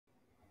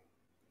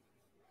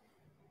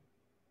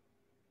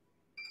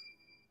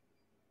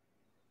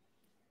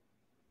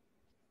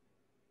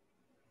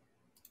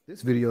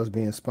This video is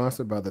being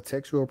sponsored by the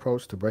Techtual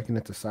approach to breaking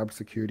into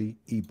cybersecurity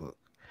ebook.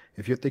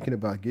 If you're thinking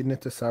about getting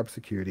into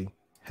cybersecurity,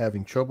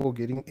 having trouble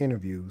getting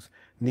interviews,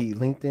 need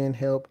LinkedIn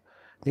help,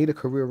 need a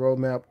career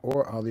roadmap,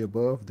 or all the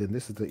above, then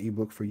this is the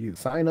ebook for you.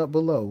 Sign up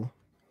below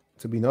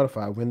to be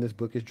notified when this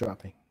book is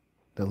dropping.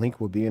 The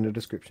link will be in the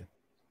description.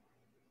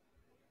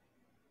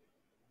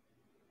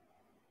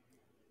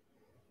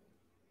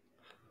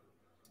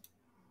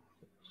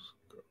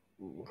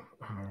 All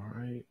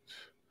right.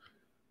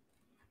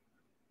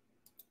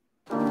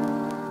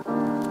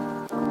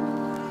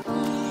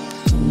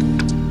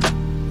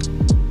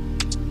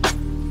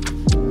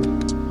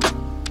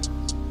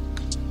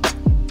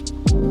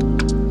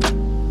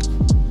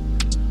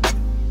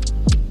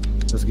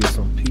 Let's get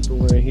some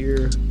people in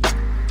here.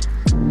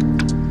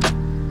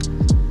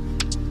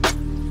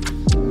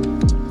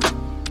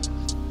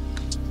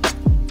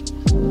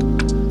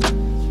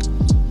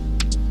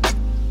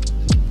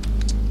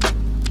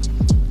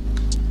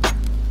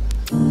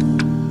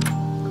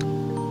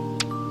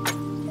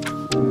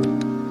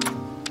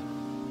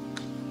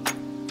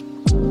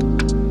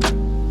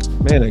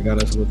 Man, they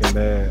got us looking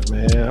bad,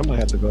 man. I might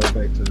have to go back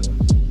to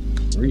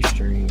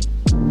restream.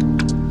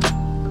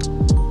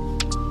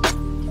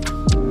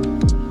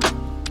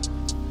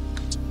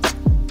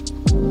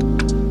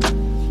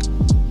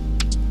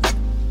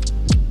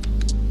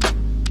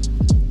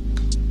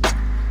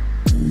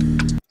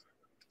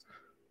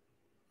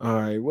 All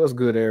right, what's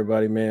good,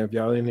 everybody, man? If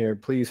y'all in here,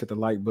 please hit the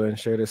like button,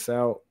 share this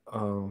out.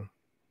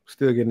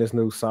 Still getting this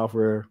new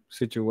software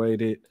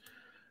situated.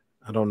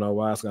 I don't know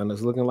why it's got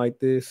us looking like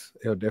this.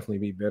 It'll definitely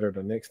be better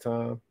the next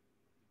time.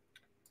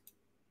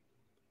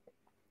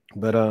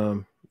 But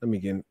let me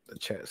get the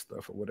chat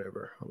stuff or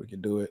whatever. We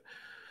can do it.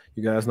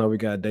 You guys know we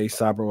got Day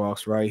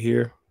Cyberwalks right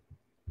here.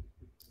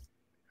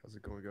 How's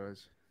it going,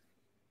 guys?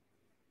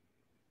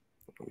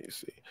 Let me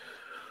see.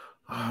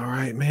 All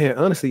right, man.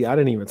 Honestly, I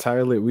didn't even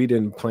title it. We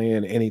didn't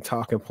plan any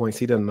talking points.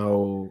 He doesn't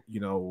know,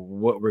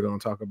 what we're going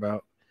to talk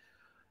about.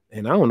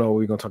 And I don't know what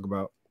we're going to talk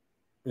about.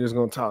 We're just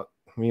going to talk.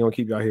 We don't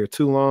keep y'all here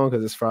too long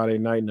because it's Friday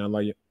night and I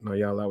know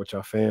y'all out with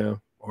y'all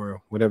fam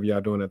or whatever y'all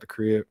doing at the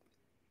crib.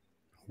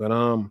 But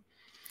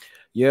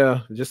yeah,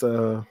 just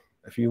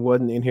if you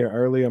wasn't in here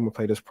early, I'm gonna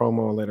play this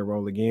promo and let it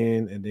roll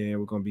again, and then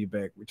we're gonna be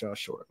back with y'all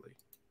shortly.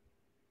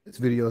 This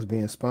video is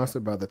being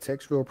sponsored by the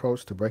Techtual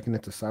approach to breaking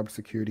into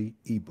cybersecurity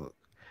ebook.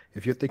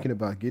 If you're thinking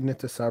about getting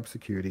into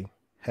cybersecurity,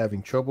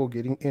 having trouble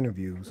getting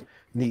interviews,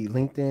 need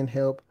LinkedIn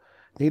help,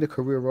 need a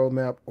career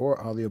roadmap,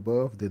 or all the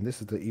above, then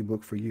this is the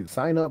ebook for you.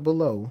 Sign up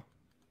below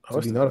to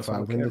be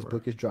notified when this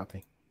book is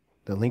dropping.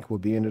 The link will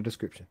be in the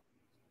description.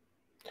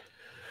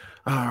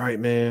 All right,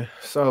 man.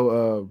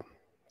 So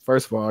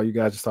first of all, you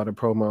guys just started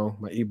promo.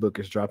 My ebook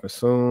is dropping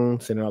soon.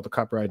 Sending out the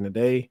copyright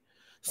today.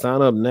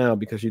 Sign up now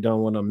because you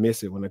don't want to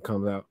miss it when it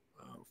comes out.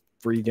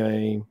 Free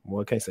game.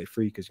 Well, I can't say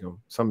free because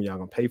some of y'all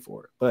gonna pay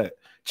for it, but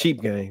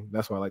cheap game.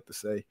 That's what I like to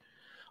say.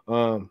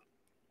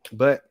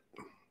 But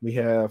we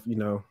have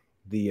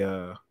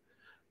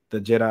the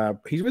Jedi.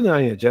 He's really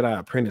not even a Jedi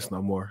apprentice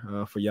no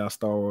more. For y'all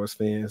Star Wars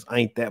fans, I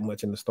ain't that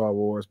much into Star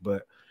Wars,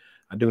 but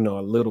I do know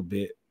a little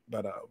bit.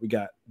 But we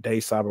got Day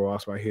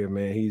Cyberwalks right here,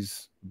 man.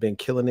 He's been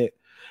killing it,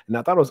 and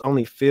I thought it was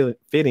only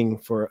fitting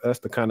for us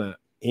to kind of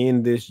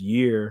end this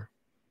year,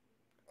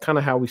 kind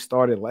of how we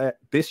started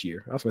this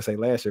year. I was gonna say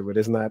last year, but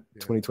it's not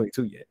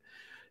 2022 yet.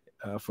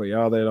 For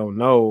y'all that don't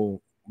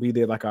know, we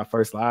did like our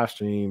first live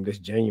stream this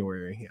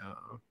January.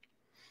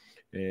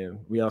 And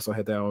we also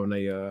had that on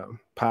a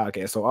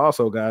podcast. So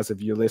also, guys, if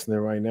you're listening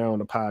right now on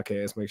the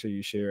podcast, make sure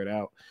you share it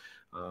out.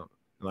 And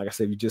like I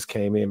said, if you just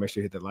came in, make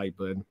sure you hit the like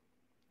button.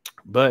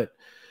 But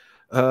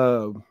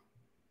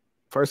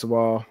first of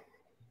all,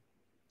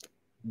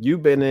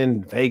 you've been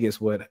in Vegas,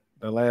 the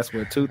last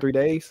 2-3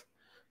 days?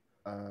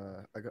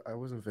 I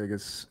was in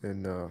Vegas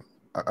and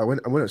I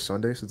went on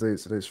Sunday, so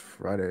today's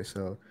Friday,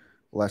 so it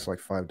lasts like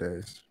 5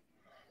 days.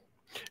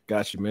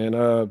 Got you, man.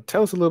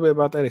 Tell us a little bit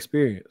about that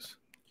experience.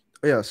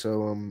 Yeah,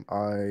 so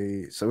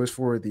it was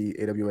for the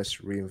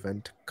AWS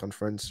reInvent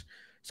conference.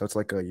 So it's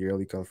like a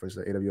yearly conference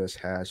that AWS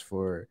has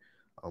for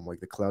like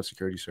the cloud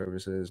security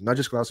services, not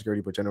just cloud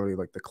security, but generally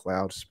like the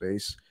cloud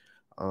space.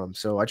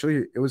 So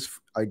actually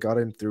I got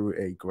in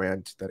through a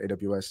grant that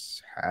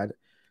AWS had.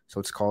 So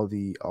it's called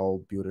the All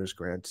Builders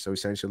Grant. So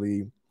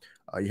essentially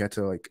you had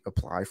to like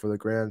apply for the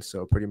grant.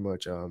 So pretty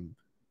much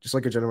just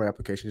like a general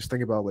application. Just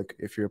think about like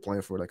if you're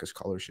applying for like a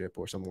scholarship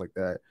or something like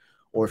that,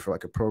 or for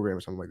like a program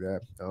or something like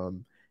that.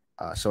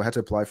 So I had to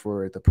apply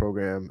for the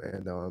program,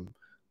 and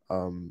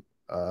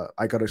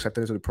I got accepted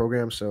into the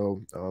program.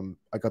 So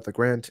I got the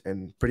grant,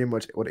 and pretty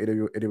much what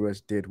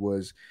AWS did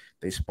was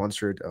they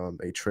sponsored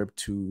a trip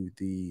to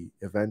the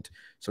event.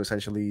 So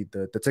essentially,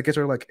 the tickets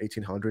are like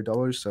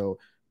 $1,800. So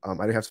I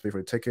didn't have to pay for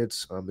the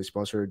tickets.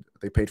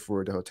 They paid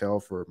for the hotel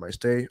for my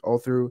stay all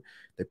through.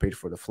 They paid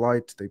for the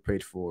flight. They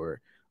paid for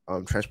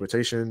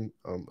transportation,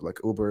 like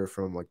Uber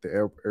from like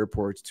the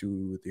airport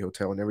to the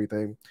hotel and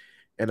everything.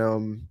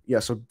 And yeah,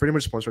 so pretty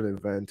much sponsored the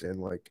event,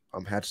 and like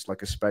had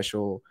like a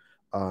special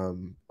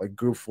like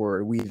group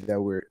for we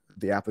that were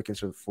the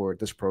applicants for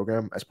this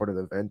program as part of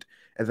the event.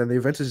 And then the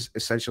event is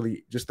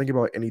essentially just think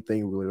about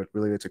anything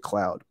related to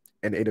cloud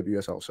and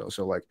AWS also.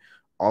 So like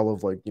all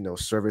of like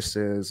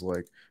services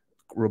like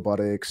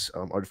robotics,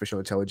 artificial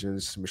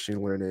intelligence,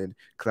 machine learning,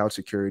 cloud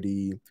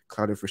security,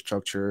 cloud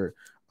infrastructure,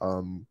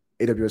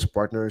 AWS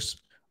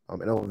partners,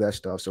 and all of that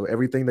stuff. So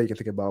everything that you can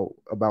think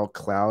about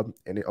cloud,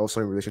 and it also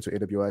in relation to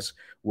AWS,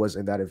 was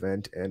in that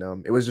event,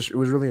 and it was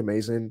really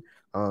amazing.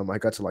 I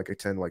got to like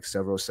attend like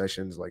several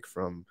sessions like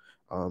from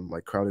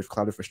like cloud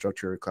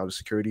infrastructure, cloud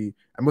security.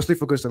 I mostly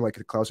focused on like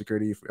the cloud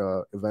security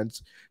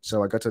events,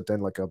 so I got to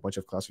attend like a bunch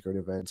of cloud security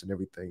events and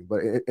everything.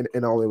 But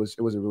in all, it was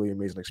a really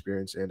amazing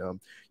experience. And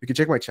you can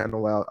check my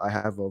channel out. I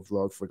have a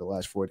vlog for the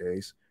last 4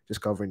 days,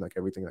 just covering like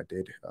everything I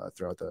did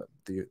throughout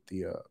the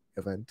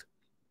event.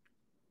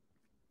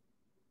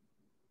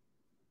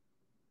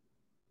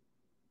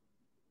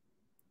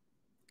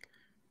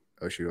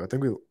 Oh shoot, I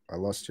think I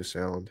lost your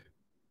sound.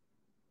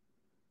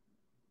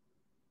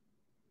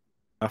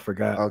 I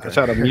forgot. I Okay.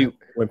 try to mute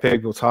when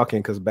people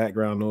talking because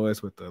background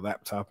noise with the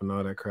laptop and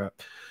all that crap.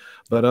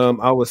 But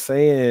I was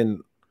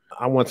saying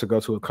I want to go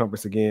to a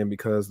conference again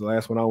because the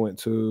last one I went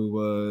to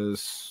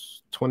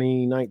was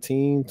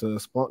 2019 to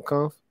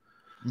SplunkConf.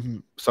 Mm-hmm.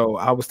 So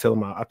I was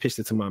telling I pitched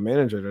it to my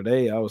manager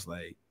today. I was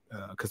like,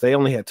 because they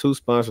only had 2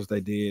 sponsors. They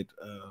did.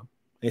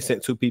 They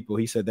sent 2 people.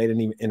 He said they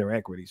didn't even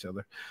interact with each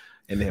other.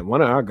 And then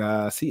one of our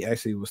guys, he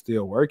actually was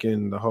still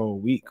working the whole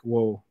week.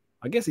 Well,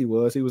 I guess he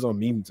was. He was on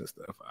meetings and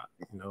stuff,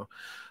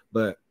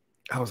 But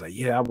I was like,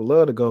 yeah, I would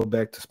love to go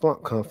back to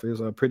SplunkConf.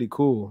 It was pretty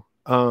cool.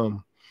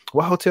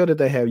 What hotel did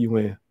they have you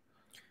in?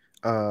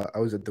 I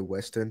was at the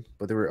Westin,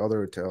 but there were other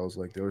hotels.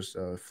 Like there was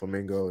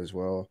Flamingo as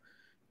well,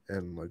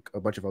 and like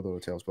a bunch of other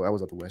hotels. But I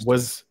was at the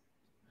Westin.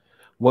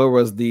 Where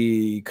was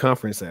the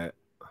conference at?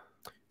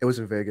 It was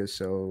in Vegas,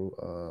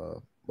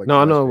 so like No,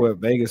 I Las know Vegas. what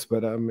Vegas,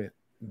 but I meant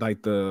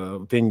like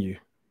the venue.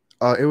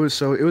 It was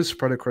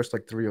spread across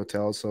like 3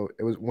 hotels. So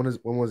it was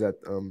one was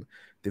at the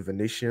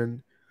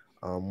Venetian,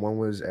 one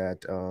was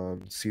at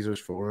Caesar's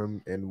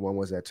Forum, and one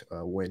was at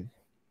Wynn.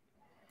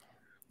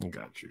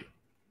 Got you.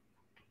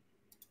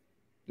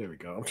 There we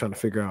go. I'm trying to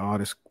figure out all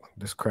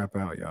this crap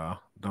out, y'all.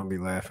 Don't be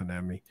laughing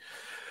at me.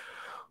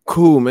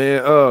 Cool,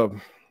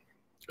 man.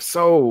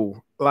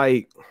 So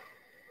like,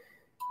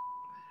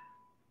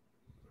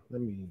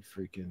 let me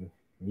freaking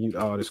mute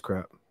all this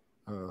crap.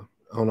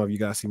 I don't know if you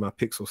guys see my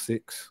Pixel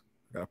 6.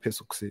 I got a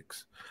Pixel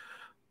 6.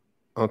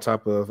 On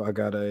top of I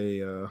got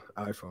a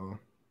iPhone.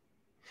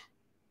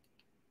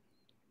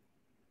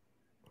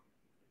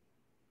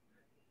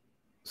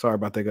 Sorry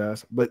about that,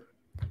 guys. But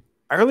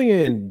early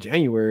in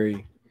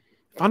January,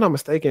 if I'm not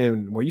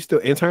mistaken, were you still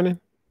interning?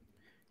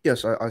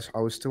 Yes, I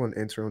was still an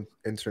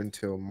intern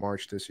till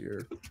March this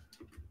year.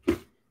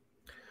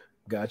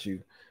 Got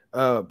you.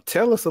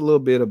 Tell us a little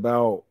bit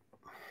about.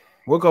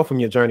 We'll go from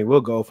your journey.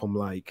 We'll go from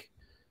like,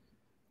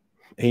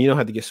 and you don't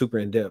have to get super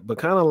in depth, but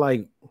kind of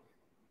like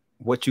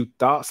what you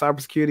thought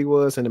cybersecurity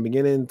was in the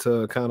beginning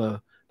to kind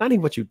of not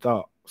even what you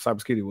thought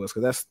cybersecurity was,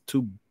 because that's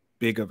too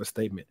big of a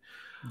statement.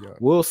 Yeah.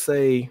 We'll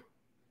say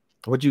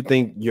what you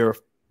think your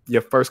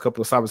first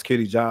couple of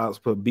cybersecurity jobs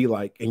would be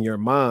like in your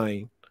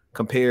mind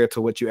compared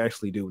to what you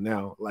actually do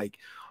now. Like,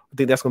 I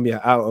think that's gonna be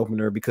an eye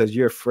opener because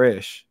you're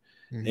fresh,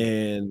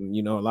 and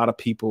a lot of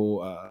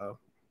people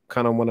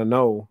kind of want to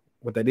know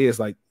what that is.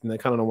 Like, and they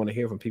kind of don't want to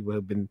hear from people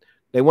who've been.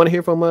 They want to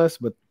hear from us,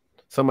 but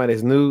somebody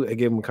that's new, it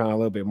give them kind of a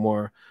little bit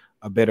more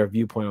a better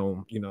viewpoint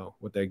on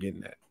what they're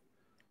getting at.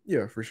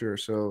 Yeah, for sure.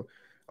 So,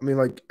 I mean,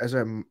 like as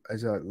I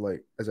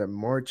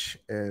March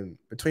and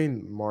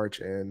between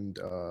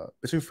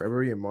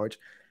February and March,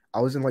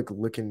 I wasn't like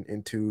looking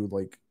into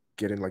like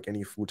getting like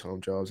any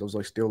full-time jobs. I was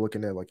like still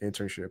looking at like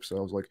internships. So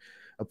I was like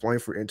applying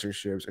for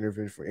internships,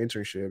 interviewing for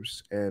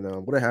internships. And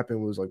what had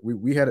happened was like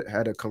we had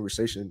a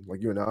conversation,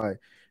 like you and I,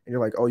 and you're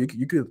like, oh, you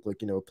could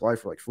like apply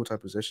for like full-time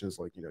positions,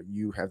 like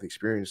you have the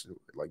experience,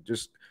 like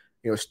just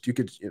you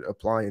could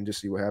apply and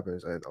just see what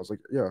happens. And I was like,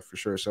 yeah, for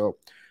sure. So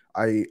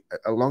I,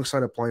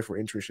 alongside applying for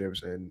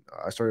internships, and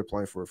I started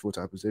applying for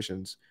full-time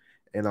positions,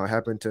 and I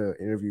happened to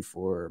interview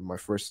for my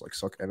first like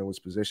SOC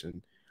analyst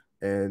position.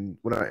 And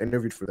when I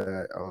interviewed for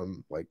that,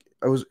 like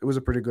it was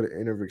a pretty good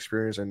interview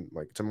experience, and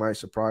like to my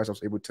surprise, I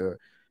was able to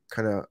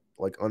kind of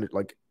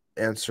like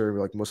answer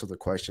like most of the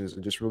questions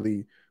and just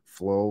really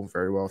flow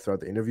very well throughout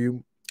the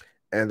interview.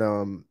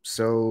 And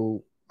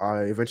so I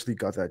eventually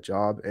got that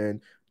job.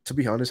 And to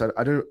be honest,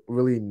 I didn't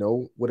really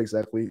know what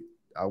exactly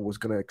I was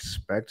gonna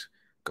expect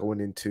going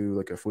into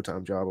like a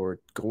full-time job or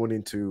going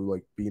into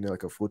like being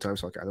like a full-time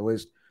SOC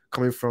analyst,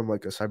 coming from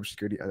like a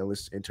cybersecurity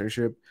analyst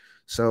internship.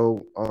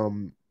 So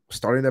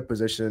starting that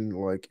position,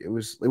 like it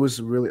was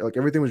really like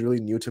everything was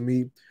really new to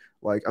me.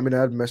 Like I mean,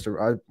 I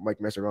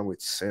like messed around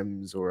with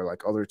Sims or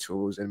like other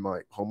tools in my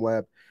home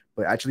lab,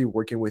 but actually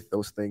working with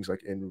those things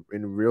like in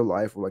real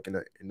life or like in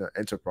an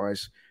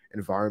enterprise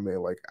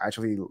environment, like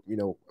actually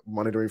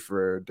monitoring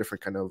for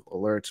different kind of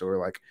alerts or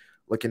like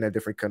looking at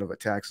different kind of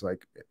attacks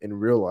like in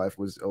real life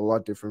was a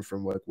lot different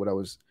from like what I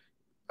was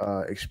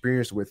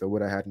experienced with or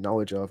what I had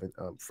knowledge of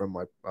from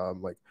my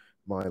like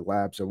my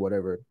labs or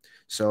whatever.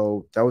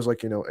 So that was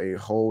like, a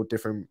whole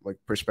different like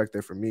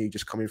perspective for me,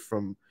 just coming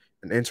from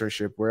an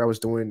internship where I was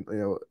doing,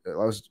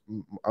 I was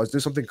doing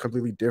something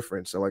completely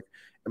different. So like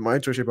in my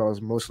internship, I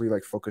was mostly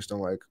like focused on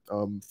like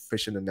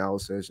phishing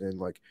analysis and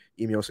like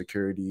email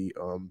security,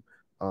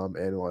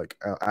 and like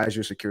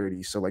Azure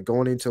security. So like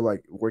going into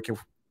like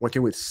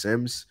working with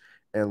SIMs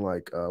and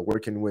like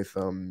working with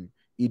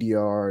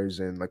EDRs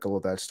and like all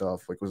of that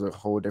stuff like was a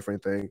whole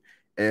different thing.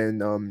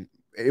 And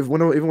even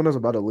when I was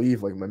about to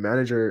leave, like my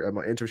manager at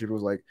my internship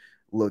was like,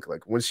 look,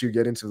 like once you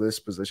get into this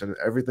position,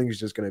 everything is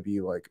just gonna be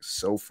like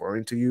so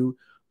foreign to you.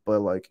 But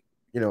like,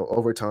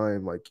 over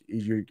time, like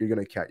you're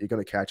gonna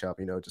catch up,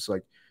 just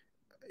like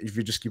if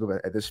you just keep up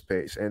at this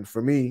pace. And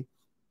for me,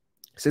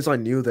 since I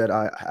knew that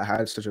I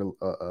had such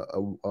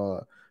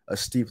a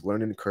steep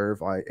learning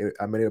curve, I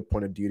made it a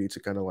point of duty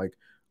to kind of like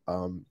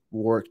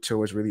work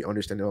towards really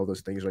understanding all those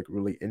things like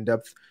really in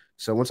depth.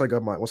 So once I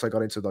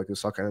got into like the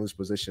SOC analyst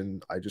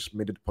position, I just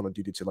made it a point of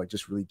duty to like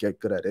just really get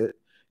good at it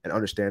and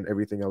understand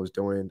everything I was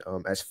doing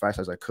as fast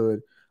as I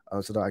could,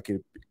 so that I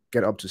could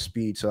get up to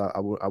speed, so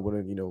I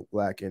wouldn't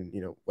lack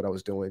in what I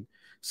was doing.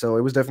 So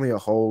it was definitely a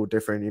whole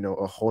different,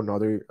 a whole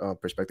nother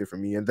perspective for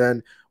me. And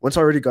then once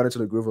I already got into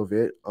the groove of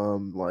it,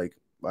 like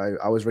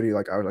I was ready,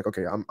 like I was like,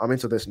 okay, I'm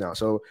into this now.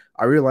 So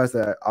I realized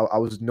that I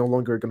was no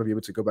longer going to be able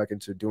to go back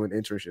into doing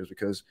internships,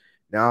 because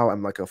now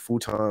I'm like a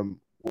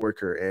full-time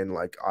worker, and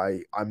like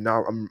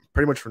I'm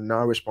pretty much for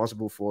now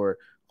responsible for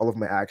all of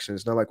my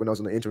actions. Not like when I was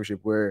in the internship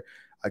where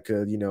I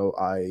could,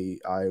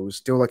 I was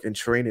still like in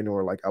training,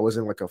 or like I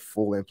wasn't like a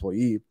full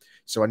employee.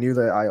 So I knew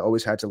that I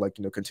always had to like,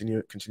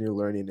 continue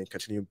learning and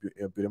continue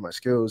building my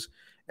skills.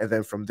 And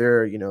then from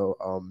there,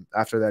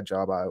 after that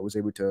job, I was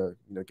able to,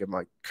 get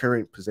my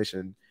current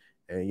position.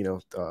 And,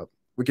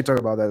 we can talk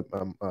about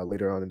that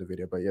later on in the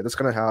video. But yeah, that's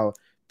kind of how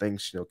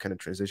things, kind of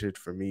transitioned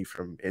for me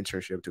from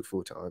internship to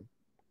full time.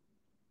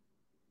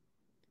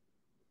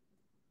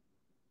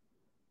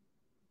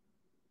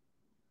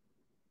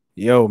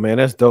 Yo, man,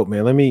 that's dope,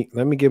 man. Let me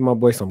give my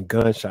boy some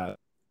gunshot.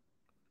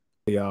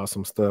 Y'all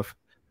some stuff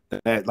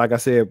that, like I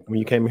said, when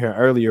you came here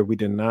earlier, we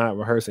did not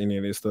rehearse any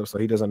of this stuff, so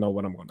he doesn't know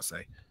what I'm going to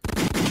say.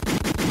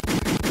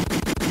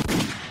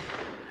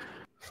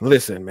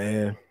 Listen,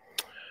 man,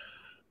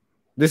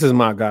 this is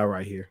my guy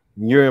right here.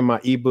 You're in my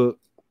ebook.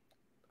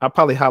 I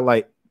probably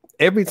highlight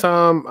every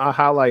time I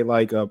highlight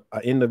like a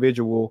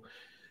individual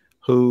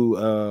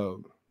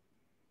who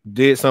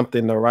did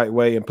something the right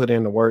way and put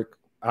in the work.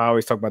 I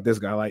always talk about this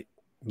guy. Like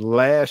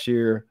last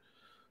year,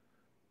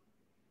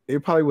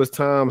 it probably was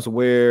times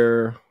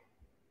where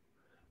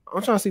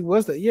I'm trying to see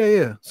what's that.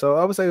 Yeah. So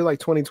I would say like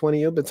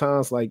 2020. It'll be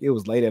times like it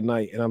was late at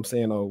night, and I'm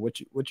saying, "Oh, what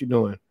you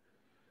doing?"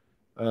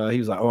 He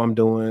was like, "Oh, I'm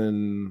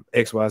doing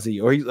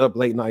XYZ," or he's up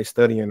late night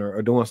studying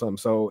or doing something.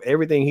 So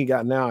everything he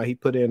got now, he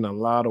put in a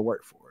lot of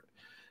work for it.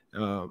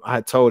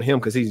 I told him,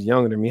 because he's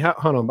younger than me.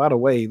 Hold on, by the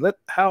way,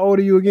 how old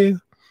are you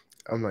again?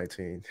 I'm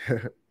 19.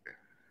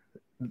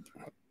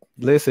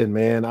 Listen,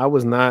 man, I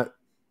was not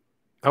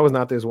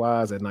this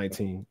wise at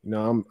 19.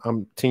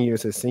 I'm 10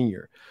 years his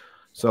senior.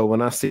 So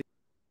when I see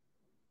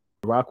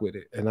rock with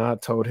it, and I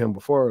told him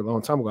before a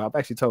long time ago, I've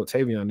actually told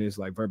Tavion this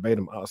like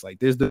verbatim. I was like,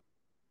 this dude,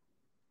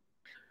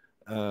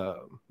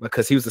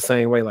 because he was the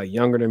same way, like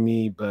younger than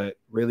me, but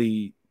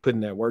really putting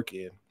that work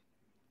in.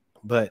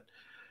 But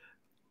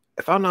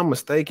if I'm not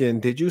mistaken,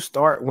 did you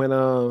start when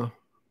I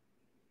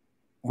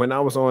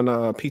was on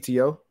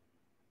PTO?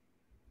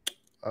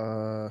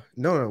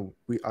 No,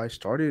 I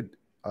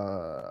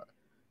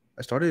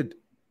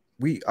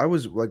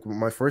was like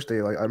my first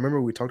day, like I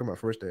remember we talked on my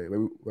first day,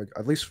 like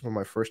at least for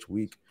my first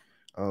week,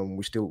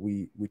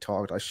 we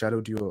talked. I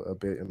shadowed you a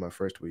bit in my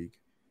first week.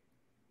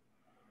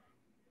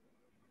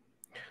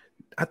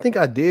 I think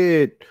I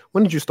did.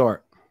 When did you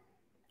start?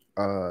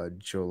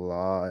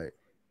 July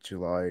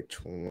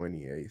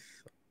 28th,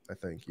 I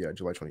think. Yeah,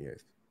 July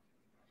 28th.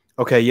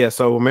 Okay, yeah.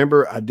 So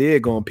remember, I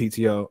did go on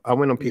PTO. I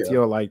went on PTO Yeah.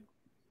 like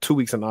 2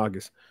 weeks in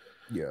August.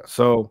 Yeah.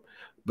 So,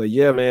 but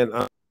yeah,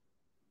 man.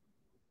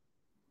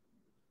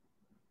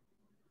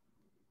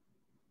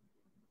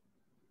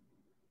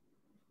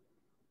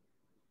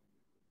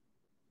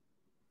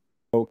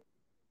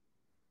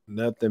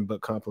 Nothing but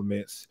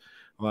compliments.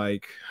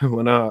 Like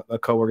when a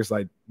coworker's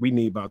like, we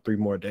need about 3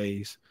 more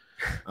days.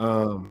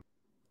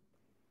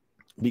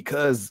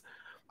 Because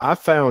I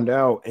found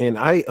out, and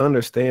I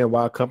understand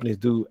why companies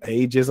do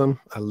ageism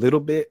a little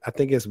bit. I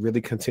think it's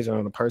really contingent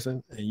on the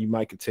person, and you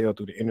might could tell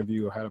through the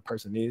interview or how the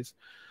person is.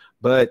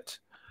 But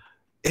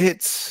I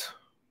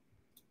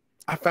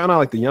found out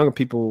like the younger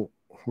people,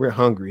 we're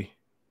hungry.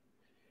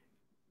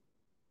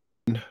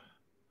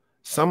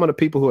 Some of the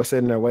people who are set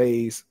in their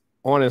ways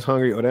aren't as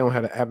hungry, or they don't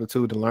have the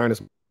aptitude to learn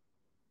as.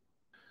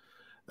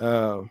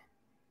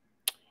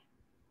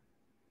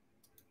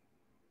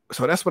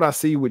 So that's what I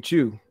see with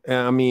you. And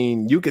I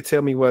mean, you could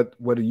tell me what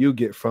do you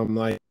get from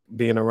like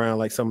being around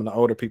like some of the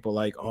older people?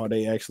 Like, are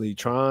they actually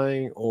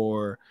trying?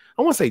 Or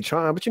I won't say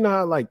trying, but you know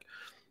how like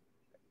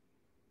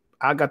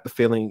I got the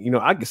feeling, you know,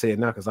 I can say it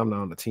now because I'm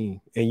not on the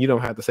team, and you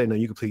don't have to say no.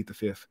 You can plead the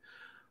fifth.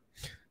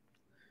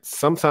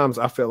 Sometimes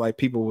I felt like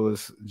people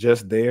was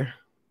just there.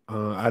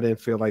 I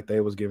didn't feel like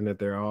they was giving it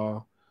their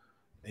all,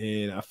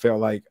 and I felt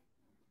like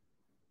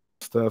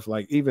stuff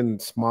like even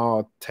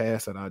small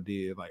tasks that I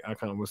did, like I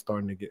kind of was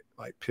starting to get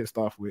like pissed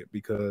off with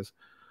because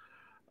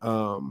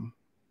I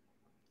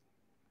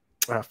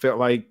felt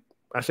like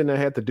I shouldn't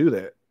have had to do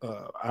that.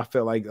 I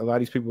felt like a lot of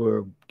these people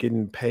were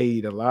getting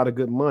paid a lot of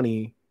good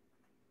money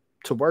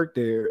to work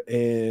there,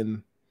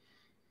 and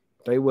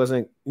they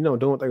wasn't, you know,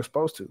 doing what they were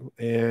supposed to.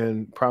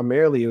 And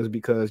primarily it was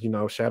because, you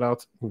know, shout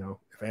out, you know,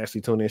 if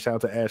Ashley tuned in, shout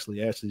out to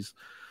Ashley. Ashley's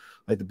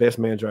like the best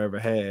manager I ever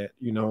had.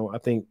 You know, I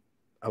think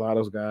a lot of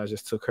those guys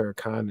just took her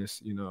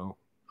kindness, you know,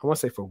 I want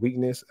to say for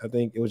weakness. I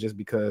think it was just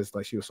because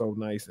like she was so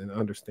nice and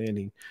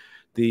understanding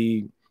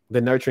the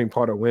nurturing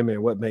part of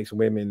women. What makes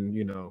women,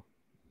 you know,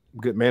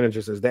 good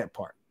managers is that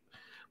part.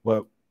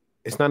 But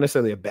it's not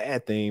necessarily a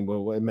bad thing,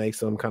 but what makes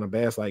them kind of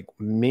bad is like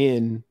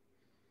men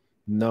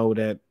know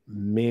that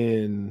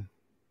men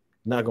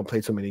not gonna play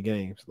too many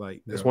games.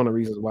 Like that's one of the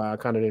reasons why I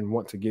kind of didn't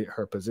want to get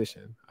her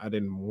position. I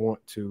didn't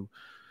want to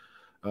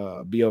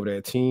be over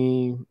that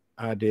team.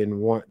 I didn't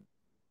want to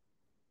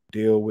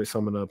deal with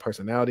some of the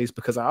personalities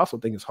because I also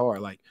think it's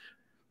hard. Like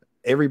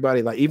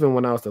everybody, like even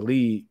when I was the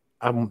lead,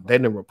 they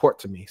didn't report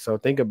to me. So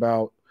think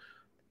about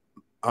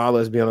all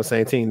us being on the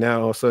same team.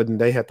 Now all of a sudden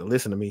they have to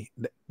listen to me.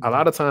 A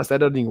lot of times that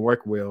doesn't even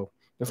work well.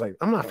 It's like,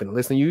 I'm not finna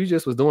listen to you. You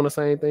just was doing the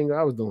same thing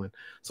I was doing.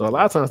 So a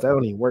lot of times that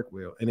don't even work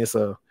well. And it's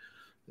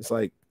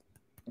like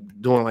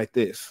doing like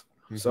this.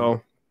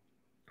 So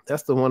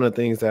that's one of the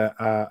things that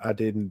I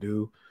didn't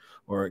do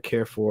or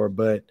care for.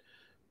 But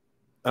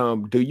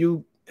do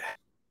you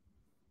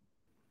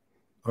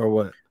or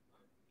what?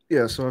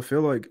 Yeah, so I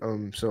feel like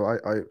so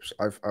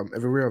I've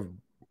everywhere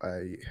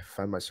I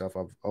find myself,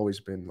 I've always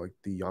been like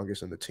the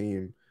youngest in the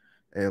team,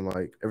 and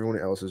like everyone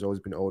else has always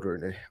been older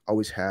and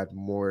always had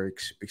more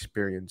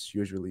experience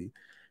usually.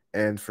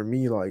 And for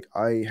me, like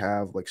I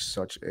have like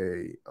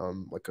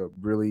a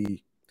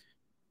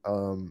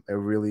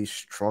really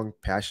strong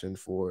passion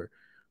for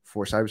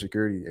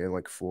cybersecurity and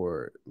like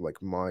for like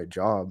my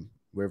job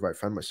wherever I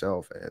find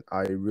myself, and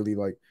I really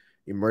like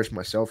immerse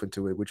myself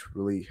into it, which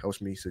really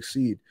helps me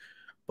succeed.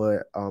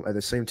 But at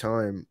the same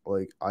time,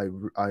 like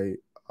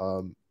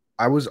um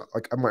I was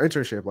like at my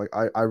internship, like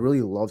I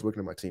really loved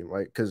working on my team,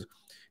 right? Because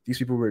these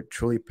people were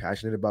truly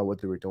passionate about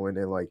what they were doing,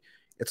 and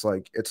it's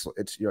like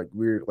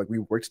we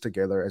worked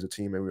together as a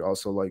team, and we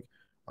also like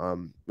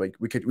we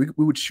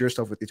would share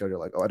stuff with each other,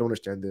 like, oh, I don't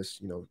understand this,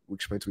 you know, we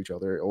explain to each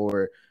other.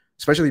 Or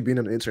especially being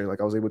an intern,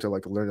 like I was able to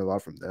like learn a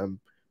lot from them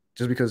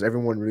just because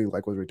everyone really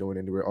liked what we were doing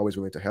and they were always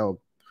willing to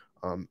help.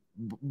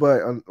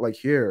 But like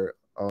here,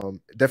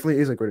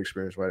 definitely is a great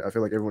experience, right? I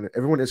feel like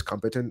everyone is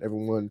competent,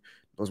 everyone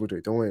knows what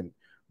they're doing,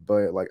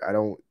 but like I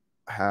don't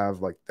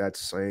have like that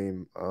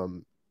same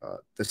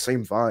the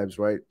same vibes,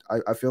 right?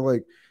 I feel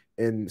like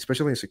in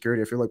especially in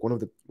security, I feel like one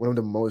of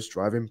the most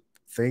driving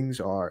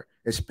things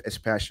is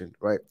passion,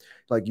 right?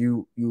 Like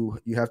you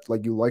have to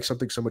like you like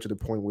something so much to the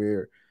point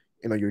where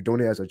you know you're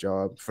doing it as a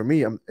job. For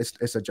me,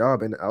 it's a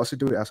job, and I also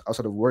do it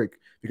outside of work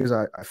because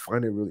I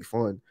find it really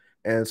fun.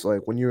 And it's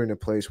like when you're in a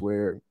place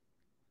where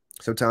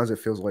sometimes it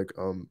feels like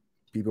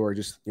people are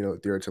just you know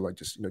there to like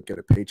just you know get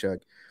a paycheck.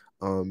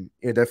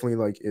 It definitely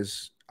like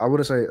is, I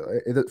wouldn't say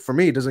for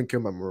me it doesn't kill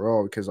my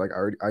morale because like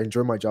I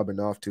enjoy my job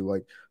enough to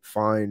like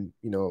find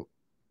you know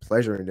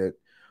pleasure in it.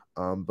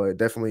 But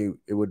definitely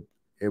it would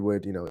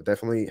you know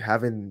definitely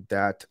having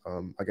that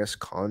I guess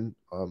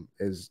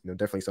is you know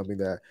definitely something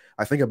that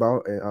I think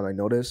about and I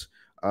notice.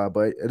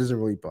 But it doesn't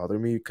really bother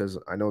me because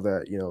I know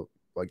that you know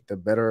like the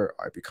better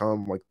I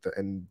become, like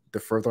the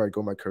further I go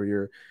in my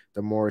career,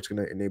 the more it's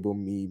gonna enable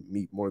me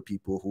meet more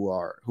people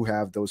who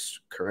have those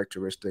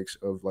characteristics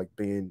of like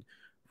being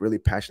really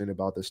passionate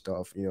about this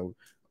stuff, you know,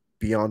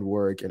 beyond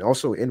work and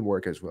also in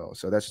work as well.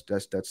 So that's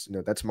you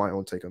know that's my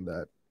own take on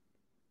that.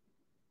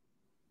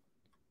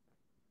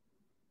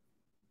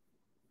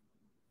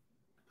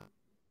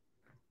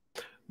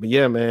 But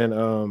yeah,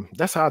 man,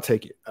 that's how I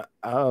take it.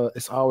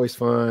 It's always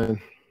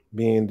fun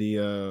being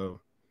the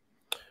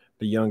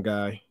young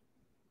guy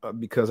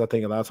because I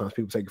think a lot of times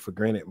people take it for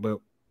granted. But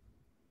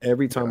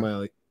every time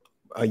Yeah.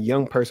 a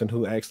young person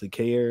who actually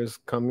cares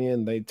come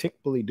in, they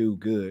typically do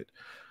good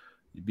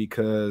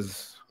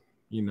because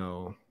you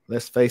know,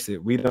 let's face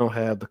it, we don't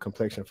have the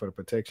complexion for the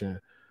protection.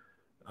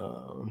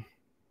 Um,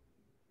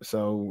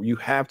 so you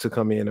have to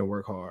come in and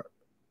work hard,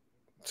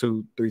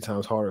 2, 3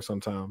 times harder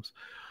sometimes.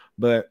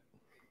 But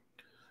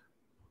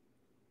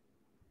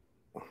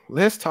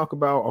let's talk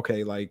about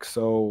okay, like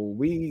so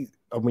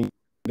I mean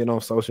been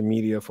on social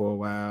media for a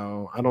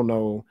while. I don't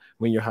know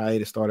when your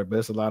hiatus started, but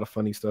it's a lot of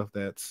funny stuff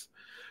that's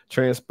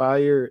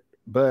transpired.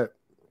 But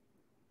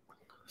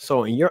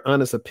so in your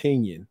honest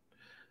opinion,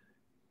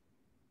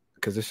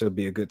 because this should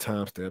be a good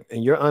time step,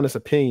 in your honest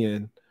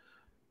opinion,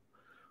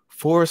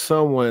 for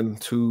someone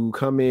to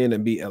come in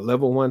and be a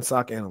level 1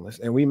 SOC analyst,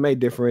 and we may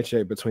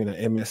differentiate between an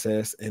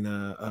MSS and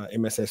a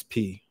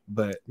MSSP,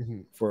 but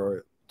Mhm.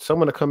 for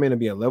someone to come in and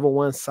be a level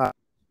 1 SOC,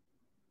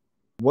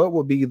 what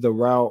would be the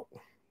route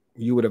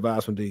you would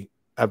advise them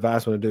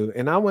to do?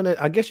 And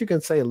I guess you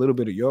can say a little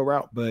bit of your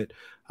route, but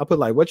I put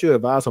like what you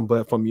advise them,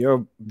 but from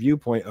your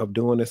viewpoint of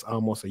doing this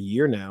almost a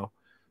year now,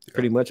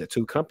 pretty much at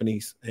 2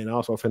 companies, and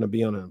also finna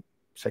be on a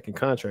second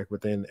contract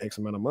within X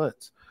amount of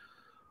months.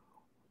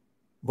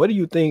 What do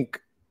you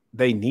think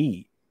they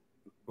need?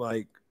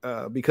 Like,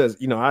 because,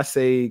 you know, I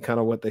say kind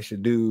of what they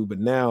should do, but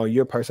now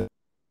your person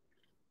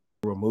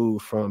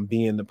removed from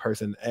being the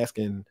person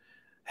asking,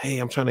 hey,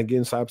 I'm trying to get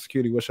in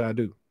cybersecurity, what should I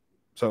do?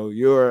 So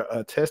you're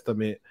a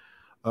testament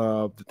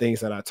of the things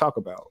that I talk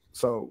about.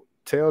 So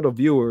tell the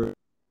viewer what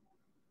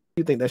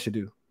you think they should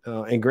do.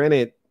 And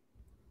granted,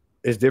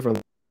 it's different.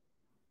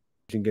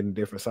 You can get in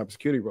different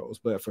cybersecurity roles,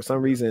 but for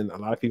some reason, a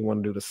lot of people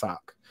want to do the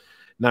SOC,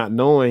 not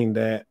knowing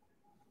that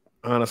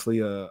honestly,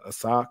 a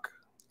SOC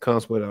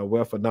comes with a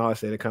wealth of knowledge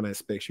that it kind of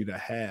expects you to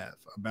have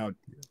about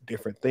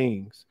different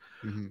things.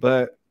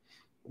 But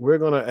we're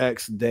gonna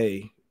ask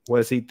Day, what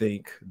does he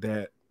think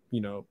that, you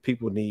know,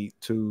 people need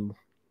to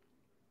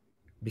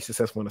be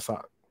successful in a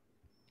SOC?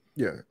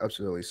 Yeah,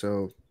 absolutely.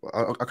 So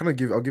I'll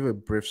give a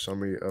brief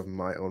summary of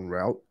my own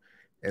route,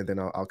 and then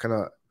I'll kind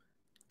of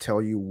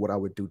tell you what I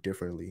would do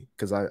differently,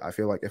 because I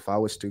feel like if I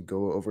was to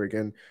go over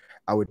again,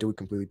 I would do it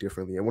completely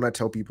differently. And when I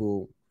tell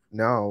people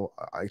now,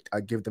 I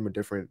give them a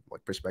different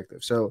like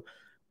perspective. So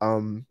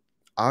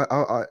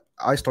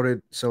I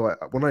started, so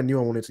when I knew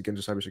I wanted to get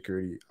into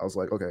cybersecurity, I was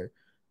like, okay,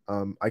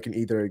 I can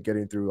either get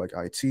in through like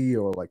IT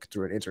or like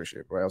through an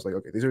internship, right? I was like,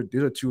 okay, these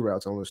are 2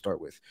 routes I want to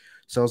start with.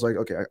 So I was like,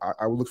 okay,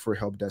 I would look for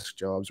help desk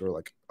jobs or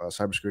like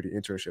cybersecurity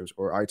internships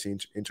or IT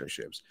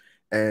internships.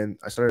 And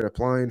I started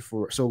applying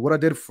for, so what I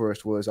did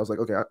first was I was like,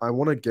 okay, I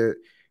want to get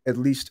at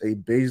least a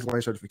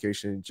baseline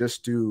certification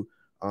just to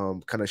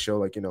kind of show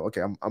like, you know,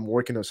 okay, I'm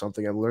working on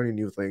something, I'm learning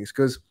new things.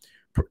 Because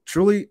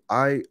truly,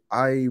 I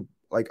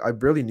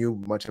barely knew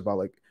much about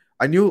like,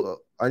 I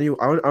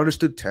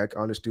understood tech, I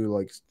understood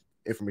like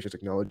information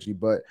technology,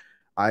 but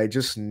I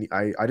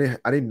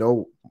didn't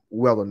know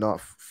well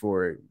enough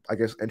for, I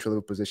guess, entry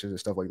level positions and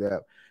stuff like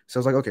that. So I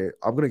was like, okay,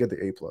 I'm gonna get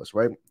the A plus,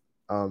 right?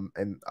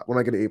 And when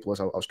I get an A plus,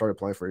 I'll start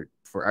applying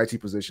for IT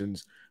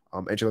positions,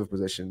 entry level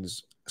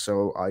positions.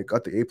 So I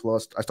got the A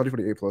plus. I studied for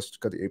the A plus,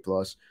 got the A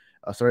plus.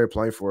 I started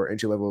applying for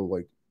entry level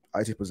like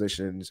IT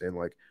positions and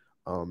like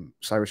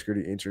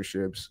cybersecurity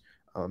internships.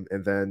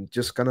 And then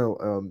just kind of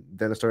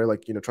then I started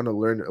like, you know, trying to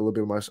learn a little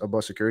bit more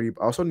about security.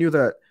 But I also knew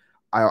that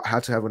I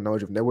had to have a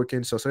knowledge of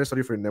networking, so I started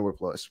studying for the Network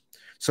Plus.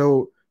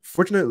 So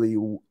fortunately,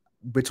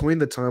 between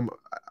the time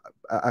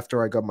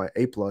after I got my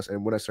A plus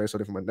and when I started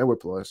studying for my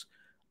Network Plus,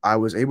 I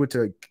was able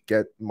to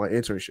get my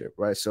internship,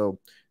 right? So,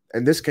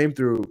 and this came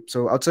through.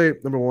 So I'd say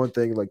number one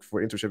thing like for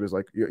internship is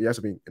like you have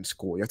to be in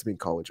school, you have to be in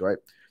college, right?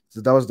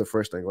 So that was the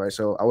first thing, right?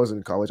 So I was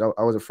in college.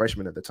 I was a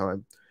freshman at the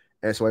time,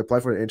 and so I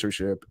applied for the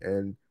internship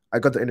and I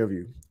got the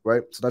interview,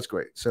 right? So that's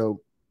great.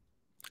 So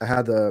I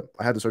had the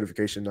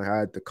certification, I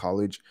had the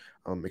college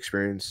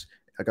experience,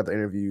 I got the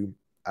interview.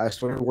 I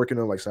started working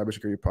on like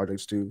cybersecurity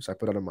projects too. So I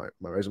put that on my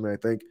resume, I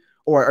think.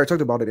 Or I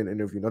talked about it in an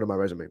interview, not on my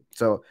resume.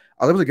 So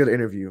I was able to get an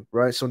interview,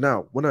 right? So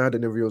now when I had the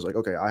interview, I was like,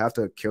 okay, I have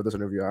to kill this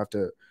interview. I have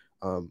to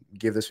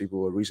give these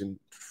people a reason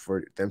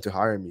for them to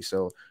hire me.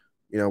 So,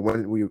 you know,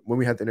 when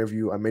we had the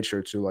interview, I made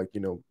sure to like, you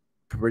know,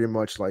 pretty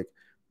much like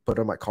put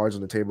all my cards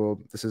on the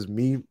table. This is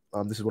me.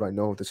 This is what I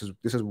know. This is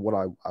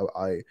what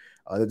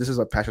this is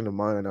a passion of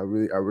mine, and I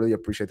really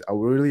appreciate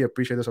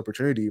this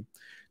opportunity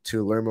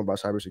to learn more about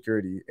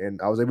cybersecurity,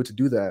 and I was able to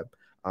do that.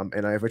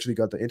 And I eventually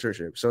got the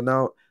internship. So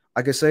now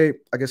I can say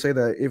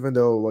that even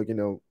though like, you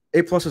know,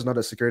 A plus is not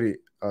a security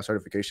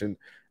certification,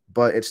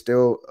 but it's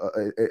still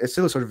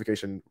a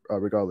certification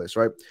regardless,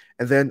 right?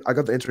 And then I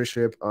got the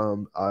internship.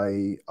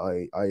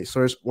 I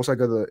started, once I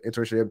got the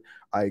internship,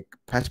 I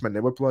passed my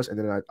Network Plus, and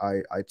then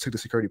I took the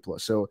Security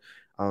Plus. So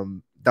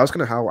that was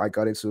kind of how I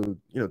got into,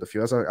 you know, the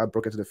field. As I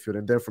broke into the field,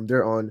 and then from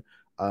there on,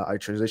 I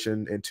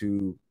transitioned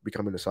into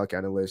becoming a SOC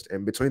analyst.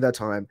 And between that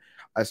time,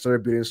 I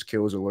started building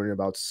skills and learning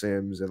about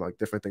SIMs and like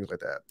different things like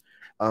that.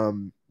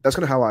 That's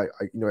kind of how I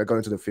got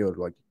into the field,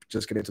 like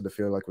just get into the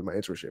field like with my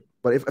internship.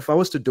 But if I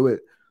was to do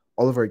it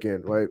all over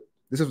again, right?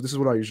 This is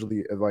what I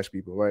usually advise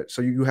people, right?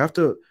 So you have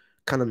to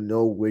kind of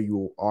know where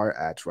you are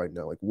at right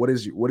now. Like what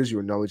is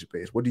your knowledge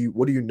base? What do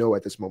you know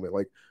at this moment?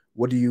 Like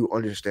what do you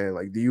understand?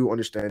 Like do you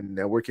understand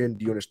networking?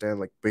 Do you understand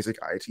like basic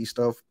IT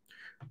stuff?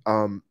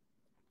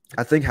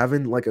 I think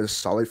having like a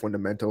solid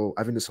fundamental,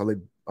 having a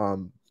solid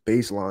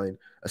baseline,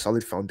 a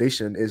solid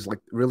foundation is like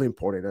really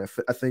important. And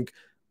I think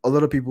a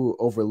lot of people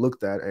overlook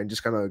that and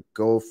just kind of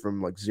go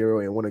from like 0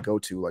 and want to go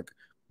to like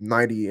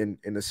 90 in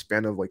the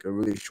span of like a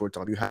really short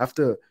time. You have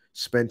to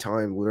spend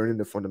time learning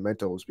the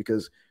fundamentals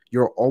because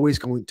you're always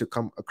going to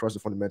come across the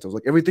fundamentals.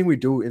 Like everything we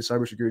do in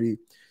cybersecurity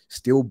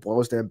still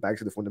boils down back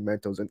to the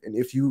fundamentals. And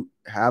if you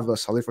have a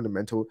solid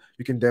fundamental,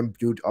 you can then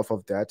build off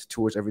of that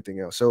towards everything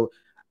else. So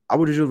I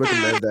would usually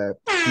recommend that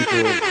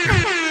people.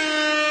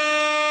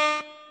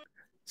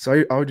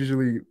 So I would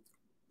usually,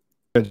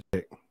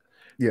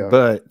 yeah.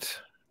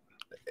 But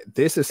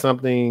this is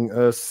something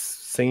us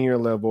senior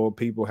level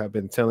people have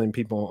been telling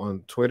people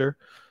on Twitter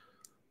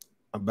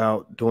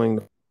about doing,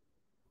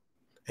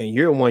 and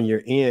you're 1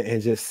 year in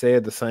and just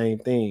said the same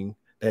thing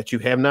that you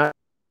have not.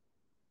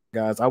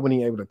 Guys, I wasn't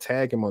even able to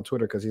tag him on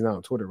Twitter because he's not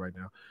on Twitter right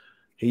now.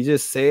 He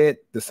just said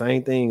the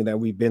same thing that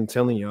we've been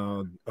telling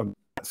y'all,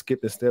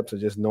 skipping steps of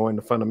just knowing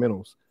the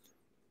fundamentals.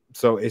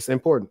 So it's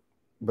important,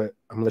 but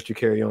I'm gonna let you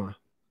carry on.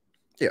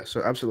 Yeah,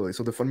 so absolutely.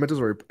 So the fundamentals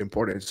are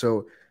important.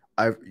 So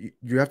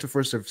you have to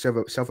first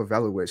self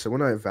evaluate. So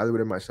when I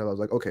evaluated myself, I was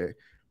like, okay,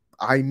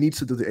 I need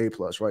to do the A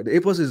plus, right? The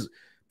A plus is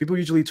people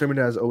usually term it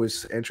as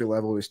always entry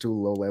level, is too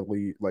low level.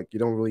 You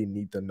don't really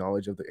need the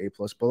knowledge of the A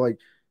plus, but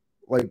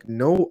like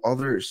no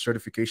other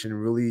certification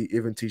really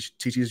even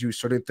teaches you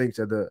certain things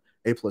that the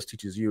A plus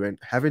teaches you, and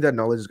having that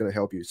knowledge is going to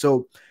help you.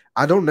 So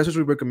I don't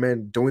necessarily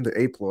recommend doing the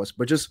A plus,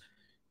 but just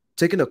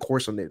taking a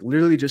course on it,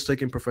 literally just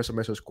taking Professor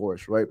Messer's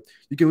course, right?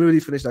 You can literally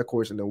finish that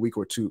course in a week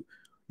or two.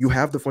 You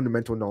have the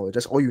fundamental knowledge.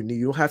 That's all you need.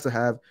 You don't have to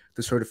have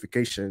the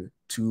certification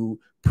to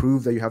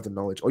prove that you have the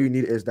knowledge. All you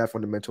need is that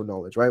fundamental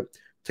knowledge, right?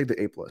 Take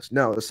the A plus.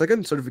 Now, the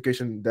second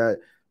certification that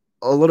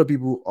a lot of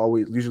people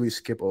always usually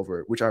skip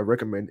over, which I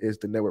recommend, is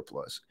the Network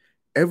Plus.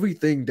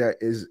 Everything that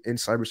is in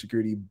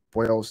cybersecurity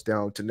boils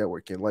down to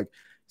networking. Like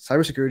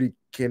cybersecurity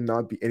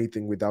cannot be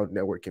anything without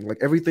networking. Like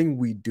everything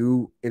we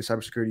do in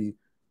cybersecurity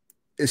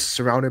is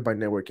surrounded by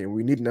networking.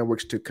 We need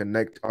networks to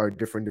connect our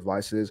different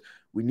devices.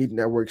 We need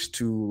networks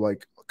to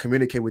like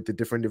communicate with the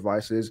different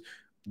devices.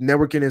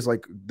 Networking is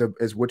like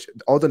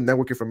all the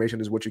network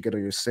information is what you get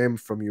on your SIM,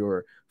 from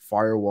your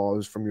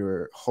firewalls, from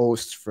your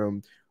hosts,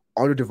 from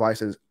all your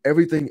devices.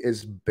 Everything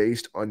is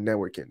based on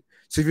networking.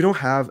 So if you don't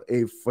have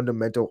a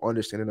fundamental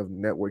understanding of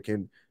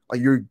networking, like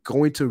you're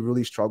going to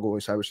really struggle in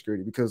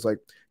cybersecurity, because like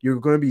you're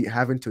going to be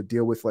having to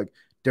deal with like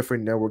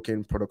different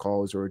networking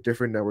protocols or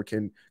different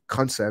networking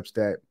concepts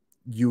that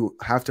you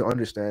have to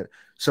understand.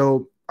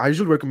 So I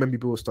usually recommend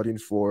people studying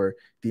for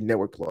the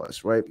Network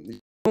Plus, right? You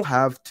don't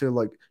have to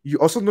like, you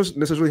also don't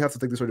necessarily have to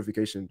take the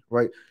certification,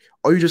 right?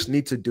 All you just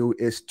need to do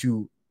is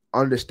to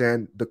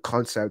understand the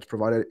concepts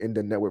provided in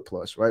the Network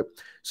Plus, right?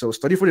 So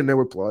study for the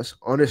Network Plus,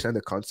 understand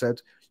the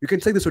concept. You can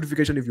take the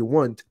certification if you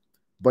want,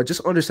 but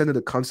just understanding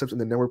the concepts in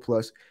the Network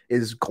Plus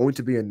is going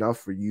to be enough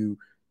for you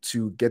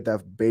to get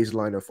that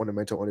baseline of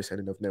fundamental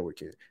understanding of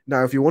networking.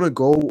 Now, if you want to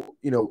go,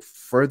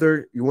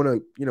 further, you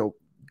want to,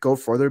 go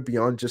further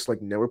beyond just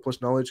like Network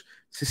Plus knowledge,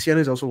 CCN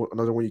is also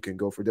another one you can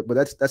go for. But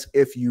that's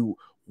if you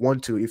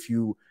want to, if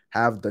you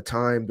have the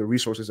time, the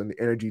resources, and the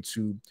energy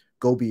to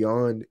go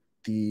beyond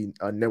the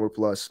Network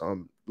Plus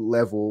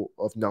level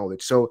of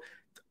knowledge. So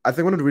I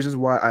think one of the reasons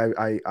why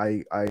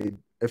I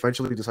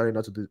eventually decided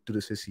not to do the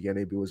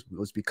CCNA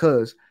was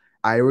because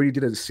I already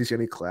did a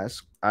CCNA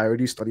class. I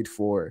already studied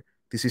for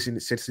the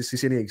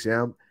CCNA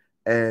exam,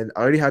 and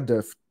I already had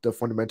the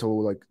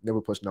fundamental like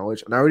Network Plus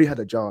knowledge, and I already had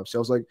a job. So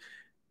I was like,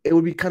 it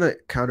would be kind of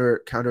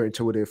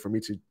counterintuitive for me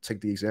to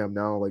take the exam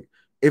now. Like,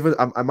 even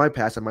I might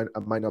pass, I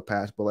might not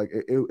pass, but like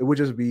it would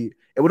just be,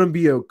 it wouldn't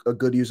be a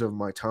good use of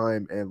my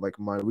time and like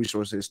my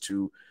resources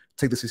to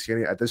take the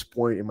CCNA at this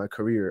point in my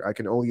career. I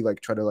can only like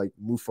try to like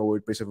move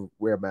forward based on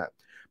where I'm at.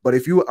 But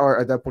if you are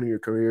at that point in your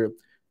career,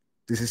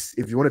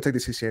 if you want to take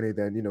the CCNA,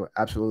 then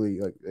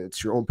absolutely, like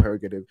it's your own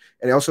prerogative.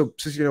 And also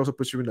CCNA also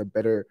puts you in a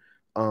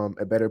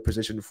better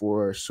position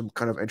for some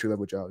kind of entry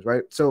level jobs,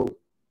 right? So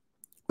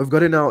we've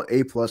gotten now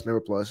A plus,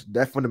 Network Plus,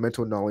 that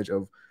fundamental knowledge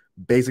of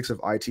basics of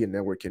IT and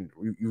networking.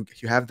 You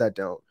have that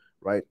down,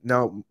 right?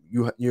 Now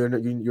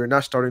you're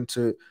not starting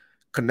to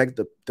connect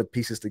the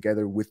pieces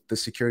together with the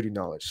security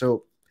knowledge.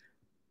 So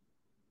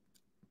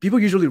people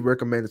usually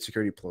recommend the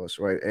Security Plus,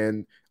 right?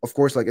 And of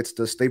course, like it's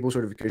the stable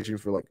certification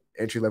for like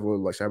entry level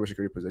like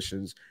cybersecurity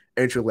positions,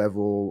 entry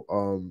level.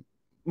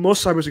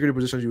 Most cybersecurity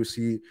positions you will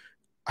see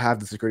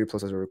have the Security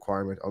Plus as a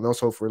requirement, and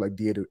also for like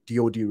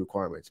DoD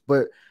requirements.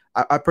 But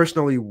I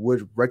personally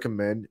would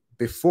recommend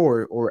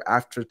before or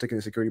after taking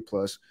the Security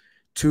Plus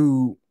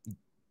to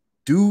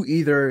do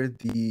either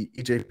the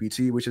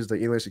EJPT, which is the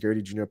Inland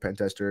Security Junior Pen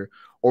Tester,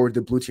 or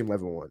the Blue Team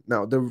Level 1.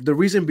 Now, the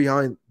reason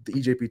behind the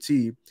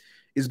EJPT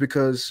is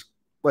because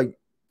like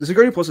the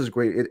Security Plus is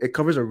great. It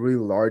covers a really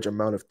large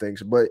amount of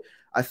things, but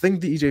I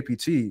think the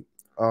EJPT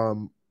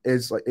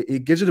is like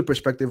it gives you the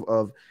perspective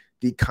of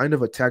the kind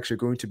of attacks you're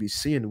going to be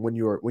seeing when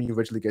you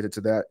eventually get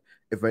into that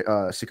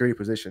security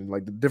position,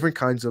 like the different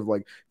kinds of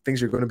like things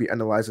you're going to be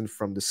analyzing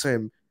from the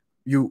SIM.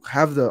 You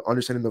have the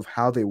understanding of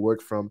how they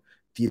work from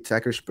the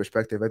attacker's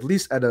perspective, at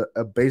least at a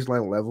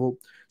baseline level.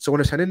 So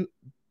understanding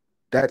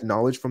that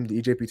knowledge from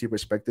the EJPT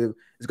perspective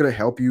is going to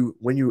help you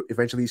when you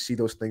eventually see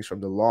those things from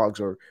the logs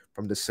or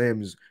from the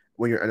SIMs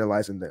when you're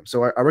analyzing them.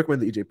 So I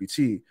recommend the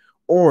EJPT,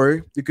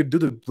 or you could do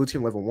the Blue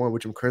Team Level 1,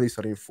 which I'm currently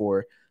studying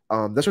for.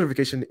 That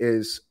certification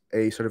is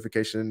a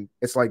certification.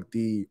 It's like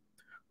the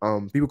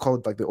people call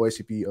it like the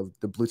OSCP of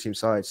the Blue Team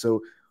side.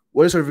 So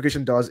what a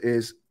certification does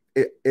is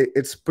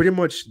it's pretty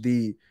much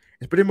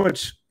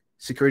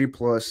Security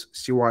Plus,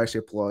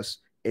 CYSA Plus,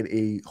 and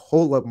a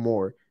whole lot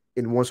more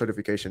in one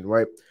certification,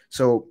 right?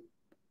 So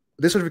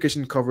this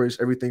certification covers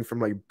everything from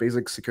like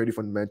basic security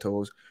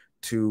fundamentals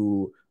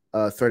to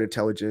threat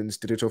intelligence,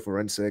 digital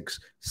forensics,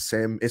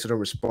 SIM, incident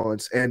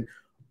response, and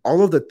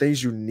all of the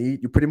things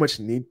you pretty much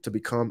need to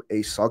become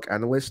a SOC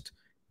analyst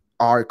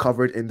are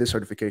covered in this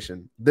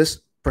certification.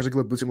 This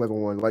particular Blue Team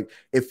Level 1, like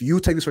if you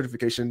take the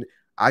certification,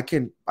 I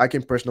can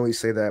personally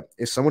say that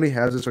if somebody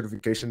has a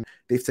certification,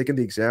 they've taken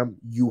the exam,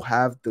 you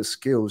have the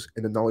skills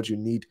and the knowledge you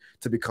need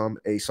to become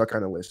a SOC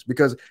analyst,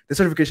 because the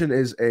certification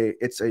is a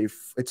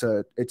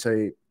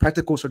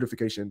practical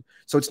certification.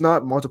 So it's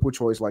not multiple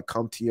choice like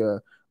CompTIA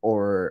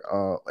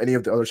or any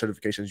of the other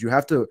certifications. You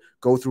have to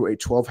go through a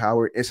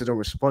 12-hour incident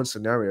response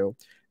scenario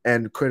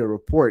and create a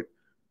report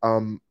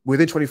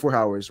within 24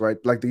 hours, right?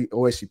 Like the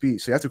OSCP.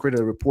 So you have to create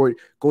a report,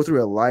 go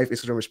through a live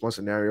incident response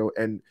scenario,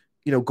 and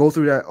go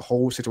through that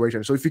whole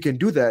situation. So if you can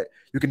do that,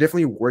 you can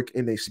definitely work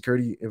in a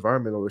security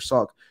environment or a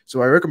SOC.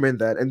 So I recommend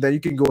that, and then you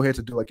can go ahead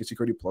to do like a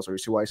Security Plus or a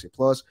CYSA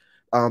Plus.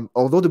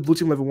 Although the Blue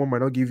Team Level 1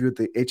 might not give you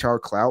the HR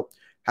clout,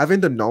 having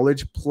the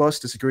knowledge plus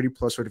the Security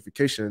Plus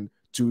certification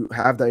to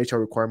have that HR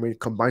requirement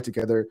combined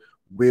together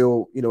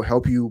will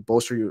help you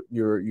bolster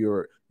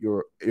your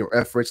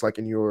efforts, like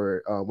in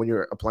your when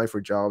you're applying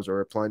for jobs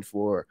or applying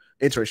for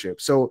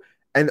internships. So,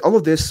 and all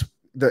of this,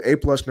 the A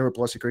plus, Never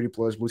Plus, Security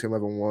Plus, Blue Team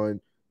Level 1,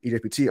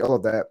 EJPT, all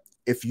of that,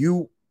 if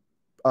you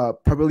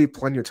properly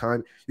plan your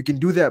time, you can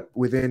do that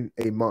within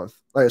a month.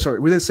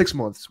 Within 6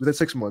 months. Within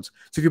 6 months.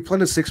 So if you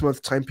plan a 6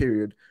 month time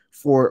period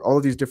for all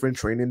of these different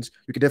trainings,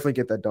 you can definitely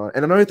get that done.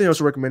 And another thing I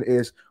also recommend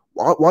is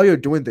while you're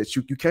doing this,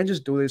 you can't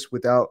just do this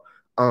without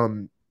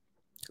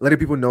letting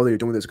people know that you're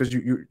doing this, because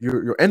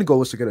your end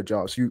goal is to get a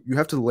job. So you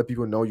have to let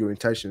people know your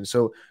intention.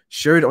 So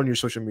share it on your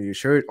social media,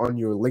 share it on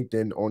your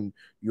LinkedIn, on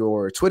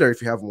your Twitter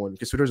if you have one,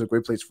 because Twitter is a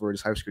great place for the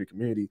cybersecurity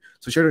community.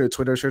 So share it on your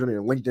Twitter, share it on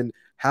your LinkedIn,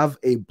 have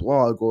a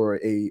blog or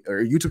a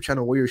YouTube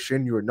channel where you're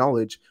sharing your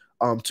knowledge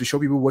to show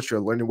people what you're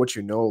learning, what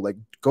you know. Like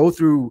go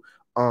through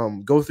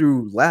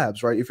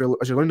labs, right? As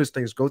you're learning these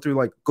things, go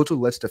to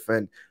Let's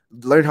Defend,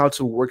 learn how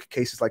to work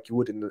cases like you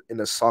would in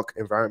a SOC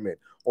environment,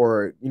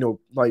 or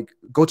like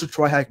go to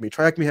Try Hack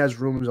Me has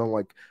rooms on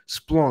like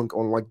Splunk,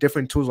 on like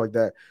different tools like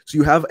that. So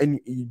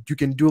you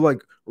can do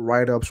like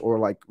write-ups or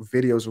like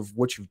videos of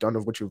what you've done,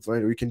 of what you've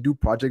learned, or you can do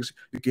projects,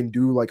 you can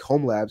do like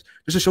home labs,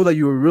 just to show that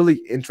you're really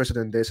interested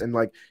in this, and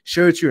like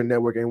share it to your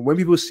network. And when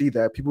people see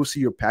that, people see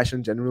your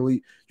passion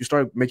generally, you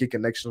start making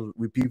connections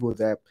with people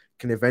that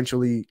can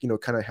eventually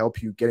kind of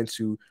help you get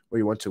into where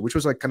you want to, which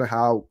was like kind of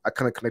how I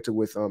kind of connected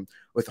with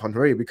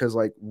Henry, because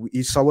like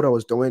he saw what I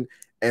was doing,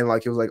 and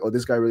like he was like, oh,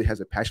 this guy really has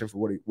a passion for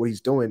what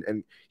he's doing,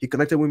 and he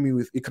connected with me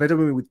with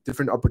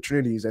different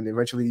opportunities, and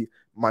eventually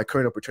my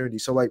current opportunity.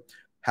 So like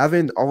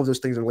having all of those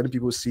things and letting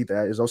people see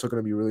that is also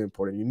going to be really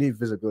important. You need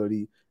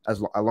visibility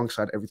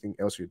alongside everything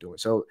else you're doing.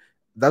 So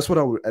that's what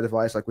I would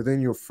advise. Like within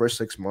your first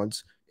 6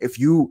 months, if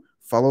you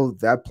follow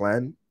that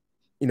plan,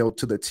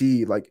 to the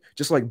T, like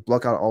just like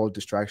block out all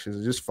distractions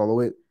and just follow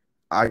it,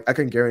 I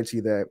can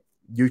guarantee that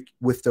you,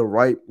 with the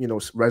right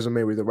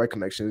resume, with the right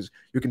connections,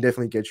 you can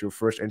definitely get your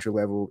first entry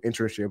level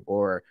internship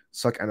or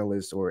SOC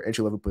analyst or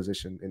entry level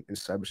position in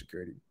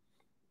cybersecurity.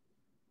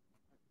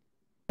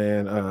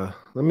 And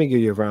let me give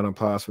you a round of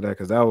applause for that,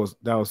 because that was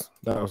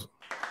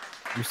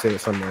you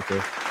said something right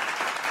there.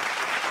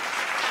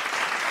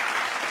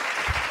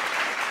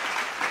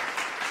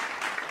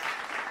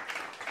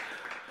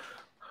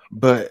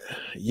 But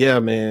yeah,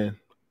 man,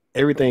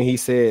 everything he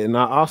said. And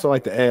I also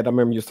like to add, I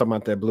remember you was talking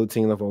about that Blue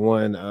Team Level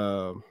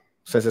 1.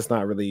 Since it's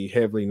not really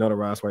heavily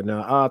notarized right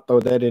now, I'll throw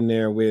that in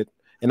there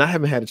and I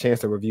haven't had a chance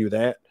to review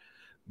that,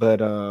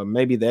 but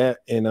maybe that.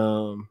 And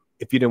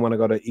if you didn't want to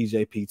go to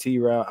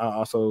EJPT route, I'll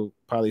also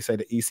probably say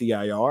the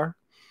ECIR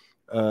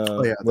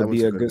would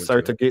be a good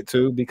cert to get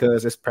to,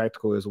 because it's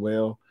practical as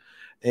well.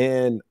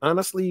 And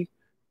honestly,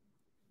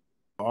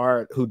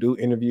 who do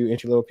interview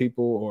entry-level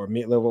people or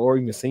mid-level or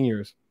even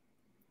seniors,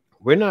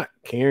 we're not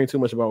caring too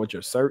much about what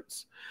your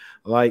certs.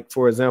 Like,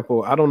 for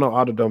example, I don't know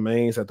all the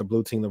domains that the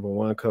Blue Team Level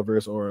 1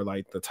 covers or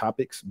like the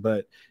topics,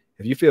 but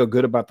if you feel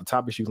good about the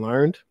topics you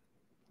learned,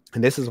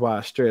 and this is why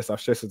I've stressed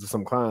it to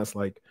some clients,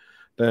 like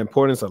the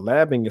importance of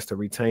labbing is to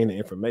retain the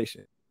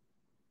information.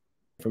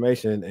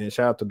 And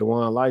shout out to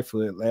Dewan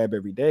Lightfoot, lab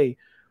every day,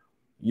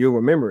 you'll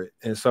remember it.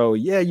 And so,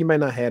 yeah, you may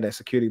not have that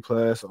Security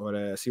Plus or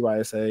that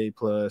CYSA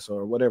Plus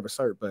or whatever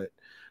cert, but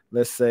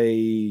let's say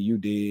you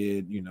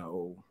did,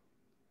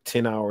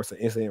 10 hours of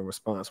incident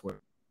response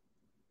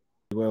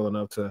well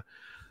enough to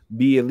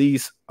be at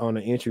least on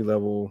the entry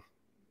level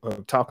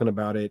of talking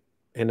about it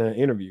in an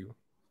interview.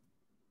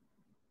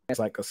 It's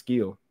like a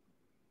skill.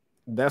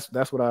 That's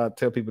what I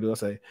tell people to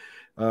say.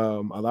 A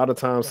lot of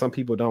times some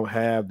people don't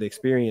have the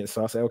experience,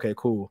 so I say, okay,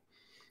 cool.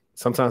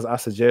 Sometimes I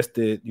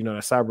suggested, a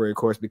cyber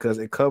course, because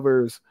it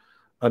covers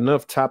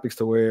enough topics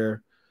to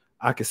where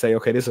I could say,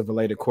 okay, this is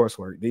related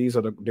coursework. These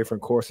are the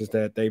different courses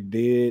that they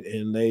did,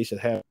 and they should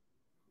have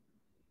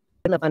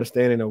enough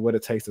understanding of what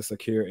it takes to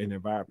secure an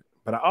environment.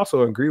 But I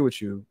also agree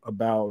with you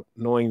about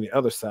knowing the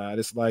other side.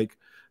 It's like,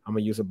 I'm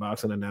gonna use a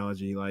boxing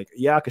analogy. Like,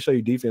 yeah, I can show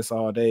you defense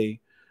all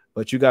day,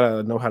 but you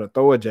gotta know how to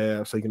throw a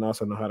jab, so you can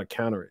also know how to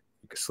counter it.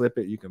 You can slip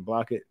it, you can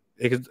block it.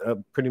 It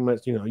could pretty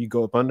much, you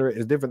go up under it.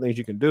 It's different things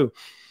you can do.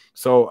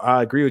 So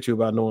I agree with you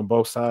about knowing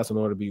both sides in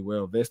order to be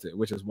well vested,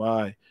 which is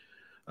why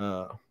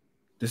uh,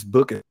 this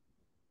book is,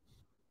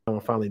 I'm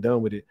finally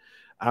done with it.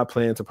 I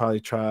plan to probably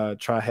try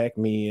hack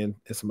me and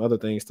some other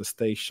things to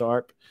stay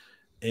sharp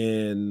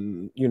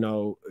and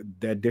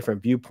that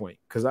different viewpoint,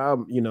 because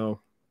I'm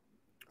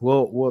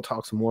we'll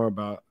talk some more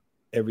about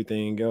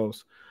everything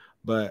else,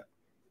 but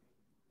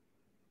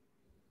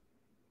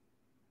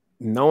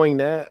knowing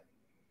that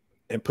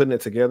and putting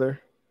it together,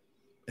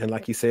 and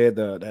like you said,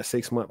 that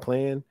 6 month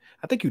plan,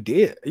 I think you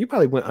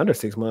probably went under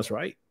 6 months,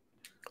 right?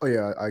 Oh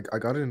yeah, I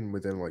got in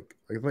within like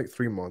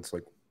 3 months,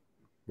 like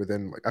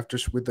within like after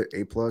just with the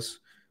A+,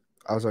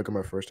 I was like on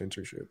my first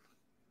internship.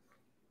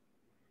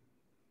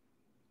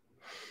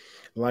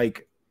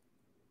 Like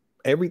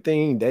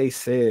everything they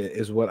said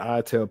is what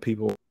I tell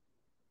people.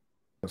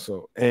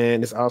 So,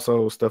 and it's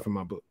also stuff in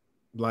my book.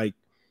 Like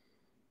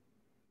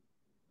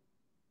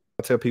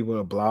I tell people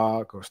to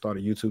blog or start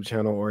a YouTube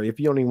channel, or if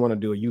you don't even want to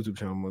do a YouTube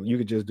channel, you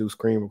could just do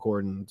screen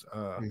recordings.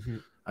 Hmm.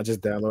 I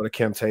just downloaded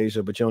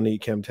Camtasia, but you don't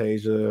need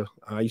Camtasia.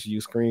 I used to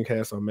use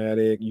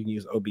Screencast-O-Matic. You can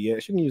use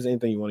OBS. You can use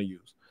anything you want to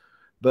use.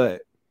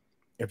 But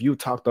if you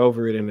talked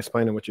over it and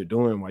explaining what you're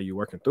doing while you're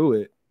working through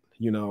it,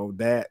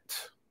 that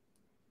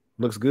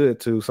looks good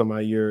to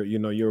somebody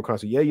you're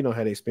constantly, yeah, you don't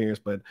have the experience.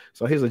 But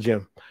so here's a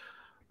gem.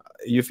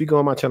 If you go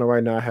on my channel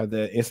right now, I have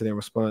the incident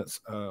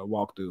response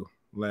walkthrough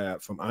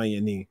lab from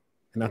INE.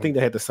 And I think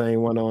they had the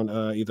same one on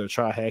either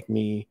Try Hack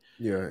Me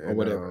Yeah, or and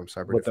whatever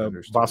Cyber with the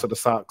Defenders boss too. of the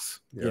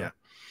socks. Yeah. Yeah.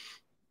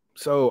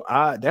 So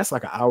that's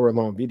like an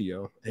hour-long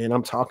video, and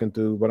I'm talking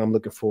through what I'm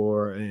looking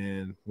for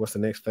and what's the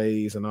next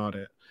phase and all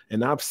that.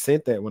 And I've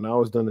sent that when I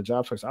was doing the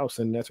job search. I was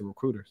sending that to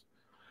recruiters,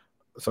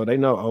 so they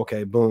know.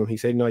 Okay, boom. He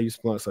said, "No, I use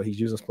Splunk," so he's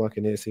using Splunk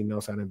in this. He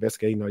knows how to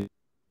investigate.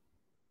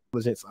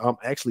 Intelligence. I'm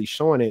actually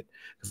showing it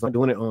because I'm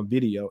doing it on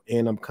video,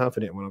 and I'm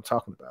confident when I'm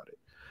talking about it.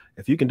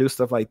 If you can do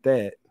stuff like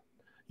that,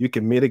 you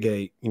can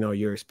mitigate,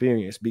 your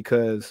experience,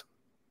 because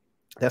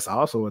that's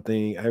also a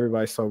thing.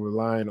 Everybody's so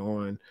relying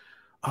on,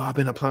 oh, I've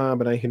been applying,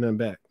 but I ain't hear nothing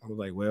back. I was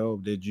like, well,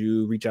 did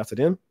you reach out to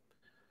them?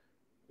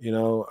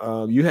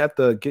 You have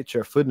to get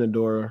your foot in the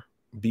door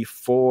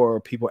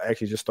before people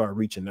actually just start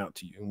reaching out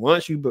to you. And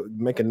once you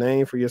make a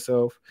name for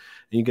yourself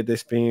and you get the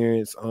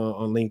experience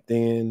on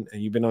LinkedIn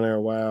and you've been on there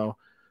a while,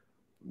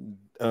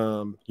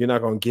 you're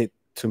not going to get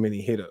too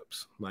many hit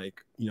ups.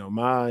 Like,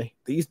 I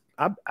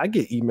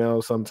get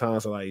emails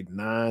sometimes at like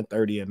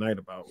 9:30 at night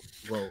about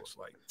roles,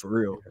 like for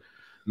real.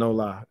 No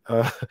lie.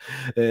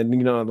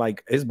 And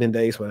like it's been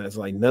days when it's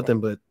like nothing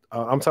but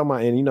I'm talking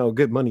about, and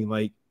good money.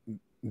 Like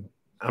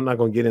I'm not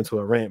gonna get into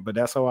a rant, but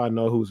that's how I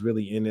know who's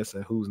really in this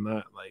and who's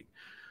not. Like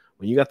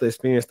when you got the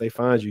experience, they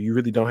find you. You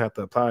really don't have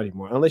to apply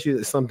anymore, unless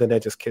it's something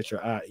that just catch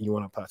your eye and you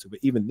want to apply to. But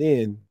even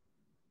then,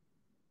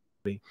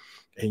 and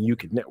you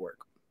can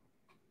network.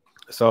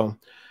 So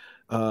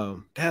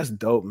that's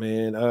dope,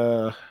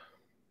 man.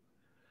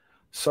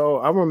 So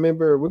I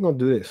remember we're gonna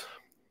do this.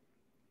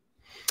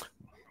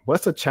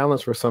 What's a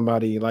challenge for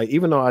somebody? Like,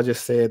 even though I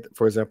just said,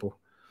 for example,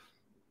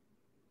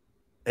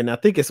 and I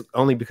think it's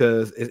only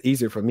because it's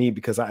easier for me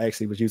because I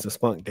actually was using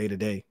Splunk day to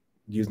day,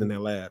 using their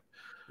lab.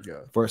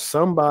 Yeah. For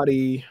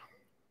somebody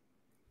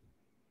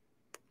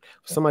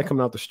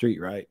coming out the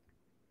street, right?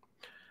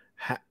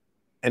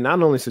 And I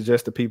only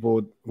suggest to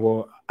people,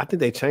 well, I think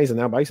they changed it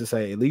now, but I used to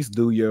say at least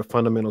do your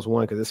fundamentals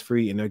 1 because it's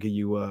free and they'll give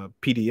you a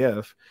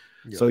PDF.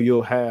 Yeah. So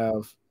you'll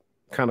have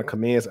kind of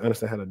commands to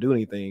understand how to do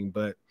anything.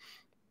 But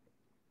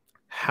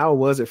how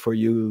was it for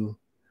you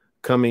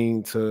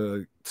coming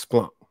to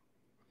Splunk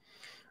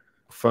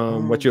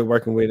from what you're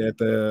working with at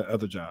the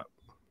other job?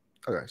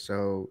 Okay,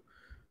 so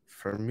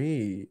for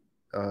me,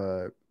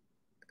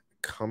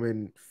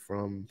 coming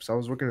from, so I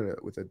was working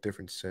with a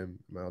different sim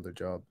in my other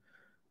job.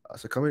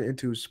 So coming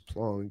into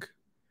Splunk,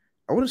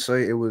 I wouldn't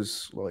say it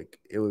was like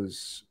I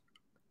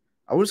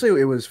would say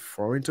it was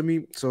foreign to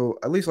me. So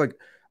at least like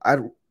I'd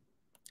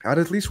I'd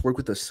at least work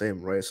with the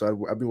sim, right?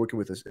 So I've been working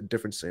with a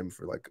different sim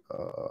for like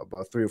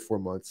about 3 or 4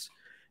 months,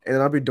 and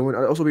then I've been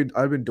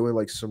doing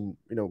like some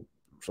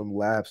some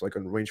labs like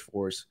on Range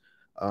Force,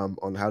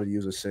 on how to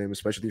use a sim,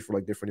 especially for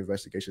like different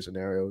investigation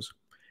scenarios.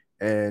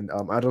 And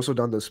I'd also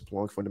done the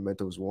Splunk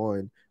Fundamentals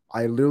 1.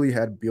 I literally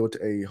had built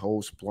a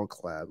whole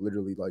Splunk lab,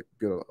 literally like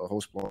built a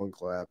whole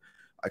Splunk lab.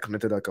 I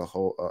connected like a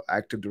whole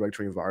Active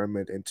Directory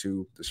environment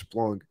into the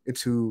Splunk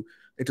into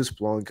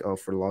Splunk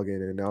for login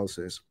and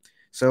analysis.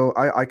 So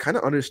I kind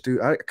of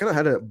understood. I kind of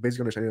had a basic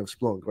understanding of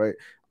Splunk, right?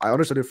 I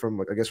understood it from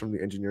like I guess from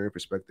the engineering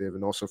perspective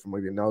and also from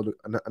like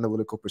the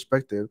analytical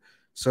perspective.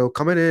 So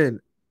coming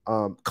in,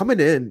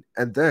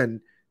 and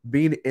then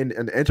being in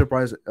an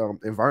enterprise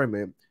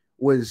environment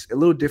was a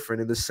little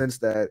different in the sense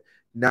that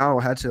now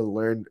I had to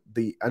learn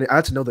I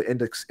had to know the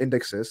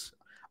indexes,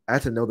 I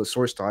had to know the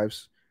source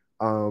types.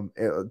 So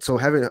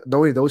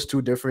knowing those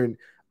two different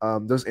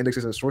those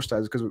indexes and source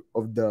types because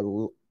of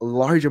the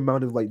large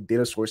amount of like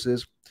data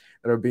sources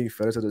that are being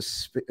fed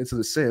into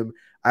the sim,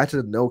 I had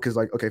to know because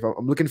like okay, if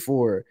I'm looking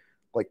for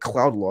like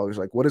cloud logs,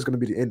 like what is going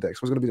to be the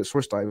index, what's going to be the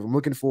source type. If I'm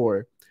looking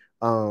for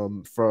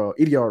for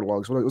EDR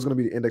logs, what was going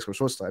to be the index for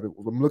source type.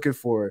 I'm looking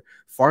for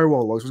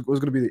firewall logs, what was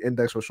going to be the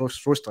index for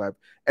source type.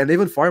 And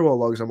even firewall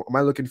logs, am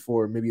I looking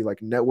for maybe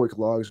like network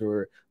logs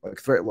or like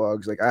threat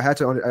logs? Like I had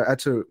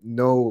to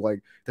know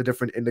like the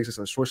different indexes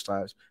and source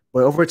types.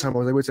 But over time, I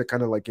was able to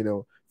kind of like,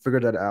 figure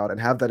that out and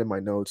have that in my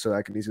notes so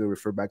I can easily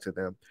refer back to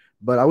them.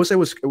 But I would say it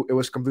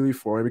was completely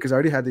foreign because I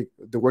already had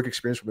the work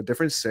experience from a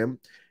different sim,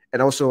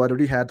 and also I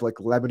already had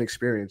like lab and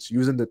experience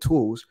using the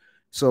tools.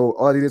 So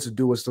all I needed to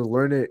do was to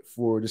learn it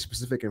for the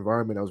specific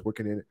environment I was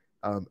working in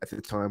at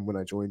the time when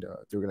I joined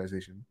the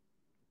organization.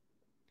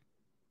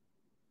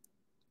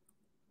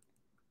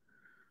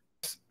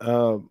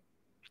 But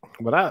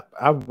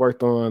I've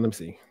worked on, let me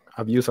see,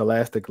 I've used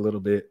Elastic a little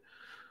bit.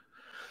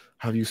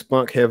 I've used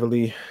Splunk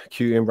heavily,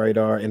 QM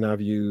Radar, and I've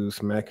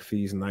used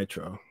McAfee's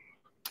Nitro.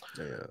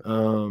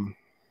 Yeah.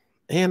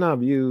 And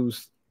I've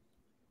used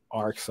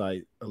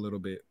ArcSight a little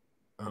bit.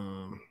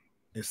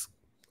 It's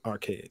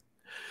archaic.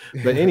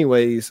 But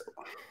anyways,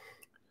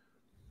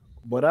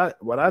 what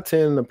I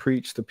tend to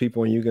preach to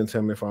people, and you can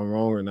tell me if I'm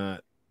wrong or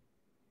not,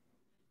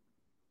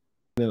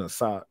 in a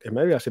SOC, and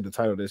maybe I should have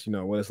titled this,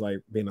 what it's like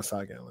being a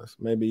SOC analyst.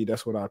 Maybe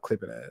that's what I'll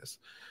clip it as.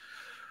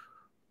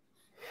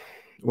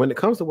 When it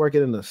comes to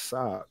working in a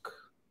SOC,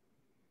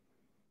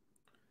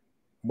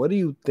 what do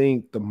you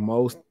think the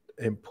most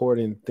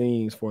important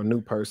things for a new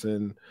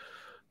person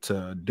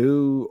to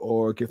do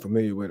or get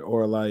familiar with?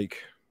 Or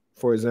like,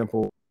 for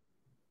example,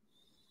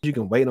 you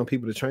can wait on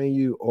people to train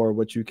you, or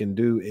what you can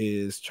do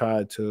is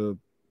try to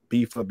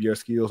beef up your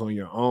skills on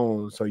your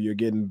own so you're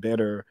getting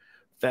better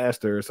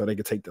faster so they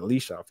can take the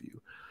leash off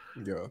you.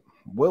 Yeah.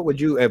 What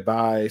would you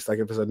advise, like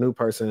if it's a new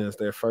person, it's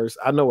their first,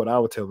 I know what I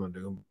would tell them to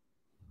do.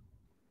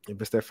 If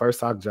it's their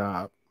first SOC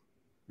job,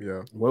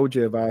 Yeah. what would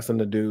you advise them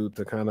to do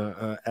to kind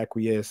of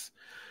acquiesce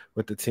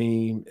with the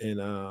team?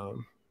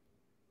 And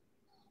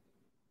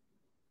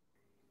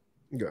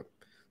Yeah.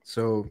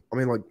 So I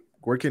mean, like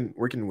working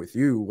with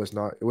you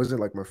wasn't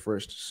like my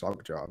first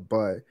SOC job,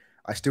 but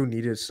I still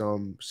needed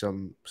some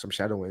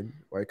shadowing,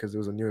 right? Because it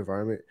was a new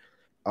environment.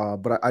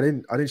 But I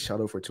didn't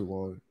shadow for too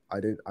long.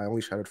 I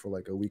only shadowed for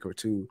like a week or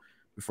two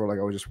before like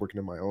I was just working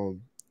on my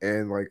own.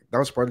 And like that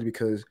was partly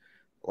because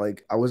I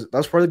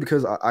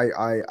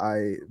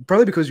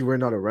probably because you were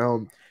not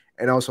around,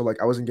 and also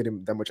like I wasn't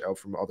getting that much help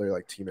from other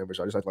like team members.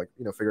 So I just had to like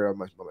figure it out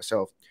by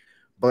myself.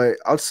 But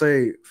I'd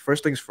say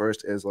first things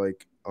first is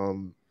like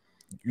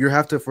you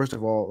have to first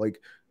of all like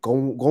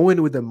go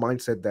in with the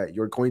mindset that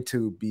you're going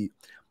to be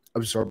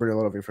absorbing a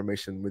lot of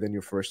information within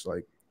your first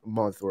like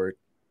month or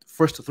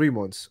first 3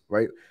 months,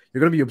 right?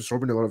 You're gonna be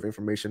absorbing a lot of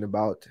information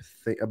about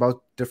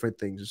different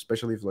things,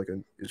 especially if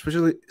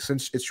especially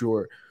since it's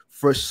your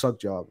first sub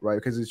job, right?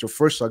 Because it's your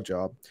first sub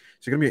job,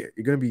 so you're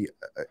gonna be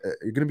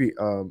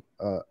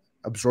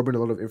absorbing a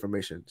lot of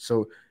information.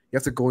 So you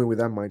have to go in with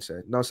that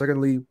mindset. Now,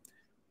 secondly,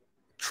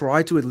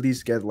 try to at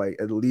least get like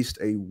at least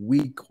a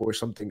week or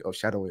something of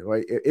shadowing,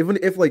 right? Even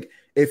if like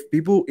if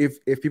people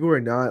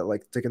are not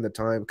like taking the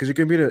time, because it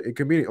can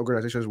be in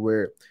organizations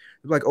where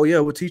they're like, oh yeah,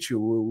 we'll teach you,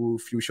 we'll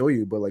show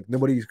you, but like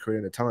nobody's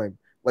creating the time.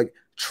 Like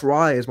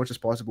try as much as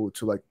possible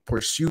to like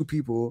pursue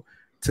people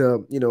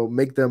to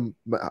make them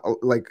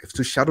like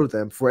to shadow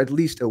them for at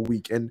least a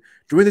week. And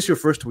during this your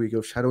first week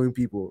of shadowing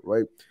people,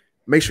 right?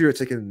 Make sure you're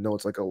taking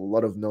notes, like a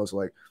lot of notes,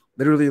 like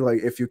literally,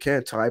 like if you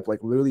can't type, like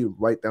literally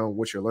write down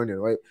what you're learning,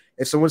 right?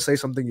 If someone says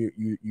something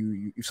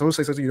if someone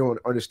says something you don't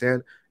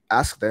understand,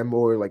 ask them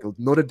or like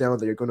note it down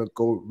that you're gonna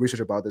go research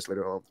about this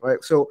later on,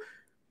 right? So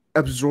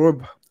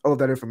absorb all of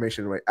that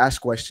information, right?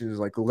 Ask questions,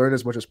 like learn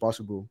as much as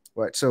possible,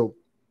 right? So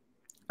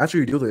after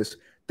you do this,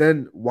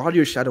 then while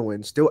you're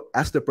shadowing, still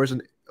ask the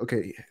person,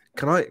 okay,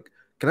 can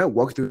I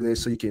walk through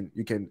this so you can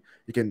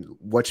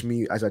watch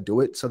me as I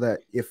do it, so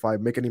that if I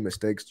make any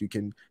mistakes, you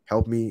can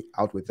help me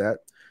out with that.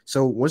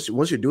 So once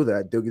you do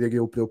that,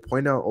 they'll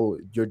point out, oh,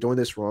 you're doing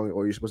this wrong,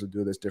 or you're supposed to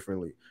do this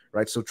differently,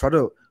 right? So try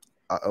to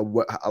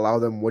allow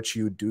them what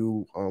you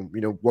do,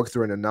 work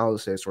through an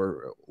analysis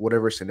or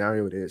whatever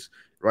scenario it is,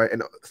 right?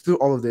 And through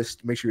all of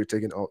this, make sure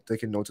you're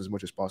taking notes as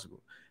much as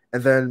possible,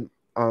 and then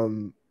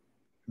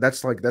that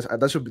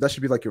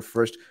should be like your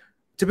first.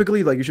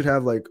 Typically, like you should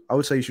have like I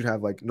would say you should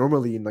have like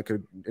normally in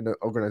in an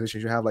organization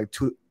you should have like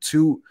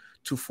two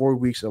to 4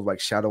 weeks of like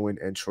shadowing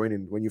and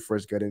training when you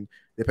first get in,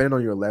 depending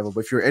on your level.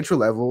 But if you're entry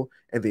level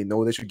and they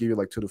know, they should give you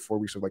like 2 to 4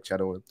 weeks of like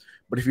shadowing.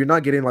 But if you're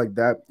not getting like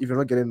that, if you're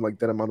not getting like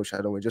that amount of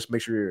shadowing, just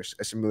make sure you're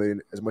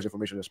assimilating as much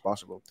information as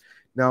possible.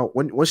 Now,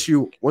 once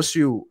you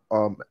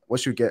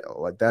get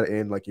like that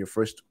in like your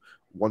first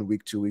 1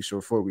 week, 2 weeks,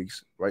 or 4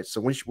 weeks, right?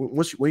 So when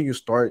you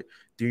start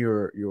doing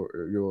your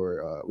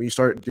when you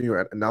start doing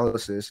your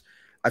analysis,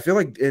 I feel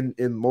like in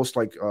most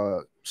like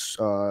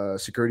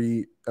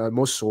security,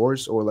 most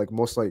source or like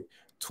most like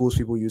tools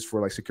people use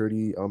for like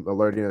security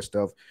alerting and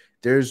stuff,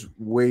 there's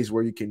ways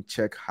where you can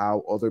check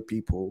how other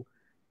people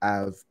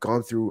have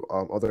gone through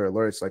other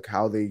alerts, like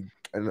how they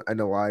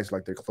analyze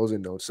like their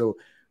closing notes. So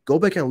go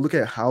back and look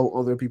at how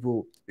other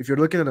people, if you're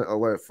looking at an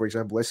alert, for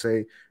example, let's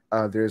say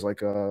there's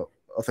like a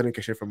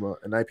authentication from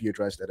an IP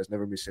address that has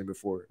never been seen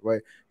before,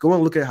 right? Go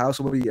and look at how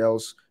somebody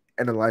else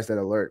analyze that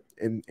alert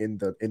in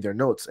their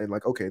notes, and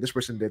like, okay, this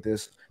person did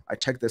this. I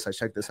checked this. I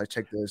checked this. I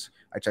checked this.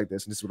 I checked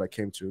this, and this is what I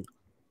came to.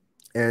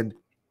 And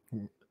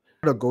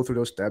to go through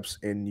those steps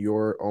in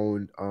your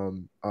own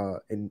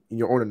in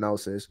your own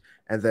analysis,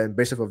 and then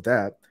based off of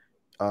that,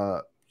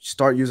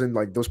 start using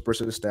like those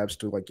person's steps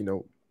to, like,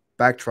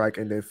 backtrack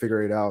and then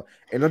figure it out.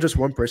 And not just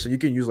one person, you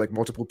can use like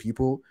multiple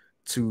people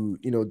to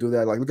do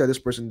that. Like, look at this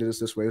person did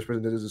this way, this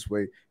person did this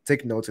way,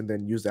 take notes, and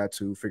then use that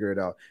to figure it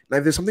out. Now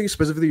if there's something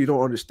specifically you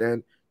don't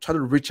understand, try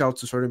to reach out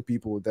to certain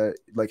people that,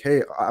 like,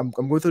 hey, I'm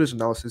going through this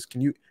analysis,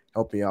 can you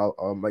help me out?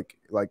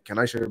 Like can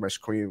I share my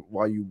screen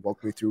while you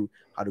walk me through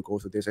how to go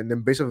through this? And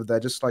then based off of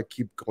that, just like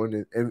keep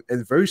going,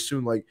 and very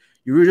soon, like,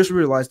 you just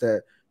realize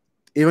that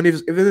even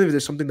if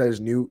there's something that is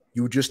new,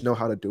 you just know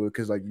how to do it,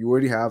 because like you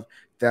already have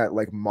that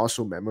like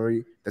muscle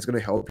memory that's going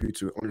to help you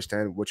to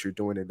understand what you're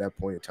doing at that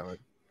point in time.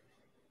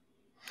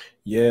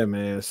 Yeah,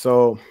 man.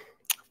 So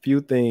a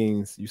few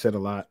things, you said a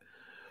lot.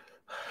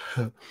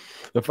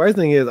 The first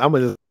thing is, I'm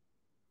gonna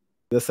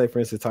let's say, for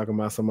instance, talking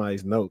about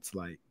somebody's notes,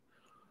 like,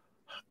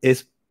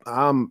 it's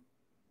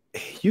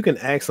you can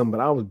ask them, but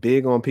I was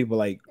big on people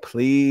like,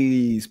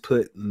 please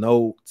put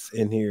notes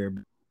in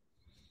here.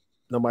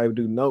 Nobody would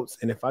do notes,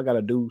 and if I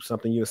gotta do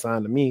something you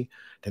assigned to me,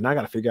 then I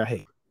gotta figure out,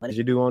 hey, what did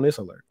you do on this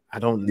alert? I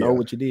don't know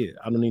what you did.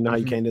 I don't even know how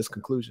you came to this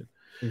conclusion.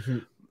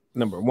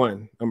 Number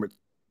one. Number two,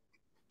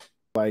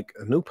 like,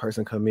 a new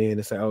person come in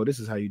and say, oh, this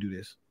is how you do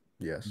this.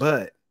 Yes.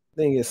 But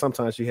the thing is,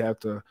 sometimes you have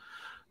to.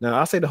 Now,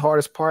 I say the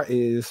hardest part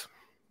is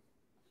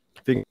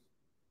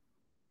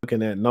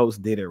looking at notes,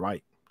 did it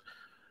right.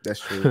 That's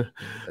true.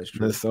 That's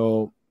true. And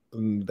so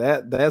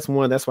that's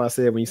one. That's why I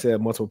said, when you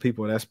said multiple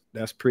people,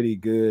 that's pretty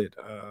good,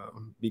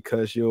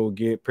 because you'll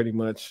get pretty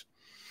much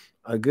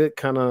a good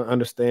kind of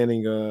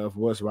understanding of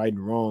what's right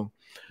and wrong.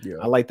 Yeah.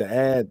 I like to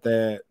add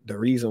that the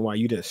reason why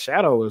you didn't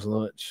shadow his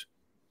lunch,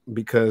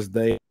 because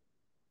they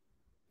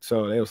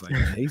was like,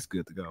 he's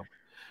good to go.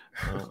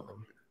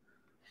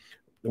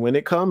 When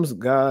it comes,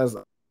 guys,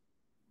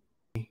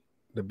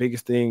 the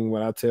biggest thing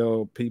what I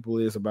tell people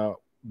is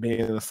about being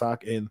in a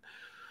SOC, and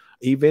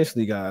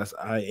eventually, guys,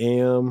 I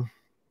am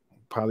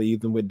probably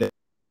even with that,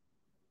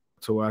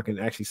 so I can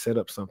actually set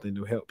up something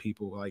to help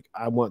people. Like,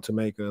 I want to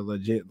make a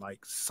legit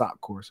like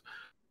SOC course.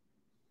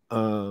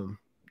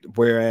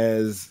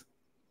 Whereas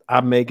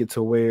I make it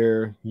to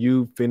where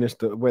you finish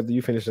whether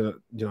you finish in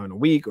a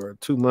week or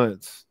 2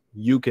 months,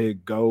 you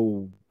could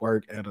go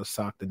work at a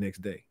SOC the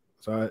next day.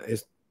 So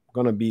it's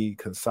gonna be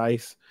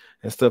concise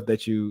and stuff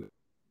that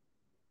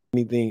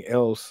anything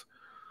else.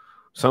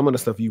 Some of the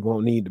stuff you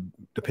won't need to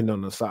depend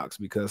on the SOCs,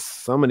 because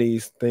some of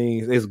these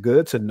things it's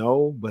good to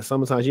know, but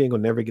sometimes you ain't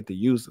gonna never get to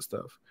use the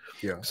stuff.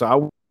 Yeah.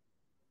 So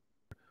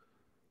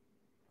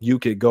you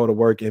could go to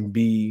work and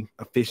be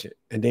efficient,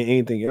 and then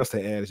anything else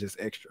to add is just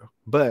extra.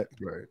 But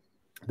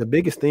the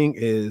biggest thing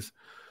is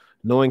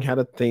knowing how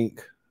to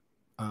think,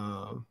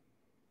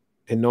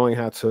 and knowing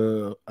how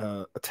to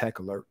attack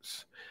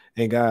alerts.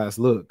 And guys,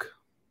 look,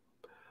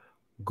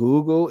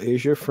 Google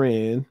is your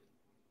friend.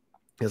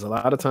 There's a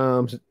lot of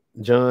times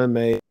John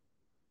made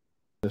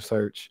a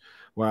search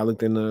where I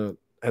looked at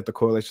the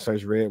correlation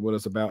search, read what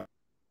it's about,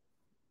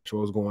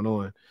 what was going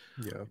on.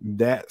 Yeah.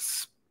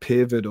 That's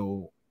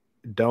pivotal.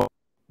 Don't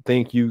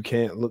think you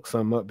can't look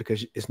something up,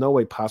 because it's no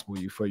way possible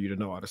for you to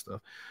know all this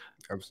stuff.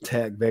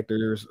 Attack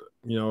vectors,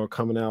 are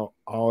coming out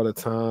all the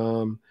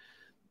time,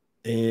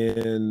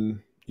 and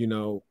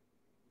you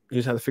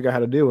just have to figure out how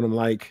to deal with them.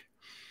 Like,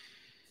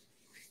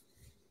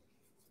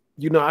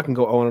 I can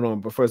go on and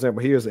on, but for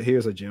example, here's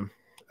a gem.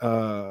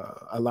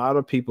 A lot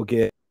of people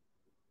get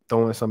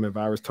throwing some in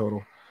virus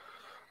total,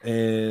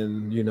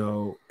 and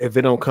if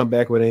it don't come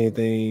back with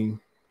anything,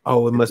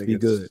 it must be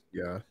good.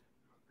 Yeah.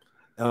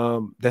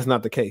 That's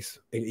not the case.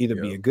 It can either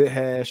be a good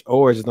hash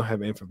or it just don't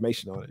have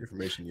information on it.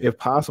 If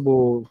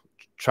possible,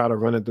 try to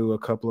run it through a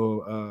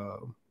couple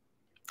of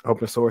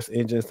open source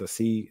engines to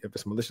see if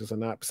it's malicious or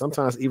not. But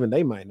sometimes even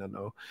they might not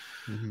know.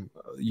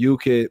 You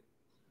could.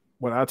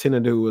 What I tend to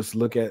do is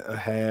look at a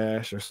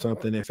hash or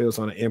something that feels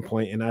on an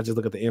endpoint, and I just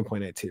look at the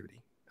endpoint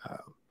activity.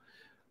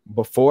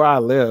 Before I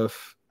left,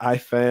 I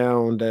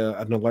found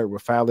an alert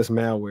with fileless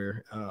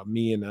malware.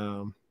 Me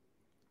and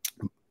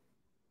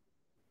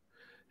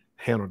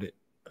handled it.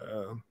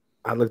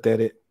 I looked at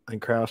it in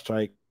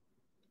CrowdStrike,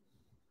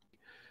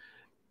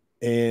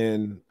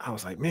 and I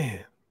was like,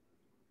 man,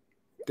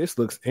 this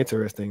looks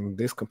interesting.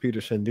 This computer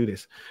shouldn't do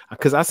this.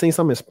 Because I seen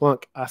something in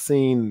Splunk. I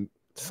seen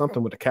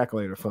something with a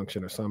calculator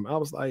function or something. I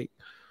was like,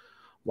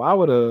 why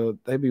would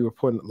they be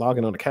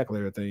logging on the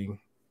calculator thing?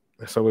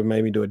 So it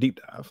made me do a deep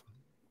dive.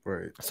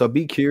 Right. So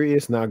be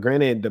curious. Now,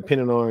 granted,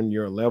 depending on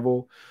your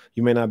level,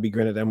 you may not be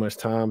granted that much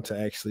time to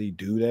actually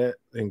do that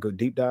and go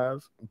deep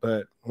dive.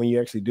 But when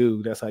you actually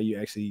do, that's how you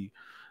actually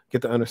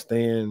get to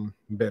understand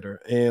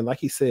better. And like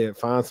he said,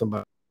 find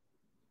somebody.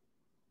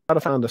 Try to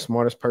find the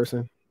smartest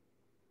person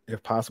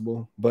if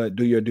possible, but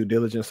do your due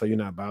diligence so you're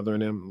not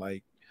bothering them.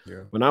 Like,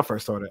 when I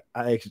first started,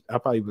 I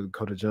probably would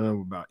go to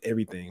John about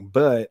everything,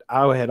 but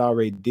I had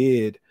already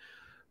did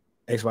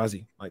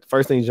XYZ. Like, the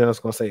first thing John's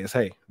gonna say is,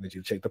 "Hey, did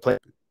you check the play?"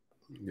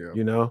 Yeah.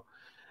 you know?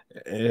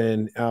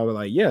 And I was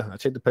like, yeah, I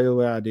checked the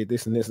paper. I did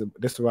this and this.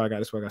 This is where I got.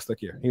 This is where I got stuck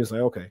here. He was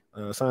like, okay,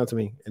 assign it to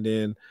me. And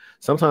then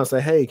sometimes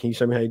say, hey, can you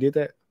show me how you did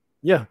that?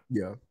 Yeah.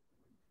 Yeah.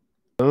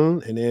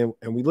 And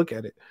we look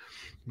at it.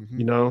 Hmm.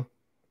 You know,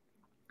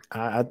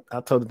 I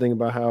told the thing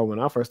about how when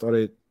I first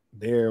started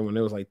there, when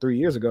it was like 3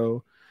 years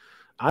ago,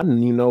 I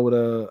didn't even know what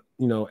a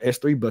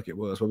S3 bucket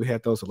was, where we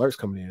had those alerts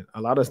coming in.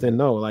 A lot of us Yeah. didn't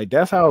know. Like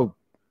that's how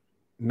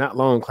not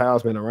long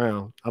cloud's been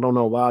around. I don't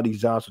know why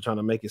these jobs are trying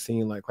to make it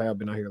seem like cloud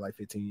been out here like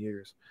 15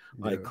 years.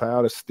 Like Yeah.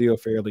 cloud is still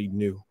fairly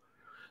new.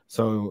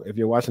 So if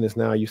you're watching this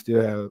now, you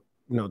still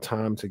have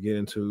time to get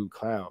into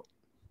cloud.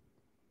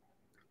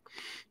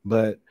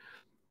 But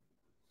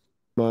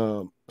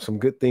some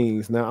good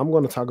things. Now I'm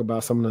going to talk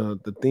about some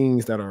of the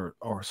things that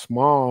are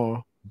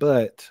small,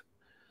 but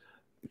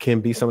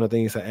can be some of the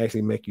things that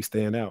actually make you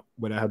stand out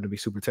without having to be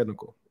super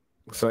technical.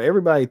 So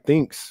everybody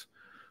thinks,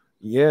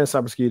 yeah,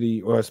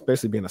 cybersecurity, or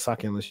especially being a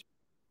SOC analyst,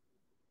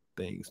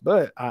 things.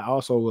 But I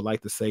also would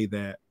like to say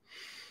that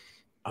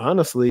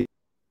honestly,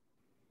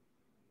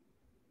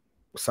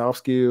 soft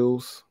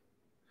skills,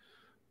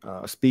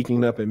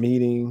 speaking up in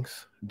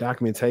meetings,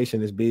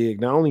 documentation is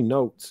big. Not only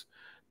notes,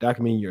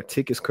 documenting your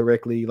tickets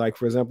correctly. Like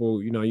for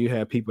example, you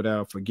have people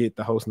that forget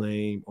the host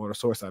name or the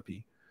source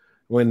IP.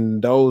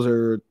 When those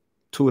are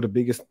two of the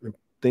biggest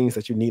things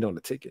that you need on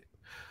the ticket.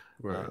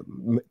 Right.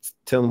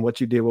 Tell them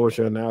what you did, what was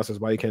your analysis,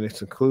 why you came to this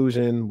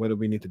conclusion, what do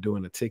we need to do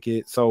in the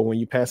ticket. So when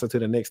you pass it to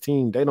the next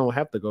team, they don't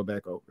have to go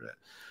back over that.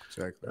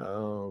 Exactly.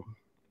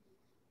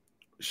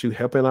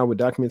 Helping out with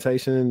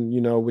documentation,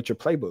 with your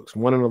playbooks,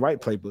 one of the right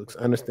playbooks,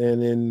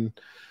 understanding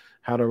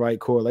how to write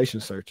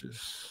correlation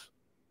searches,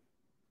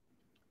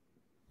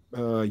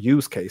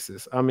 use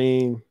cases. I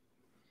mean,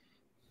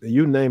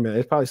 you name it.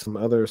 It's probably some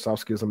other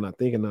soft skills I'm not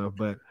thinking of,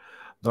 but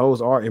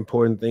those are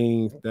important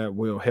things that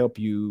will help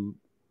you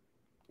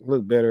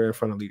look better in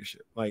front of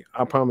leadership. Like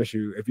I promise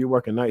you, if you're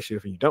working night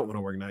shift and you don't want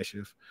to work night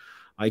shift,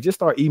 like just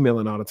start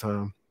emailing all the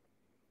time.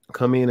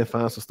 Come in and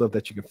find some stuff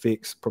that you can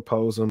fix,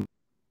 propose them.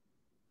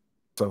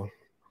 So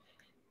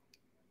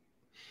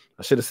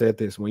I should have said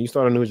this. When you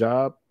start a new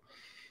job,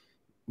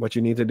 what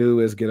you need to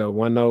do is get a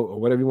OneNote or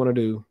whatever you want to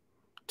do.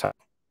 Type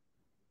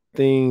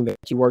thing that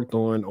you worked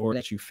on or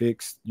that you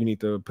fixed, you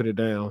need to put it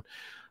down.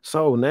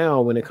 So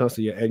now when it comes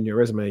to adding your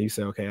resume, you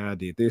say, okay, I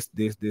did this,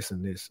 this, this,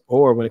 and this.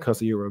 Or when it comes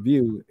to your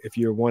review, if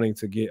you're wanting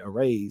to get a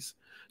raise,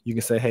 you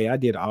can say, hey, I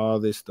did all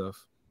this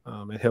stuff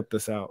and helped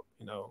us out.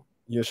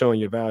 You're showing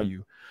your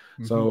value.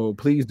 Hmm. So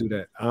please do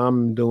that.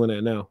 I'm doing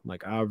that now.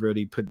 Like I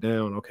already put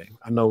down, okay,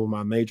 I know what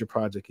my major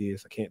project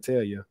is. I can't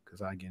tell you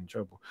because I get in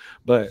trouble,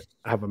 but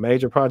I have a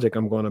major project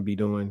I'm going to be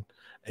doing.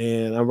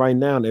 And I'm writing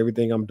down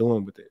everything I'm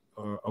doing with it,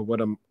 or what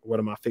am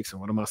I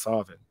fixing? What am I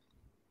solving?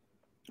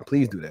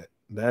 Please do that.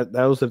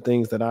 Those are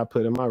things that I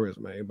put in my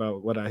resume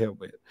about what I help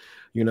with.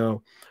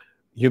 You'll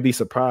be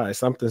surprised.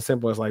 Something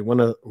simple as like one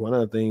of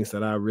the things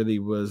that I really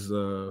was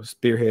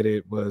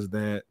spearheaded was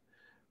that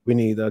we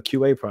need a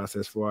QA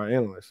process for our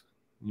analysts.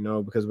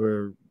 Because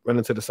we're running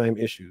into the same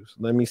issues.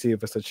 Let me see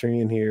if it's a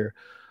trend here.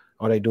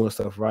 Are they doing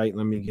stuff right?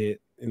 Let me get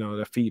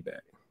the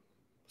feedback.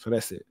 So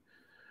that's it.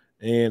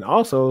 And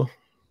also,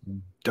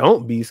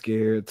 don't be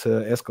scared to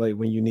escalate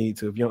when you need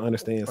to if you don't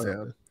understand Oh yeah.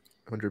 something.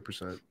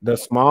 100%. The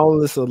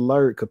smallest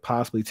alert could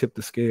possibly tip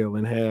the scale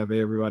and have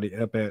everybody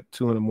up at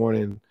 2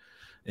 a.m.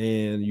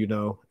 And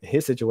in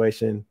his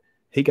situation,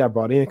 he got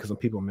brought in because some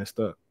people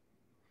messed up.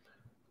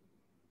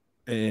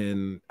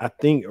 And I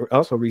think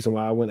also a reason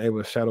why I wasn't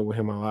able to shadow with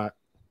him a lot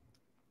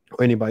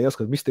or anybody else,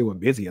 because we still were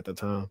busy at the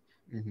time.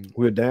 Hmm.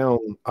 We were down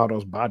all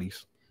those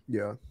bodies.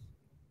 Yeah.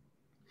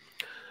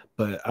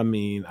 But I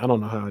mean, I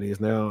don't know how it is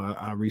now.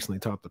 I recently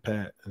talked to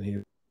Pat and he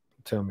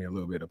tell me a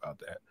little bit about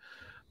that.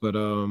 But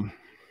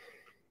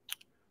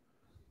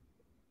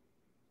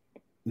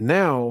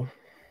now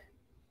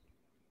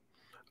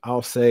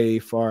I'll say,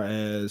 far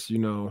as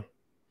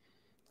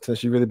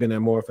since you've really been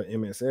at more of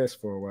an MSS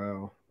for a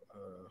while.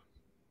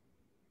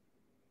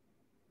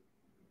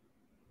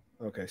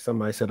 Okay,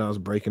 somebody said I was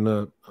breaking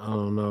up. I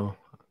don't know.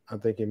 I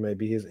think it may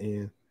be his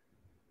end.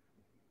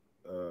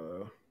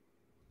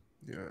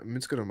 Yeah. I mean,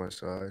 it's good on my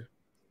side.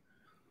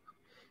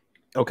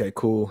 Okay,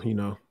 cool.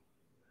 Did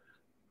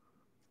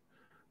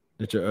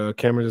your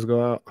camera just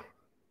go out?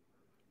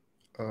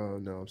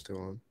 No, I'm still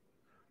on.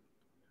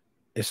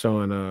 It's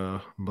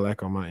showing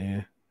black on my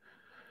end.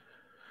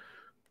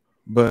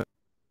 But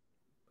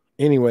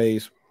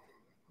anyways,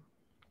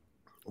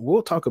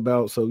 we'll talk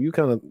about. So you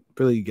kind of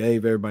really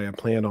gave everybody a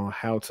plan on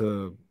how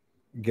to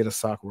get a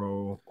SOC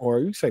role,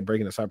 or you say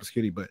breaking the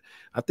cybersecurity, but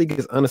I think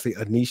it's honestly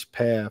a niche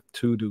path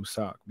to do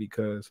SOC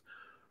because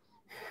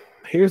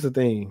here's the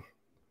thing.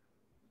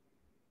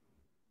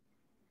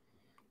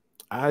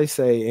 I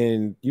say,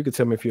 and you can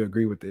tell me if you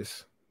agree with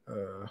this.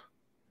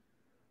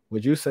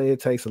 Would you say it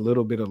takes a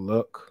little bit of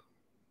luck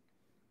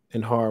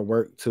and hard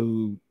work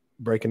to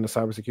break into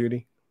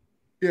cybersecurity?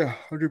 Yeah,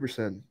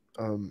 100%.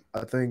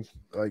 I think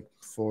like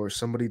for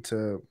somebody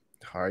to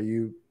hire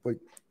you, like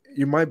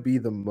you might be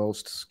the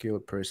most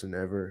skilled person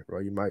ever,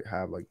 right? You might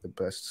have like the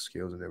best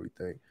skills and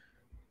everything,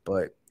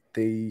 but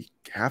they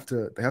have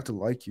to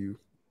like you,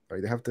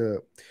 right? They have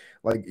to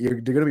like they're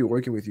gonna be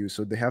working with you,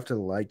 so they have to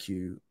like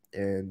you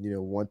and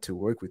want to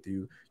work with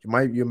you.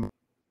 You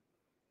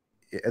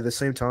at the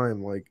same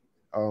time, like,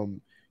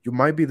 um you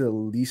might be the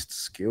least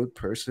skilled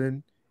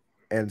person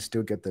and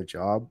still get the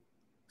job.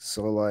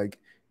 So like,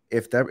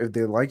 if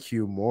they like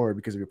you more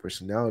because of your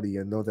personality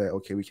and know that,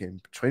 okay, we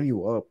can train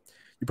you up,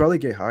 you probably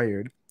get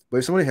hired. But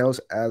if somebody else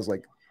has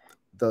like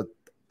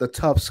the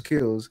top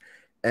skills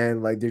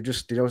and like they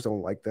just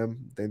don't like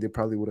them, then they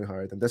probably wouldn't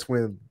hire them. That's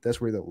where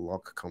the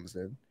luck comes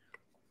in.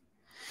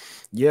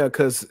 Yeah,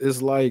 because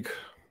it's like,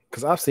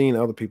 because I've seen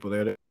other people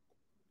that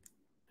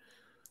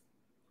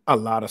a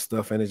lot of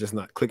stuff and it's just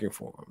not clicking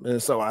for them.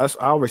 And so I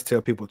always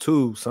tell people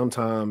too,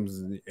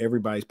 sometimes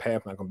everybody's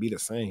path not gonna be the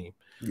same.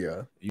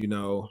 Yeah, You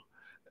know,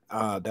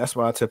 that's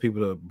why I tell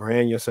people to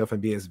brand yourself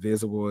and be as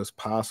visible as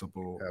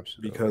possible. Because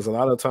absolutely. a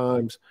lot of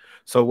times,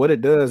 so what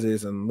it does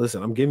is, and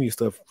listen, I'm giving you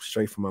stuff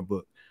straight from my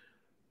book.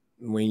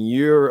 When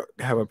you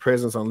have a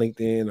presence on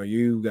LinkedIn or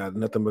you got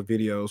nothing but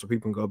videos where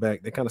people can go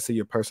back, they kind of see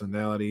your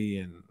personality,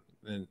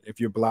 and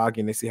if you're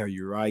blogging, they see how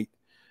you write.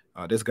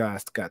 This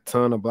guy's got a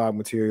ton of blog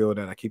material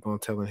that I keep on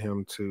telling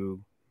him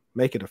to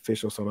make it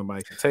official so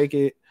nobody can take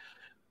it.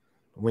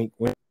 Wink,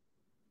 wink.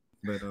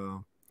 But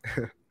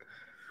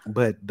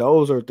but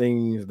those are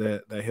things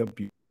that help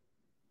you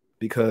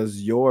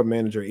because your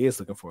manager is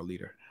looking for a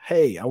leader.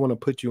 Hey, I want to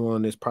put you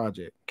on this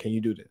project. Can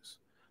you do this?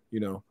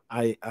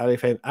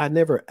 I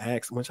never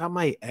asked, which I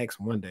might ask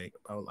one day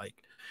about like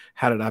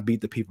how did I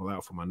beat the people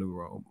out for my new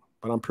role.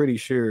 But I'm pretty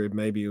sure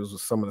maybe it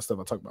was some of the stuff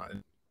I talked about.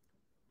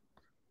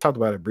 Talked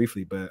about it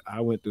briefly, but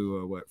I went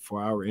through a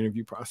 4 hour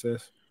interview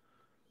process,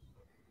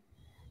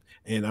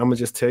 and I'm gonna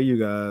just tell you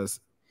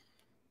guys,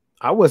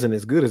 I wasn't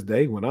as good as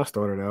they when I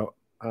started out.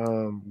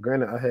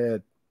 Granted, I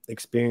had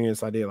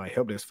experience. I did like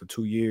help desk for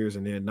 2 years,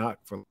 and then not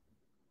for,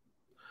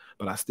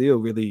 but I still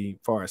really,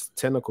 far as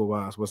technical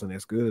wise, wasn't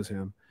as good as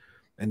him,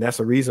 and that's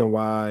the reason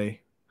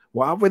why.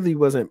 Well, I really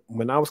wasn't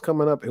when I was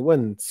coming up. It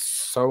wasn't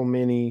so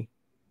many.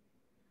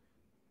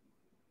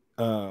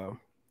 Uh,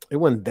 it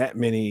wasn't that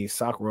many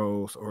SOC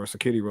roles or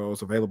security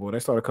roles available. They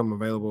started coming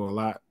available a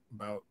lot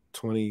about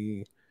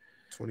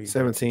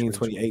 2017, 2020.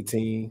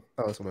 2018.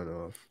 Oh, that's what I know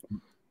of.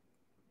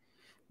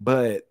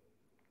 But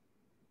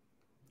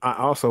I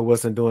also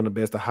wasn't doing the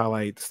best to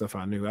highlight the stuff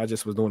I knew. I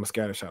just was doing a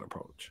scattershot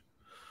approach,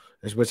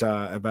 which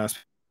I advise.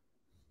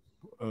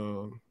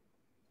 Um,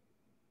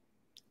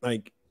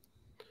 like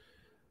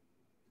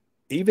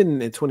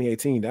even in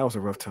 2018, that was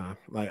a rough time.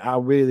 Like I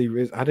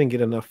didn't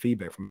get enough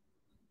feedback from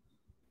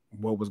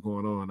what was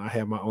going on. I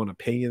had my own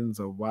opinions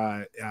of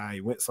why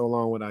I went so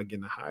long without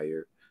getting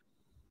hired.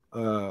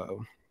 Uh,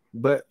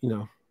 but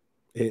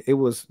it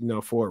was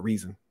for a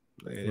reason.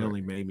 It Right. only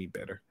made me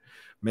better.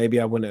 Maybe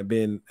I wouldn't have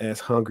been as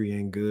hungry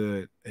and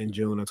good in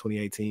June of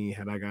 2018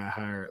 had I got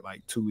hired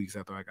like 2 weeks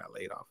after I got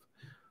laid off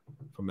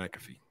from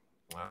McAfee.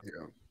 Wow.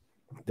 Yeah.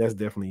 That's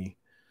definitely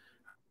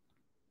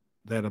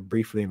that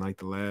briefly in like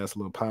the last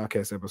little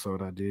podcast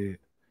episode I did.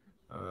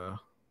 Uh,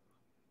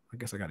 I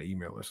guess I got an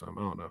email or something.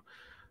 I don't know.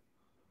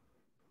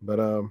 But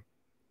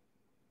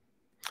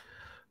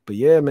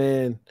yeah,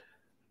 man.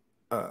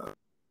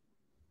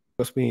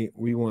 What's we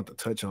want to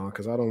touch on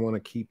because I don't want to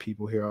keep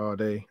people here all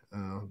day.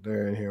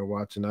 They're in here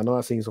watching. I know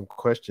I seen some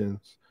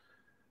questions.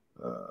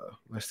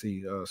 Let's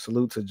see.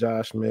 Salute to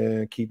Josh,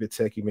 man. Keep it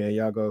techie, man.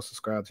 Y'all go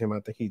subscribe to him. I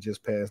think he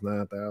just passed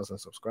 9,000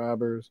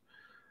 subscribers.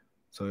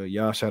 So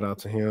y'all shout out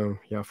to him.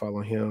 Y'all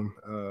follow him.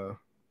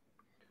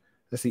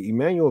 Let's see.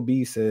 Emmanuel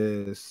B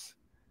says,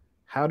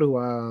 how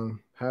do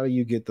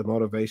you get the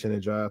motivation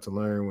and drive to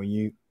learn when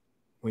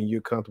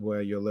you're comfortable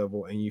at your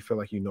level and you feel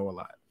like you know a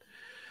lot?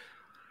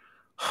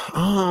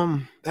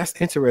 That's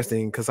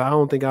interesting because I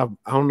don't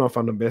know if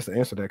I'm the best to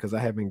answer that because I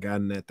haven't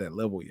gotten at that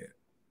level yet.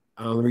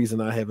 The only reason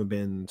I haven't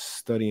been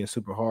studying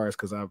super hard is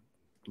because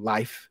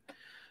life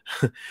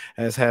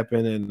has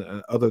happened and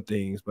other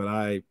things. But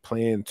I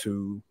plan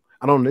to.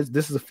 I don't.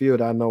 This is a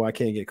field I know I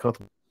can't get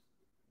comfortable.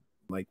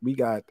 Like we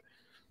got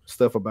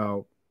stuff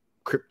about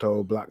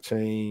crypto,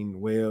 blockchain,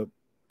 web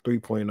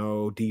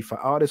 3.0, DeFi.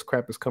 All this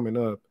crap is coming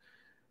up,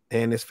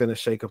 and it's finna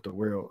shake up the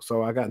world.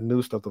 So I got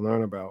new stuff to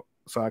learn about.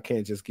 So I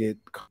can't just get,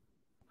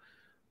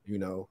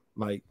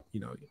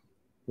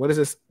 what is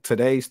this?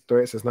 Today's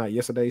threats is not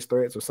yesterday's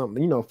threats or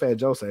something. Fat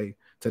Joe say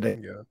today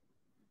Yeah.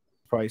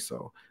 price.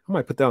 So I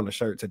might put that on the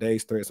shirt.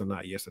 Today's threats are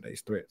not yesterday's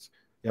threats.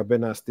 Y'all better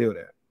not steal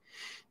that.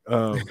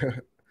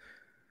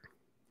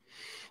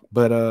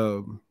 But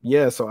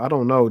yeah, so I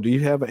don't know. Do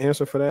you have an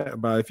answer for that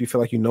about if you feel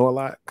like you know a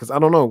lot? Because I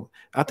don't know.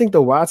 I think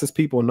the wisest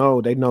people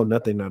know they know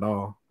nothing at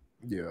all.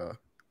 Yeah.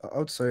 I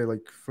would say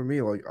like for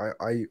me, like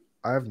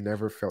I've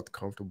never felt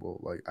comfortable.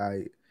 Like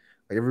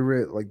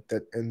everywhere like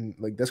that, and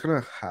like that's kind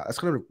of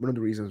one of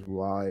the reasons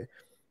why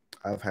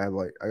I'd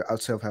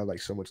say I've had like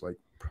so much like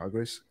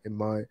progress in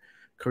my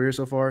career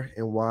so far,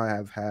 and why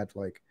I've had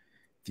like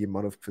the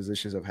amount of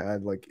positions I've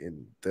had like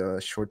in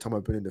the short time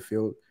I've been in the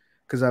field,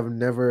 because I've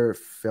never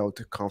felt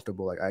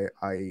comfortable. Like I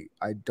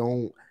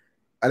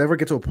never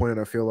get to a point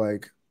and I feel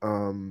like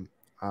I'm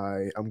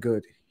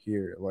good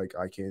here. Like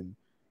I can,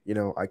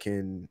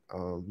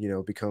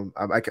 become.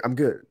 I'm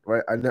good,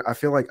 right? I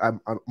feel like I'm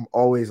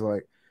always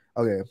like,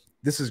 okay,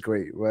 this is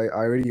great, right? I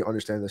already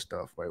understand this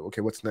stuff, right?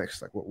 Okay, what's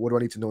next? Like, what do I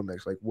need to know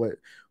next? Like,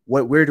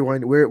 where do I,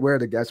 where are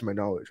the gaps in my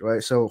knowledge,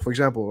 right? So, for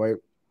example, right,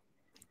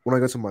 when I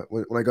got to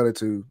when I got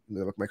into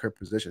my current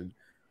position,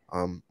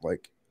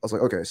 like I was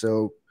like, okay,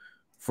 so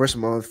first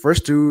month,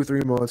 first 2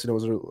 3 months,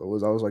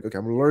 was I was like, okay,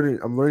 I'm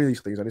learning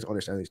these things. I need to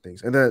understand these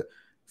things, and then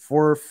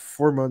 4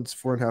 months,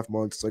 4.5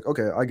 months, it's like,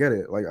 okay, I get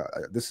it. Like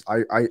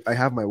I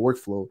have my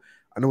workflow.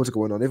 I know what's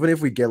going on. Even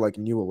if we get like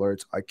new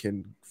alerts, I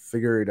can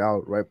figure it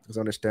out, right? Because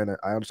I understand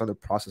the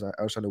process. I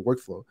understand the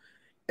workflow,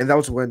 and that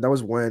was when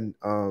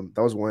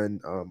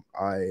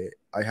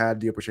I had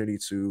the opportunity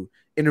to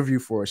interview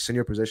for a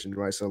senior position,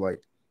 right? So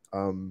like,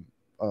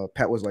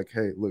 Pat was like,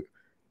 hey, look,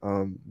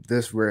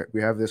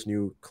 we have this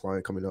new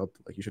client coming up,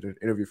 like you should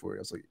interview for it. I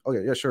was like,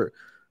 okay, yeah, sure.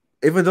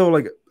 Even though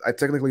like I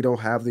technically don't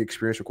have the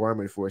experience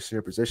requirement for a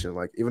senior position,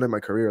 like even in my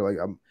career, like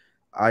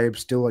I am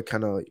still like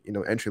kind of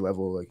entry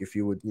level. Like if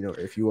you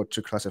were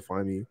to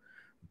classify me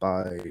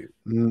by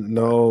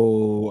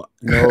No,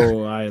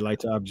 no, I like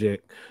to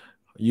object.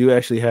 You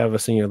actually have a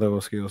senior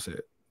level skill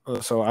set.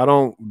 So I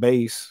don't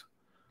base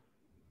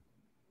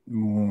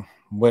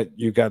what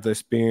you got the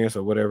experience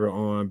or whatever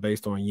on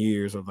based on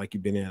years of like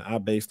you've been in. I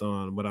based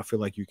on what I feel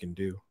like you can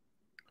do.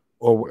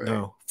 Or right,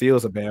 no,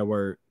 feels a bad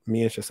word.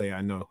 Me and should say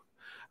I know.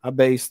 I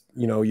base,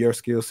 your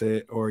skill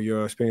set or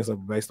your experience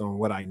level based on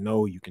what I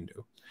know you can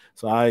do.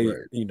 So right,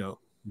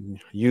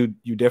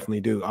 you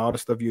definitely do all the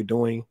stuff you're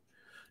doing.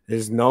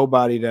 There's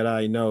nobody that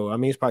I know. I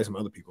mean, it's probably some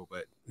other people,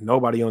 but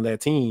nobody on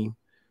that team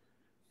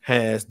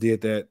has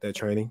did that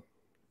training.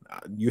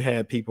 You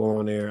had people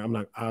on there. I'm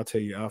not. I'll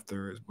tell you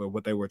afterwards, but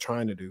what they were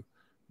trying to do,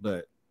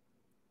 but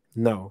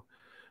no,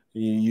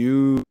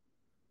 you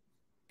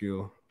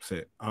skill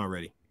set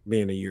already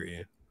being a year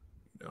in.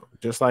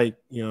 Just like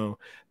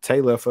Tay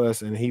left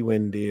us and he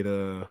went and did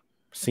a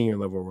senior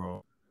level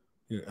role.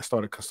 I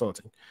started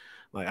consulting.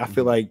 Like I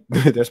feel mhm. like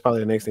that's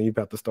probably the next thing you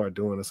have to start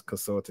doing is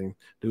consulting.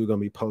 Dude gonna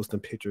be posting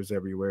pictures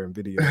everywhere and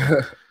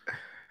videos.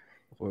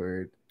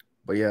 Word.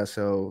 But yeah,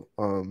 so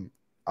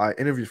I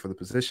interviewed for the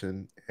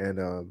position,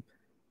 and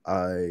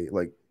I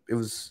like it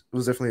was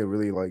definitely a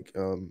really like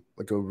a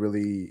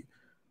really it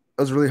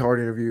was a really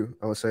hard interview.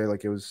 I would say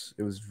like it was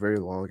very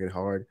long and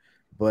hard,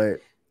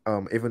 but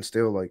even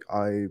still like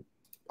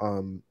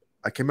um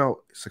I came out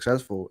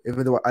successful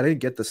even though I didn't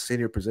get the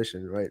senior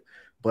position, right?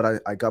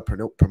 But I got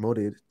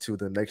promoted to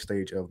the next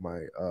stage of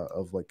my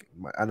of like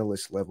my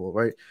analyst level,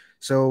 right?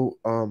 So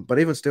but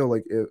even still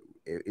like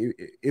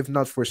if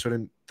not for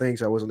certain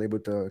things I wasn't able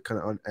to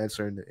kind of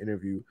answer in the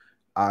interview,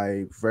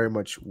 I very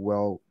much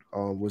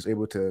was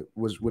able to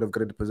was would have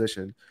gotten the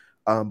position.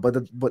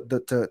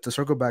 To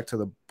circle back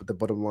to the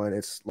bottom line,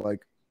 it's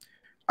like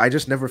I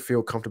just never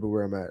feel comfortable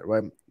where I'm at,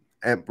 right?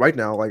 And right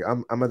now, like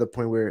I'm at the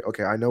point where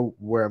okay, I know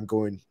where I'm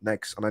going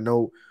next, and I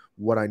know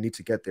what I need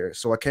to get there,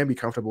 so I can be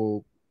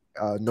comfortable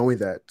knowing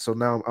that. So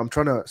now I'm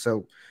trying to.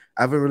 So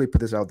I haven't really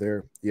put this out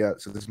there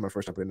yet. So this is my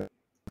first time putting it.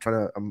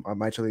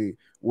 I'm actually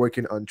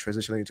working on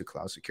transitioning into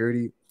cloud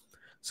security.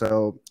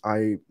 So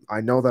I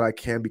know that I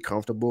can be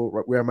comfortable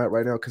right where I'm at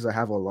right now because I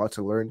have a lot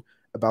to learn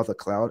about the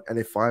cloud. And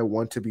if I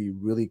want to be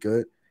really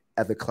good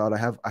at the cloud,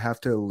 I have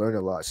to learn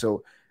a lot.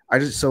 So I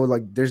just so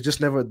like there's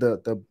just never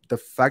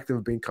the fact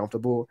of being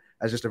comfortable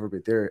has just never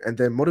been there. And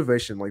then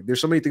motivation, like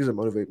there's so many things that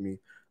motivate me.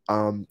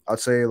 I'd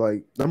say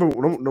like number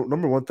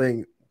one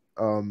thing,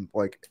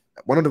 like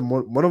one of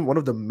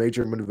the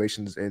major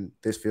motivations in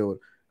this field.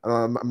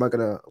 I'm not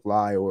gonna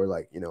lie or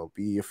like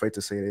be afraid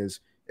to say it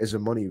is the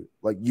money.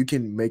 Like you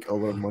can make a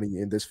lot of money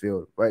in this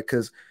field, right?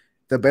 Because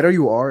the better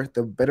you are,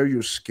 the better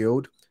you're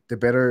skilled, the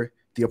better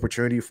the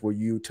opportunity for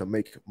you to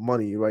make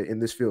money, right? In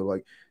this field,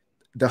 like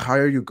the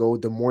higher you go,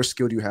 the more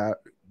skilled you have,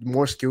 the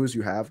more skills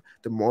you have,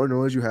 the more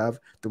knowledge you have,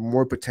 the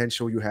more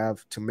potential you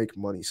have to make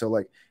money. So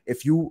like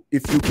if you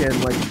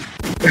can like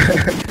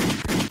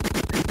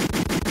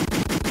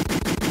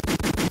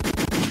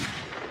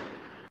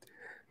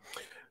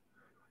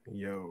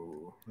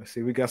Yo, let's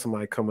see. We got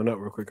somebody coming up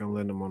real quick. I'm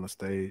letting them on the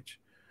stage.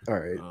 all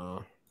right. Uh,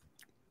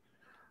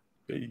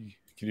 Hey,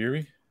 can you hear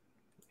me?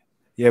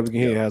 yeah, we can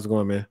hear Yeah. you. How's it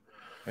going, man?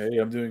 Hey,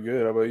 I'm doing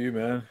good. How about you,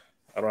 man?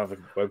 I don't have a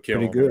webcam Pretty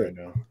on me good. right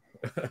now.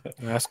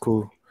 That's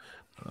cool.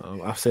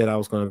 I said I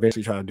was going to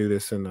eventually try to do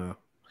this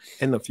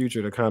in the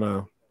future to kind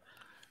of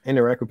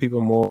interact with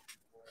people more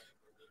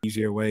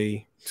easier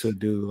way to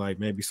do like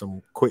maybe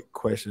some quick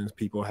questions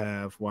people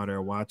have while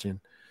they're watching.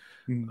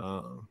 Hmm.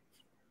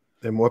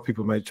 And more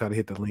people may try to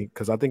hit the link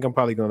because I think I'm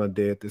probably gonna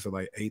dead this at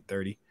like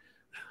 8:30,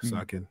 so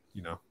I can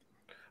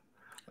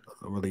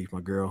relieve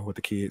my girl with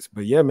the kids.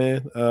 But yeah,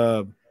 man,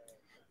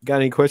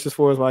 got any questions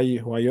for us while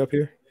you're up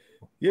here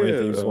or anything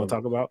you Yeah, just want to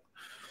talk about?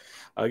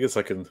 I guess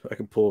I can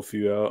pull a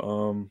few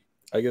out.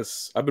 I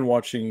guess I've been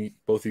watching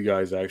both you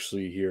guys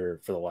actually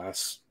here for the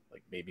last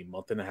like maybe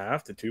month and a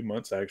half to 2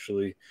 months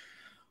actually.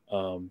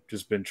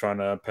 Just been trying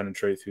to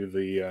penetrate through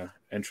the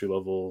entry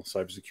level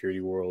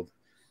cybersecurity world,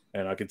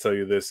 and I can tell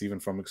you this even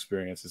from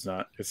experience, it's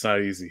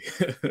not easy.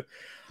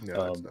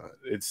 Yeah, it's not.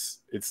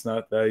 It's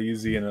not that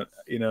easy, and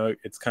you know,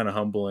 it's kind of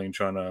humbling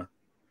trying to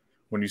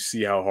when you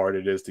see how hard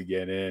it is to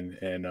get in,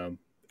 and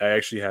I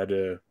actually had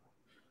to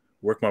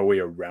work my way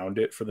around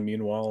it for the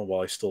meanwhile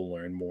while I still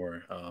learn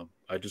more.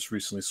 I just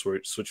recently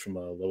switched from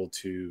a level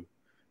 2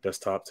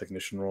 desktop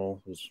technician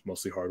role. It was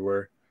mostly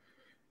hardware,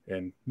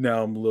 and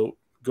now I'm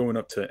going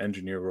up to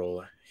engineer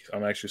role.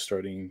 I'm actually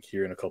starting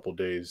here in a couple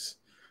days,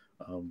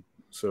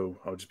 so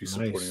I'll just be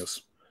supporting a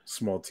Nice.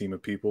 small team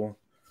of people.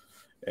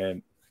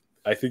 And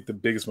I think the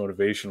biggest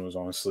motivation was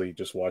honestly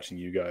just watching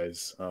you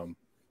guys.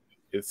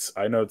 It's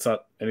I know it's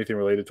not anything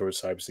related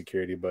towards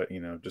cybersecurity, but you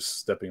know, just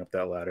stepping up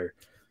that ladder,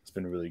 it's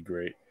been really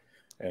great,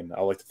 and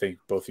I like to thank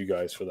both you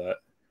guys for that.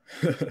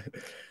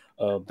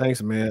 um,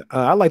 Thanks, man.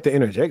 I like to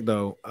interject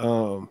though.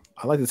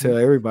 I like to tell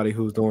everybody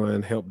who's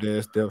doing help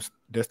desk,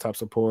 desktop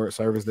support,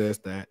 service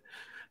desk that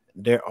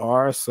there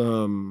are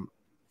some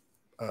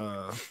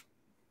uh,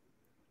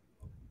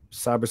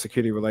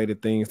 cybersecurity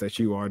related things that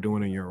you are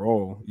doing in your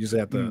role. You just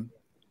have to mm,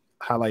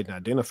 highlight and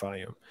identify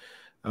them.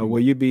 mm.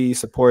 Will you be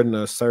supporting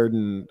a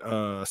certain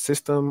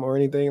system or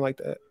anything like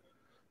that?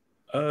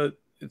 Uh,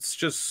 it's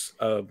just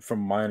from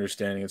my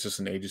understanding, it's just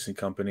an agency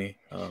company.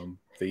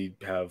 They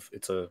have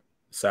it's a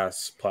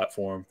SaaS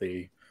platform.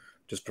 They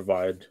just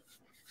provide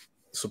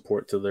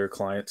support to their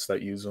clients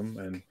that use them.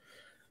 And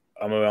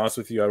I'm gonna be honest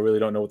with you, I really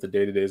don't know what the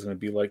day to day is going to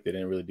be like. They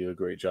didn't really do a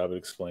great job at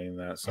explaining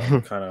that, so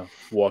I'm kind of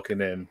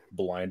walking in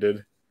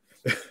blinded.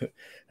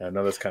 And I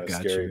know that's kind of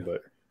Got scary, you.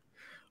 but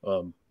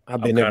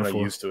I've I'm been there kind of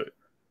before. used to it.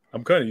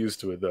 I'm kind of used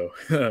to it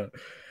though.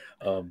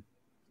 um,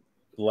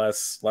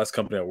 last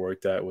company I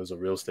worked at was a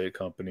real estate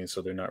company,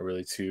 so they're not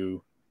really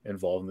too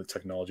involved in the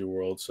technology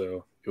world.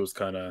 So it was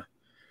kind of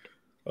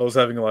I was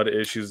having a lot of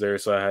issues there,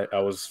 so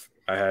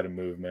I had to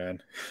move,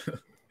 man.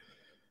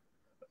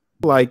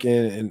 Like,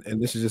 and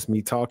this is just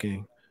me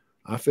talking.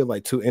 I feel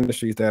like two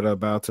industries that are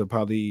about to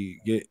probably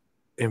get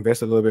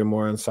invested a little bit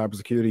more in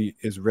cybersecurity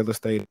is real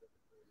estate,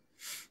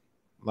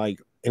 like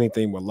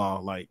anything with law,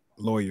 like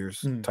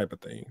lawyers Mm, type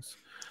of things.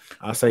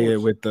 I of say it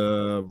course. with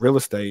the real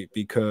estate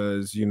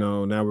because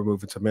now we're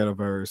moving to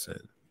metaverse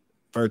and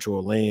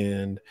virtual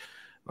land.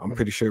 I'm Mm,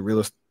 pretty sure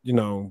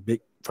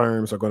big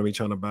firms are going to be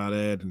trying to buy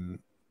that, and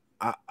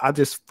I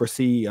just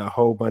foresee a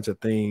whole bunch of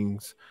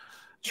things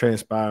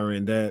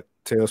transpiring that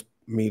tells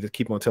me to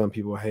keep on telling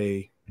people,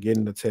 hey, get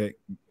into tech,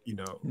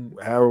 mm,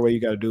 however way you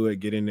got to do it,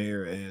 get in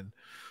there, and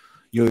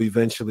you'll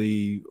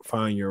eventually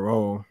find your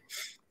role.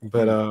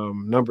 But mm,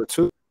 number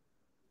two,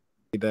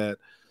 that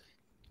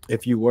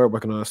if you were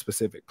working on a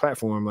specific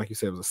platform, like you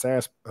said, it was a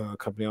SaaS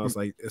company, I mm, was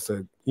like,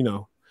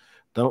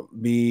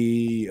 don't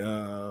be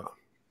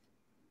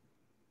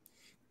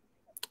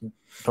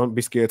don't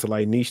be scared to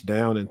like niche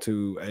down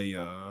into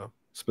a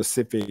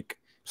specific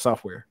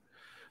software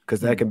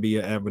because that mm, can be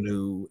an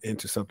avenue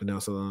into something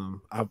else.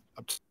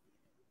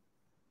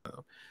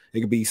 It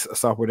could be a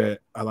software that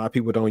a lot of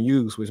people don't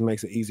use, which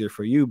makes it easier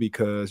for you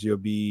because you'll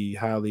be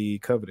highly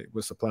coveted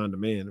with supply and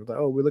demand. It's like,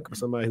 oh, we're looking for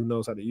somebody who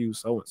knows how to use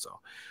so and so.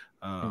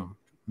 mm,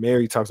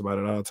 Mary talks about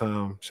it all the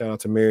time. Shout out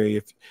to Mary.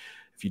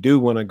 If you do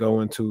want to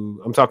go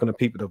into, I'm talking to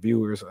people, the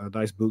viewers, a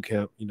nice boot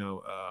camp.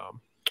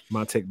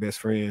 My tech best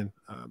friend,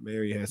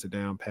 Mary has it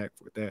down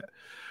packed with that.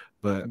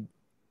 But mm.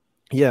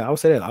 yeah, I would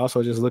say that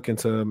also just look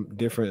into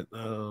different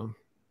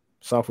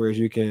softwares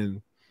you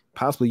can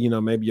possibly,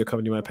 maybe your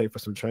company might pay for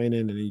some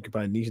training and then you can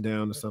probably niche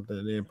down or something,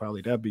 and then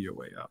probably that'd be your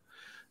way out.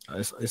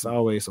 It's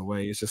always a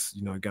way. It's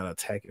just, gotta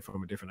attack it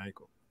from a different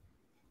angle.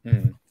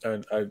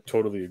 And I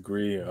totally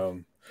agree.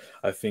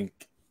 I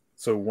think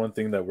so. One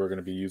thing that we're going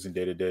to be using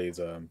day to day is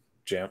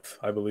Jamf,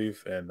 I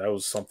believe, and that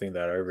was something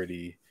that I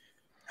already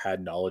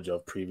had knowledge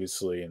of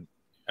previously. And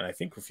I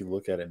think if you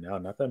look at it now,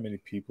 not that many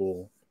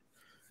people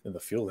in the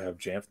field have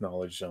Jamf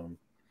knowledge.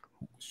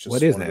 It's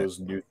What just is one of that? those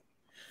new.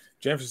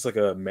 Jamf is like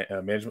a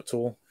management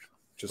tool,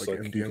 just Like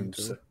like you MDM can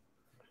too. set,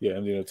 yeah,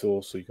 MDNO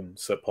tool, so you can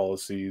set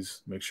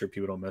policies, make sure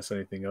people don't mess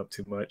anything up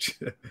too much.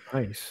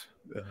 Nice.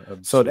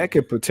 So that So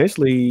could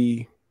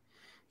potentially,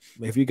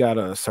 if you got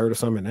a cert or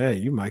something in that,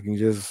 you might can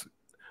just,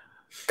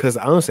 because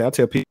honestly, I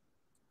tell people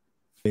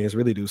is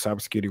really do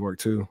cybersecurity work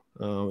too,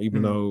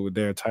 even mm, though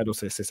their title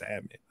says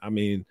sysadmin. I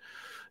mean,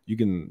 you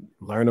can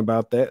learn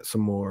about that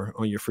some more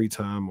on your free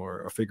time,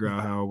 or figure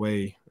out how a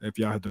way if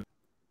y'all have to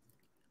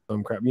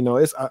some crap.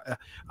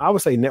 I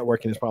would say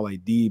networking is probably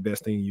the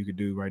best thing you could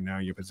do right now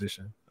in your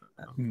position.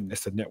 mm,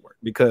 It's a network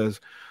because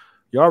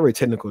you're already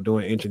technical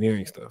doing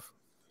engineering stuff,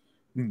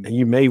 mm, and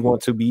you may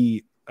want to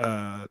be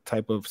a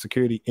type of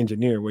security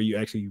engineer where you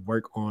actually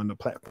work on the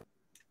platform.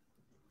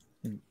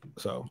 mm,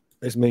 So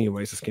there's many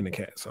ways to skin a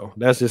cat. So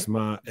that's just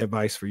my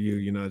advice for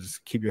you.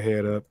 Just keep your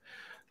head up.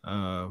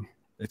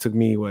 It took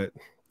me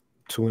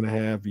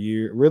 2.5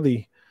 years,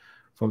 really,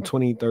 from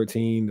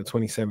 2013 to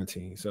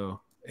 2017.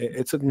 So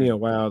it took me mm. a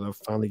while to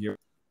finally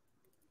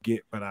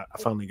get, but I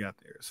finally got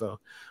there. So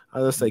I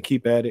just say Mm.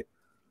 keep at it,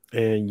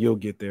 and you'll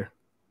get there.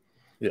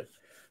 Yeah,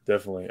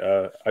 definitely.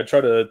 I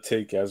try to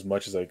take as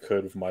much as I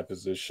could with my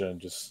position.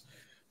 Just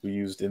we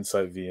used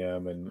Insight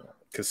VM, and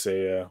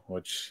Kaseya,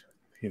 which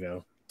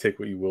take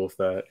what you will with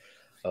that.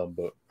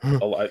 But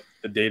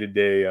the day to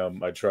day,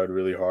 I tried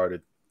really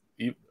hard.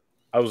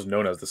 I was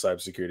known as the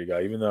cybersecurity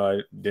guy, even though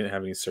I didn't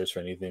have any certs for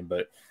anything.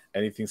 But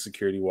anything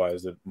security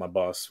wise, that my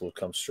boss will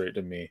come straight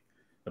to me,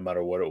 no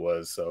matter what it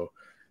was. So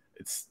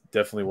it's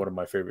definitely one of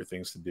my favorite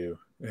things to do,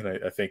 and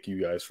I thank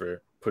you guys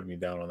for putting me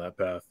down on that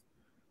path,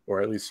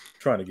 or at least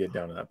trying to get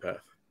down on that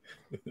path.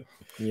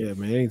 Yeah,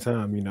 man.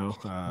 Anytime, I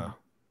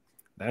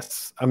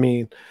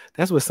mean,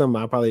 that's what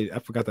something I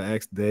forgot to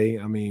ask today.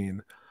 I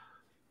mean,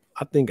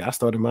 I think I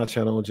started my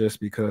channel just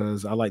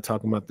because I like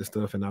talking about this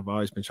stuff, and I've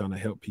always been trying to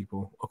help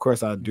people. Of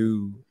course, I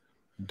do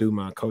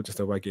my coaching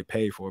stuff I get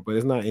paid for, but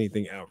it's not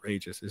anything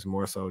outrageous. It's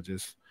more so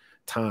just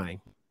time.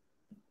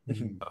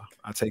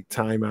 I take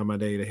time out of my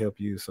day to help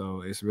you,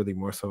 so it's really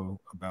more so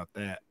about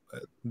that.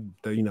 But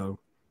the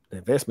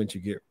investment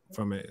you get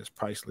from it is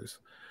priceless.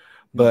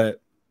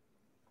 But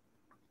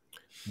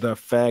the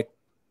fact,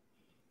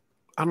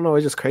 I don't know,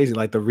 it's just crazy.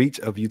 Like, the reach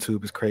of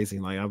YouTube is crazy.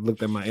 Like, I've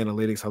looked at my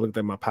analytics, I looked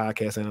at my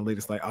podcast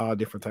analytics, like all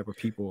different type of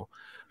people,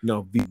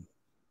 or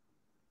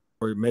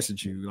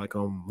message you like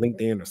on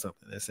LinkedIn or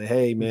something and say,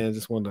 hey man,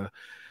 just want to,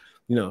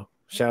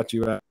 shout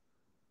you out.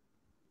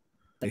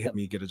 They help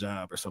me get a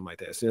job or something like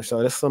that.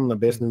 So that's some of the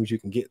best news you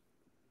can get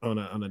on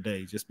a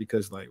day, just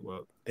because, like,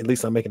 well, at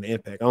least I'm making an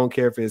impact. I don't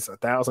care if it's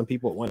 1,000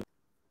 people at once.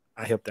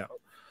 I helped out.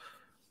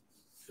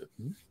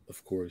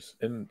 Of course.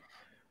 And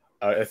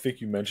I think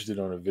you mentioned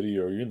it on a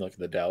video. Are you in like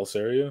the Dallas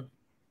area?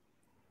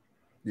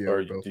 Yeah,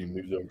 or both do you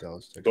moved over?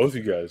 Dallas, Texas. Both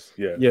of you guys.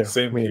 Yeah. Yeah,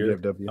 Same me and here.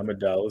 DFW.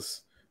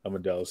 I'm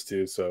in Dallas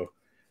too. So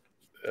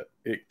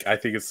I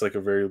think it's like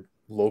a very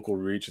local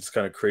reach. It's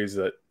kind of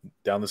crazy that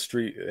down the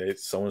street,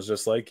 someone's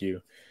just like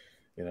you,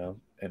 and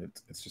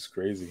it's just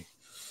crazy.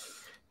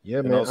 Yeah,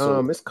 And man.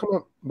 also, It's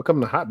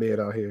becoming a hotbed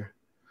out here.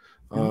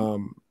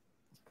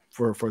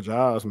 For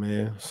jobs,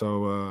 man.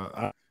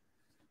 So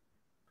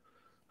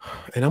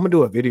and I'm gonna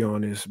do a video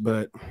on this,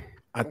 but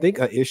I think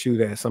an issue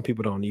that some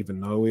people don't even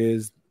know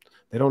is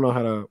they don't know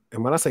how to,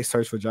 and when I say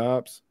search for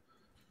jobs,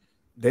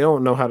 they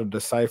don't know how to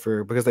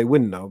decipher, because they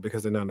wouldn't know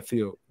because they're not in the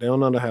field. They don't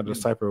know how to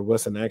decipher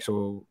what's an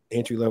actual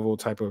entry level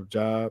type of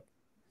job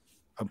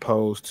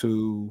opposed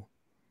to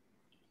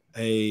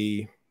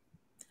a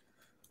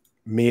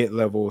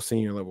mid-level,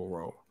 senior level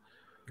role.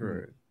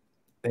 Right.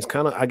 It's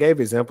kind of, I gave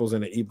examples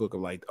in the ebook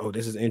of like, oh,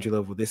 this is entry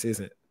level, this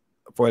isn't,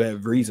 for that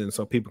reason,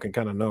 so people can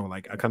kind of know.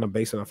 Like, I kind of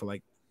base it off of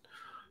like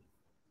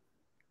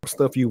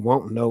stuff you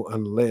won't know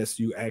unless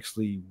you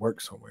actually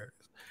work somewhere.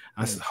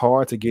 It's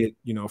hard to get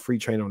free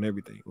training on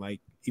everything. Like,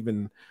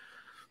 even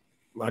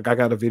like, I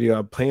got a video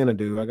I plan to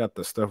do. I got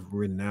the stuff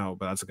written out,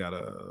 but I just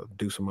gotta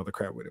do some other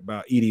crap with it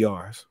about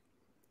EDRs.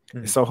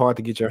 It's so hard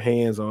to get your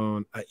hands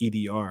on an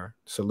EDR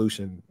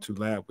solution to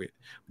lab with.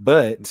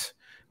 But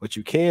what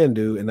you can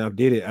do, and I've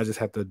did it, I just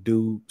have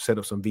to set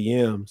up some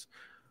VMs.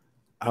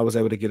 I was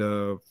able to get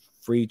a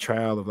free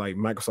trial of like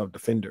Microsoft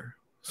Defender.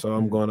 So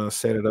I'm gonna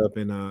set it up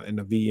in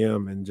a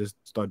VM and just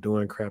start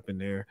doing crap in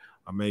there,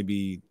 or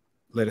maybe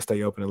let it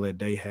stay open and let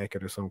Day hack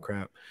it or some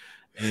crap,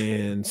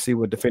 and see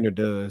what Defender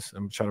does.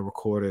 I'm trying to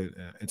record it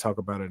and talk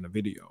about it in a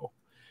video.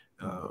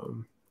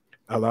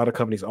 A lot of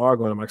companies are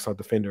going to Microsoft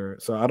Defender,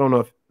 so I don't know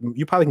if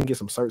you probably can get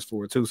some certs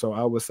for it too. So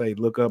I would say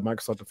look up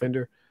Microsoft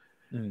Defender,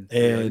 and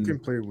you can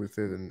play with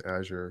it in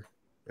Azure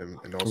and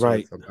also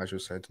with Azure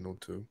Sentinel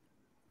too.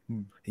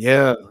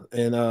 Yeah,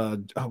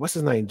 and what's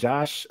his name?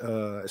 Josh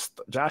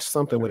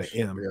something with an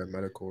M. Yeah,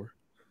 Metacore.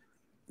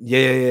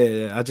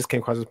 Yeah. I just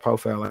came across his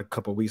profile like a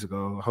couple of weeks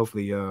ago.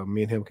 Hopefully,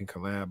 me and him can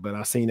collab. But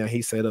I seen that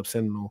he set up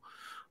Sentinel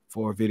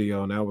for a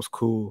video, and that was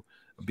cool,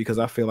 because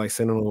I feel like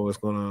Sentinel is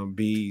gonna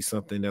be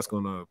something that's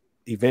gonna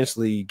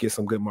eventually get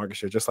some good market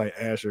share, just like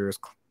Azure is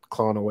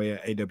clawing away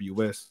at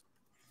AWS.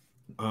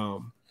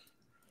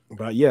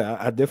 But yeah,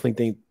 I definitely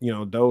think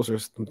those are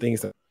some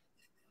things that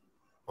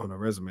on a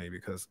resume,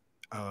 because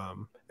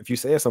if you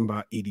say something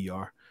about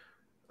EDR,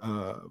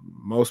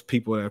 most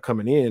people that are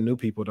coming in, new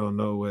people, don't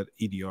know what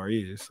EDR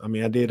is. I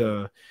mean, I did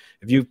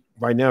if you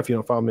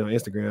don't follow me on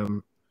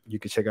Instagram, you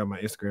can check out my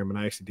Instagram, and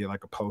I actually did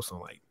like a post on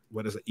like,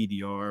 what is an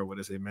EDR, what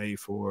is it made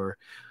for,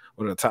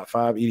 what are the top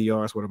 5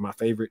 EDRs, what are my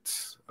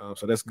favorites.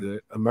 So that's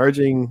good.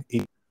 Emerging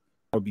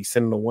would be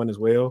Sentinel-1 as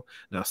well.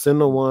 Now,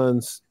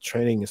 Sentinel-1's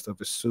training and stuff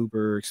is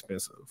super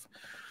expensive.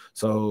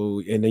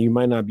 So, and then you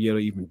might not be able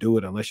to even do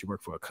it unless you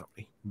work for a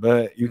company,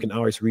 but you can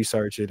always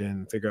research it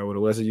and figure out what it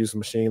was. It uses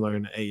machine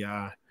learning,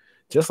 AI,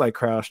 just like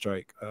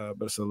CrowdStrike,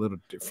 but it's a little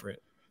different.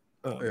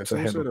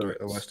 Someone said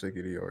Elastic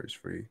EDR is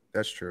free.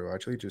 That's true. I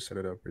actually just set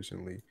it up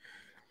recently.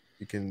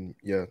 You can,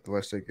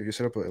 Elastic. If you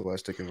set up an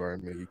Elastic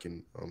environment, you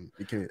can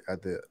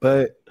add the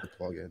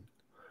plugin.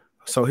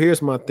 So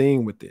here's my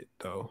thing with it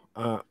though.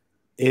 I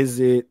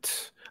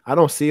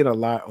don't see it a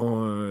lot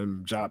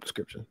on job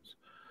descriptions,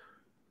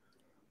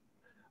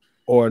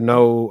 or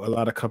know a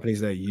lot of companies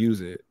that use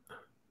it.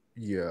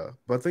 Yeah,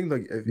 but I think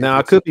like now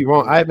I could be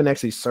wrong. I haven't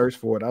actually searched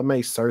for it. I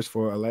may search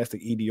for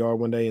Elastic EDR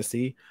one day and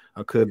see.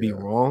 I could be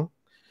wrong.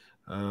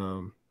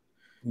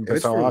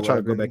 But so I'll try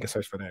to go back and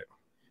search for that.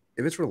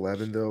 if it's for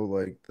Levin though,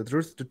 like the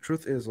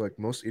truth is like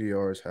most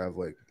EDRs have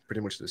like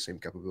pretty much the same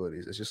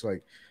capabilities. It's just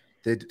like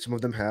some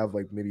of them have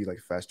like maybe like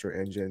faster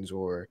engines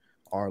or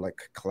are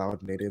like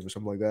cloud native or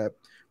something like that.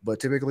 But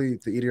typically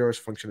the EDR's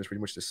function is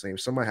pretty much the same.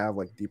 Some might have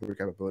like deeper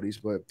capabilities,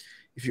 but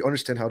if you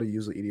understand how to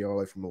use the EDR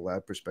like from a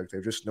lab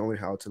perspective, just knowing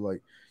how to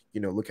like,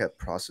 look at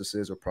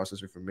processes or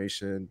process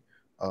information,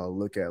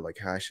 look at like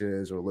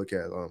hashes or look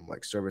at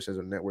like services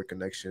or network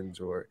connections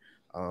or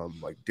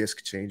like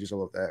disk changes,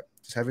 all of that.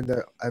 Just having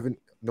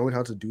knowing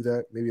how to do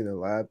that maybe in the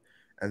lab,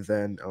 and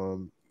then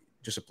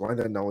just applying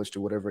that knowledge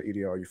to whatever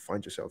EDR you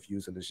find yourself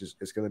using is just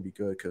it's gonna be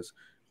good because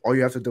all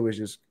you have to do is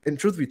just, and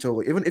truth be told,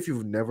 like, even if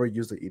you've never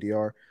used the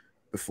EDR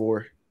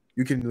before,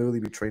 you can literally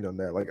be trained on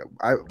that. Like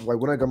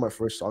when I got my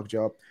first stock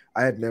job,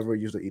 I had never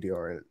used the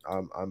EDR,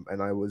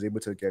 and I was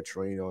able to get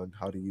trained on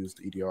how to use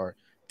the EDR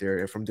there,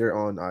 and from there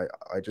on, I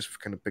just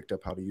kind of picked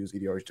up how to use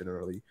EDRs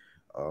generally.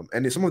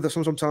 And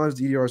sometimes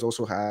the EDRs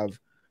also have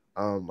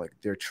like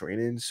their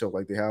training, so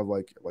like they have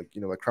like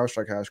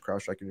CrowdStrike has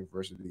CrowdStrike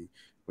University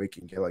where you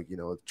can get like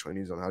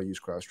trainings on how to use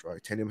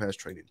CrowdStrike. Tanium has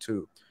training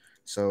too.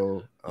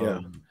 So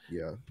Yeah.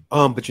 yeah.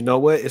 But you know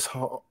what? It's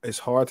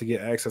hard to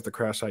get access to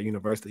CrowdStrike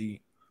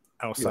University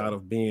outside Yeah.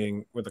 of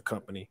being with a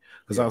company,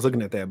 because I Yeah. was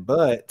looking at that.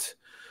 But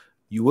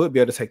you would be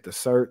able to take the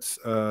certs.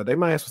 They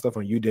might have some stuff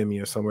on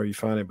Udemy or somewhere you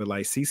find it, but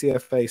like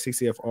CCFA,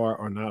 CCFR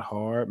are not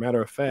hard.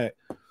 Matter of fact,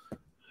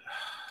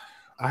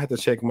 I had to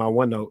check my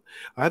OneNote.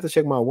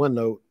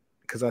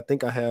 Because I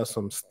think I have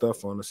some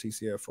stuff on the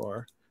CCFR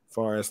as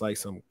far as like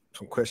some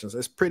questions.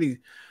 It's pretty,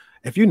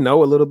 if you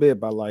know a little bit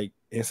about like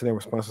incident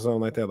response or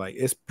something like that, like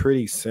it's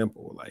pretty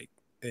simple. Like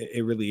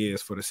it really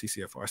is for the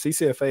CCFR.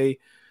 CCFA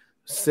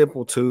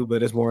simple too,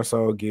 but it's more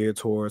so geared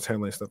towards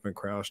handling stuff in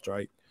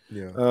CrowdStrike.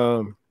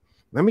 Yeah.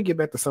 Let me get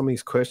back to some of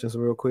these questions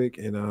real quick,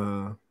 and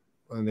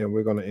then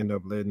we're gonna end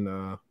up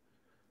letting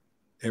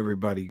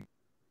everybody.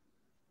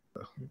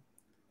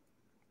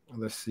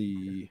 Let's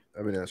see.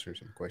 I've been answering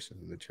some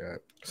questions in the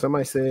chat.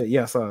 Somebody said,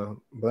 yeah, I saw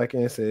Black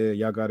Ant said,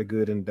 y'all got it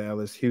good in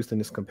Dallas. Houston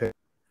is competitive.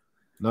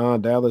 No,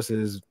 Dallas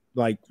is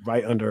like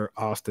right under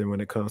Austin when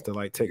it comes to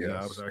like tech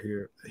jobs out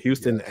here.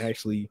 Houston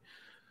actually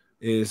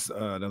is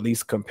the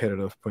least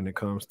competitive when it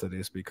comes to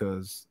this,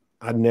 because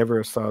I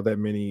never saw that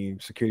many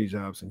security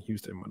jobs in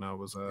Houston when I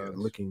was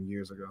looking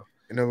years ago.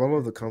 And a lot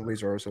of the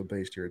companies are also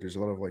based here. There's a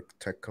lot of like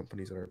tech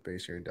companies that are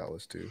based here in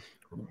Dallas too.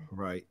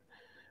 Right.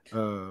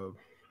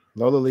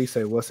 Lola Lee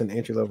said, what's an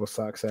entry level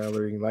SOC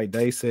salary? Like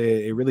they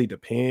said, it really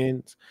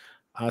depends.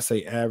 I'll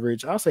say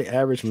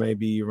average may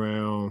be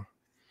around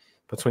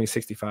between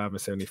 65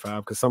 and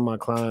 75, because some of my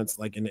clients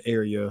like in the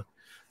area,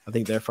 I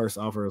think their first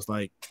offer was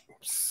like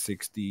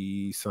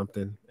 60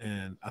 something,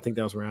 and I think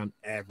that was around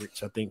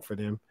average, I think, for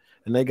them.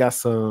 And they got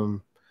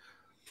some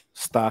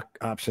stock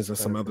options and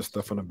some other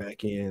stuff on the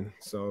back end,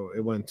 so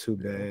it wasn't too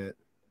bad.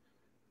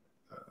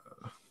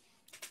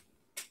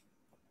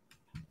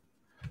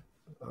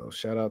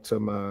 Shout out to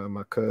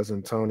my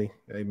cousin Tony.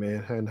 Hey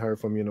man, hadn't heard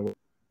from you in a while.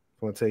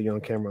 I want to tell you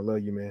on camera, I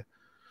love you, man.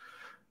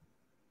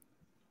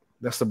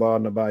 That's the ball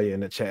Nabaya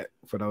in the chat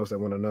for those that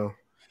want to know.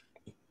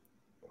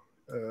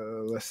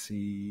 Let's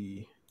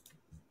see.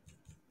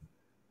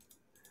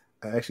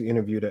 I actually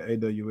interviewed at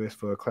AWS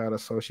for a cloud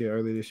associate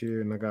earlier this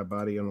year, and I got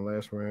body on the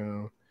last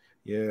round.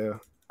 Yeah,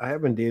 I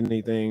haven't did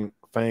anything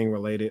Fang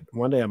related.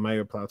 One day I might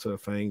apply to a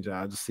Fang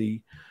job to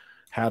see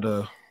how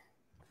the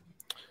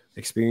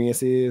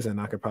experience is,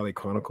 and I could probably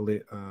chronicle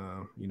it.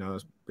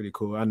 It's pretty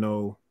cool. I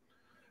know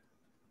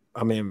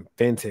I'm in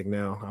fintech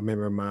now. I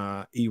remember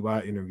my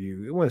EY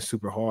interview. It wasn't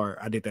super hard.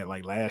 I did that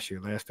like last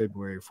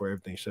February, before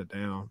everything shut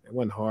down. It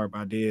wasn't hard,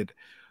 but I did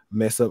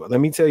mess up. Let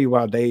me tell you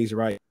why Dave's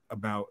right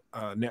about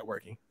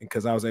networking,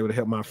 because I was able to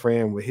help my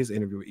friend with his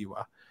interview with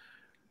EY.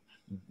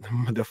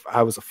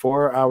 I was a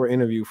 4-hour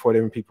interview, 4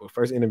 different people.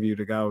 First interview,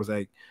 the guy was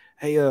like,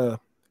 hey,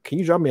 can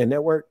you draw me a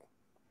network?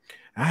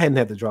 I hadn't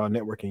had to draw a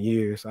network in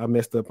years. I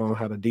messed up on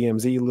how the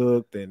DMZ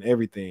looked and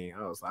everything.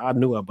 I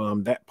knew I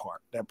bummed that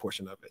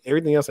portion of it.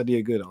 Everything else I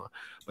did good on,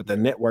 but the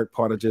network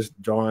part of just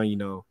drawing,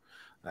 the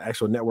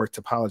actual network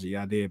topology,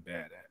 I did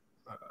bad at.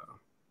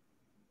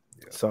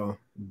 So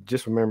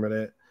just remember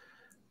that.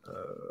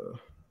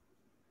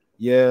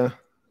 Yeah,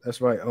 that's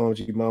right.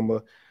 OMG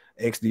Mamba,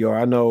 XDR.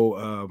 I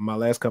know my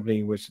last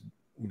company, which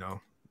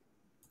I'm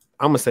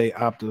gonna say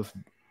Optiv,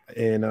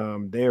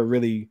 and they're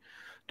really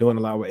doing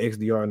a lot with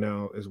XDR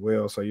now as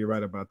well. So you're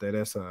right about that.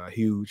 That's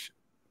huge.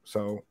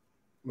 So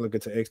look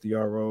at the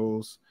XDR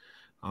roles.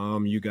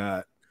 I've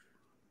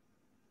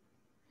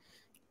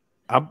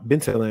been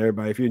telling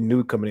everybody, if you're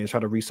new coming in, try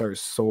to research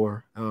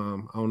SOAR. I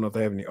don't know if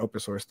they have any open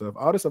source stuff.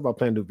 All this stuff I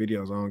plan to do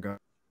videos on, guys,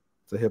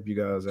 to help you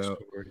guys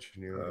out.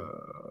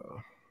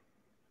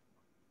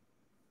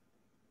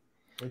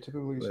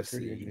 Typically,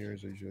 security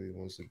engineers are usually the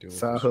ones that deal with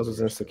side hustles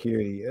and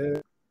security.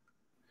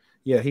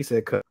 Yeah, he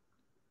said cut.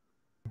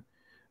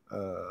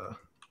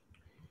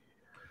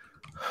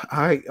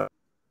 I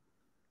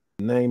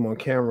name on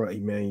camera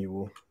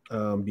Emmanuel,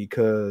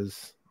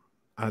 because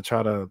I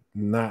try to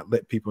not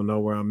let people know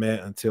where I'm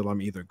at until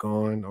I'm either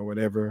gone or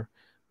whatever,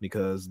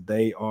 because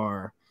they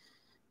are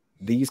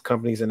these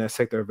companies in that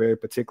sector are very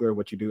particular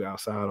what you do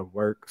outside of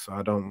work. So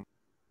I don't.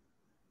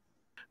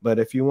 But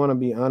if you want to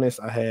be honest,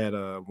 I had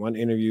one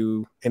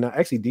interview, and I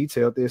actually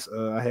detailed this.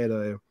 I had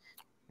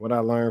what I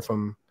learned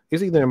from,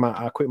 it's either in my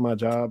I quit my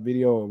job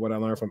video or what I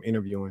learned from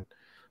interviewing.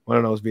 One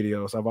of those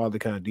videos. I've already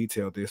kind of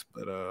detailed this,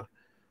 but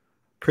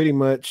pretty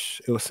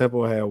much it was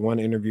simple. I had one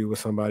interview with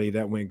somebody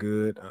that went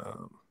good.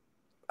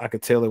 I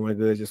could tell it went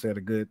good. Just had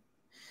a good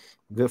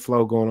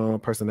flow going on,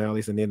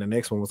 personalities, and then the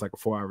next one was like a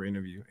 4-hour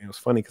interview. And it was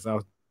funny because I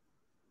was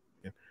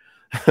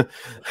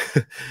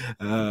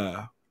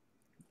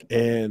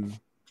and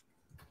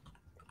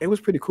it was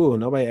pretty cool.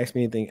 Nobody asked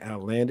me anything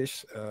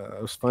outlandish.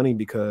 It was funny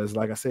because,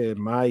 like I said,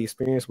 my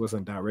experience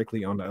wasn't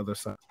directly on the other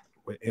side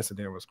with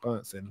incident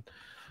response, and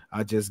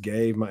I just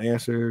gave my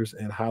answers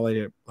and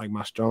highlighted like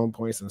my strong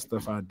points and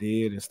stuff I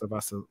did and stuff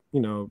I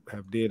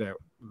have did at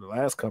the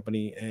last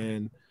company,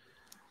 and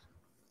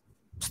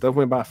stuff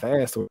went by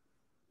fast. So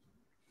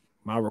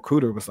my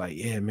recruiter was like,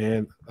 "Yeah,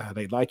 man,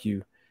 they like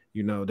you.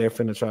 You know, they're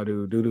finna try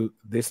to do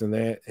this and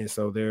that, and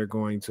so they're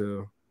going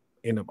to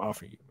end up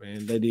offering you."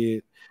 And they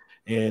did,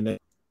 and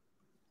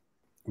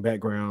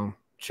background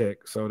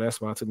check. So that's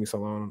why it took me so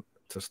long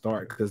to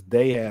start, because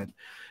they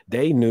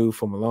knew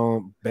from a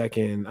long back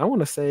in, I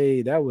want to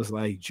say that was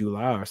like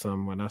July or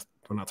something when I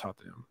talked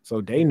to them. So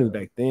they knew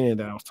back then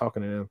that I was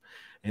talking to them,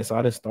 and so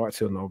I didn't start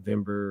till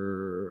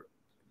November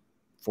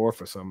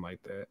 4th or something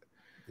like that.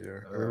 Yeah,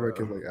 I remember I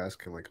kept like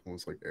asking like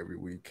almost like every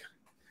week.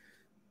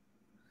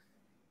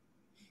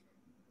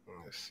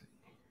 Let's see.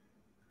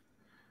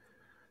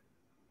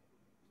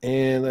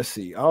 And let's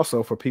see.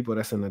 Also, for people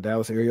that's in the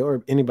Dallas area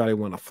or anybody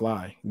want to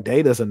fly,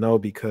 Day doesn't know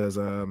because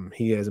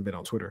he hasn't been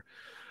on Twitter.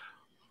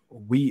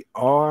 We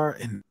are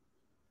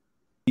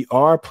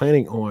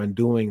planning on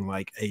doing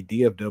like a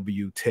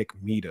DFW tech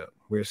meetup.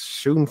 We're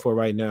shooting for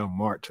right now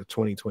March of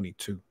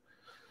 2022,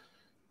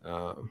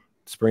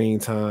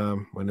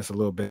 springtime when it's a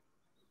little bit.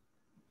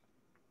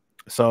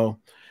 So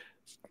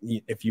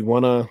if you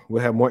wanna,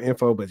 we'll have more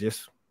info, but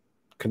just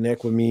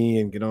connect with me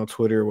and get on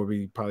Twitter. We'll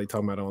be probably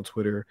talking about it on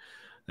Twitter.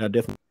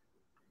 Definitely,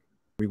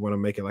 we want to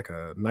make it like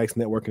a nice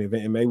networking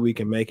event, and maybe we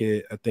can make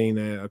it a thing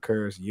that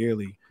occurs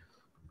yearly.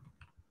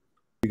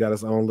 We got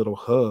its own little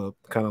hub,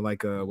 kind of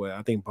like what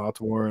I think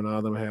Baltimore and all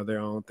of them have their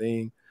own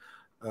thing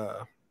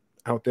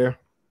out there.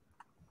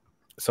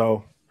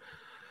 So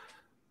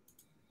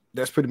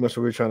that's pretty much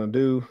what we're trying to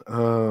do.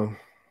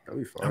 That'd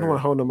be fire. I don't want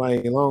to hold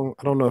nobody long.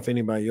 I don't know if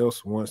anybody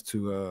else wants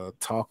to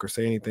talk or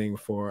say anything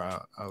before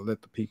I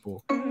let the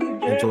people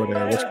enjoy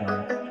their what's going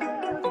on.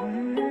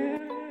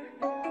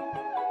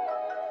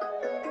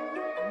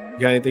 You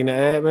got anything to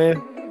add, man?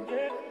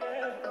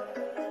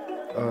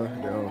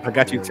 No. I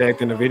got you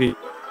tagged in the video.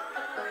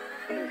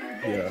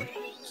 Yeah.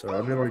 So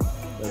I've been like,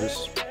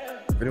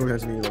 if anyone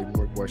has any like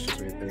more questions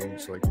or anything,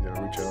 just like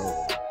reach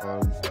out.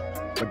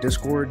 My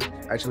Discord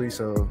actually.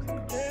 So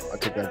I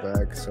take that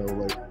back. So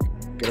like,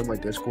 get on my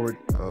Discord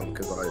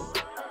because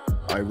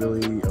I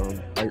really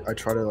I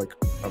try to like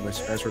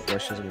answer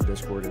questions in the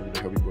Discord and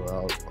help people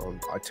out.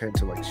 I tend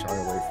to like shy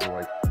away from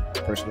like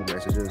personal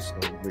messages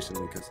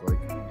recently because like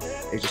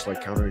it's just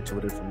like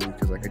counterintuitive for me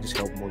because like I just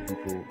help more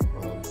people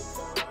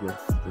with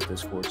the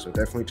Discord. So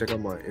definitely check out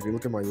if you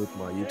look at my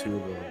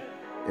YouTube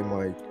in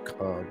my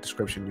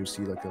description, you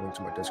see like the link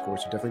to my Discord.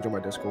 So definitely join my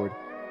Discord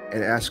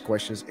and ask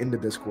questions in the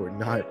Discord,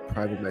 not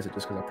private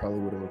messages because I probably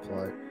wouldn't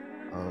reply.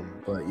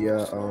 But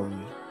yeah,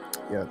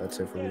 that's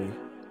it for me.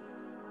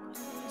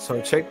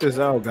 So check this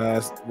out,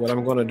 guys. What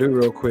I'm going to do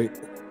real quick,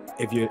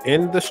 if you're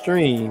in the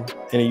stream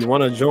and you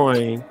want to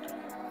join,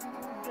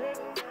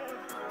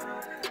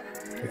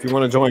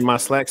 my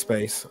Slack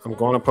space, I'm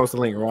going to post a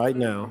link right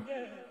now.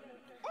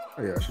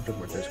 Oh yeah, I should join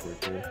my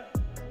Discord too.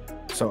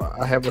 So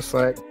I have a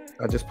Slack.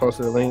 I just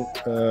posted a link.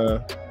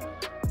 I'm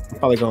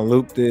probably going to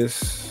loop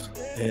this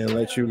and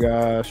let you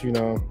guys,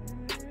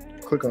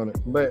 click on it.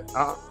 But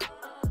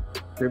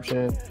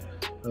description,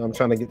 I'm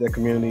trying to get that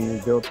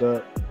community built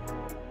up.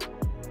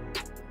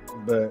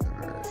 But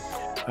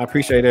I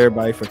appreciate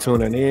everybody for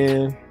tuning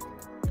in.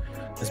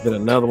 It's been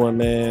another one,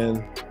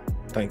 man.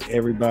 Thank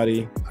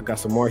everybody. I got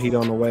some more heat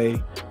on the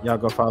way. Y'all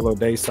go follow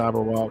Dave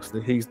Cyberwalks.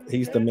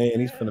 He's the man.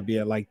 He's gonna be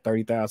at like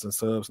 30,000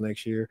 subs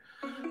next year.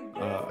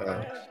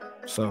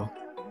 So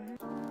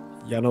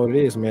y'all know what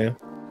it is, man.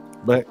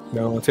 But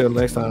until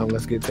next time,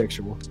 let's get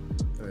textual.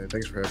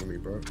 Thanks for having me,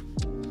 bro.